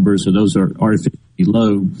those numbers, so those are artificially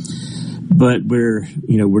low. But we're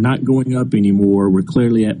not going up anymore. We're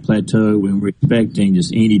clearly at plateau, and we're expecting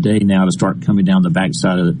just any day now to start coming down the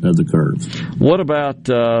backside of the curve. What about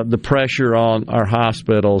the pressure on our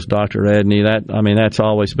hospitals, Dr. Edney? That's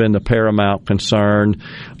always been the paramount concern.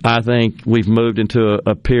 I think we've moved into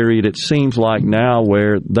a period, it seems like now,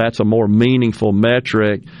 where that's a more meaningful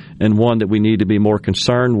metric and one that we need to be more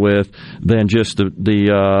concerned with than just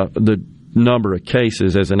the number of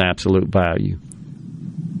cases as an absolute value.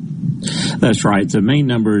 That's right. The main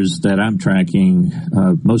numbers that I'm tracking,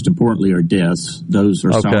 most importantly, are deaths. Those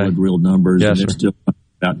are solid, real numbers. Yes, and they're still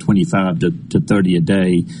about 25 to 30 a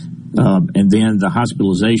day. And then the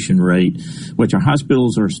hospitalization rate, which our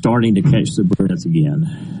hospitals are starting to catch their breath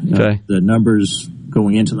again. Okay. The numbers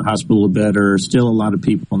going into the hospital are better. Still a lot of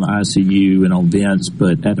people on the ICU and on vents,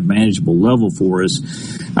 but at a manageable level for us.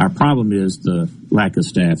 Our problem is the lack of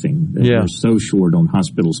staffing. Yeah. We're so short on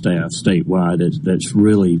hospital staff statewide. That's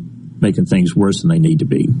really making things worse than they need to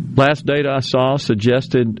be. Last data I saw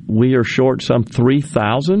suggested we are short some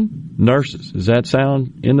 3,000 nurses. Does that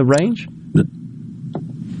sound in the range?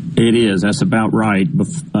 It is. That's about right.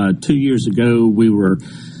 2 years ago, we were,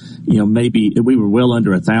 maybe we were well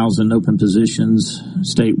under 1,000 open positions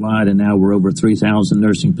statewide, and now we're over 3,000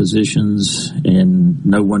 nursing positions and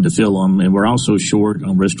no one to fill them. And we're also short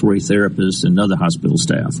on respiratory therapists and other hospital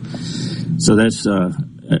staff. So that's,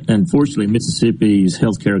 unfortunately, Mississippi's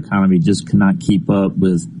healthcare economy just cannot keep up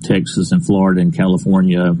with Texas and Florida and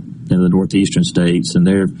California and the northeastern states, and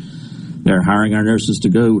they're hiring our nurses to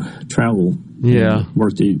go travel,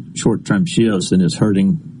 work the short-term shifts, and it's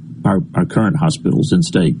hurting our current hospitals in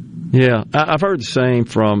state. Yeah, I've heard the same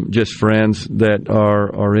from just friends that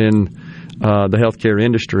are in the healthcare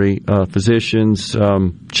industry, physicians,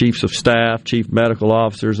 chiefs of staff, chief medical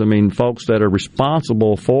officers. I mean, folks that are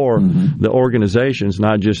responsible for the organizations,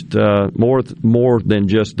 not just more than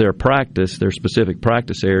just their practice, their specific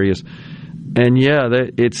practice areas. And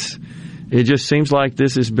it just seems like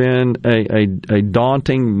this has been a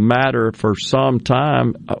daunting matter for some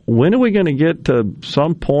time. When are we going to get to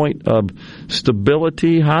some point of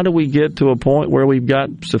stability? How do we get to a point where we've got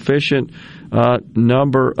sufficient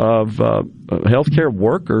number of healthcare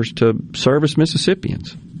workers to service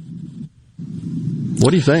Mississippians?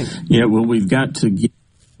 What do you think? Yeah, well, we've got to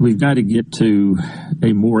get to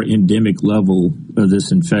a more endemic level of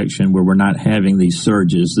this infection where we're not having these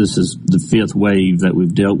surges. This is the fifth wave that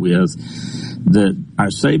we've dealt with.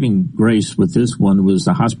 Our saving grace with this one was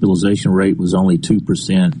the hospitalization rate was only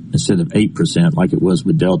 2% instead of 8% like it was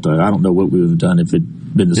with Delta. I don't know what we would have done if it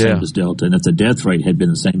had been the same as Delta. And if the death rate had been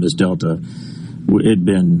the same as Delta, it'd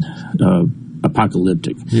been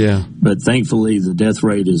apocalyptic. Yeah. But thankfully, the death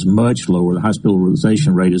rate is much lower. The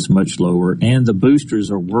hospitalization rate is much lower, and the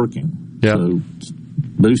boosters are working. Yeah. So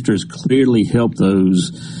boosters clearly help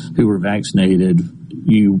those who are vaccinated.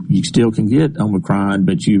 You still can get Omicron,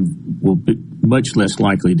 but you will be much less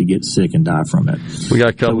likely to get sick and die from it. We got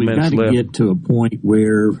a couple minutes left. So we've got to get to a point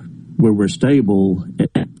where we're stable,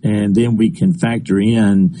 and then we can factor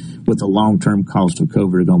in what the long-term cost of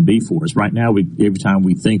COVID are going to be for us. Right now, every time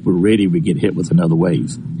we think we're ready, we get hit with another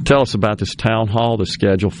wave. Tell us about this town hall, the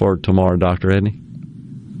schedule for tomorrow, Dr. Edney.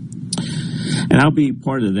 And I'll be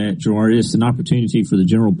part of that, Gerard. It's an opportunity for the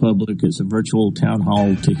general public. It's a virtual town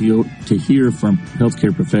hall to hear from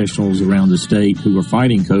healthcare professionals around the state who are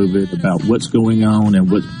fighting COVID about what's going on and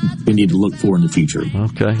what we need to look for in the future.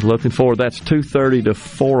 Okay, looking forward. That's 2:30 to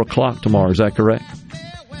 4 o'clock tomorrow. Is that correct?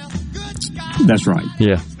 That's right.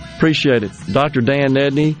 Yeah. Appreciate it. Dr. Dan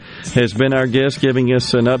Edney has been our guest, giving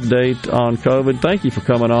us an update on COVID. Thank you for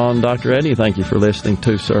coming on, Dr. Edney. Thank you for listening,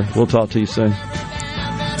 too, sir. We'll talk to you soon.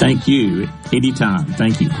 Thank you. Anytime.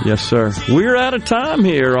 Thank you. Yes, sir. We're out of time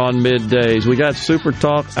here on Middays. We got Super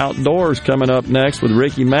Talk Outdoors coming up next with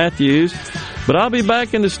Ricky Matthews. But I'll be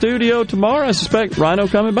back in the studio tomorrow. I suspect Rhino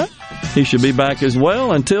coming back. He should be back as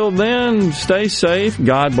well. Until then, stay safe.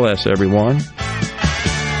 God bless everyone.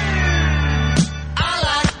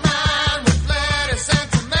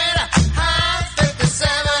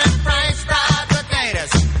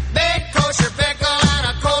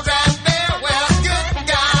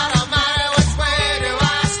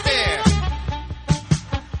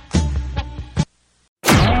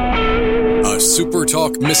 Super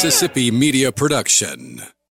Talk Mississippi Media Production.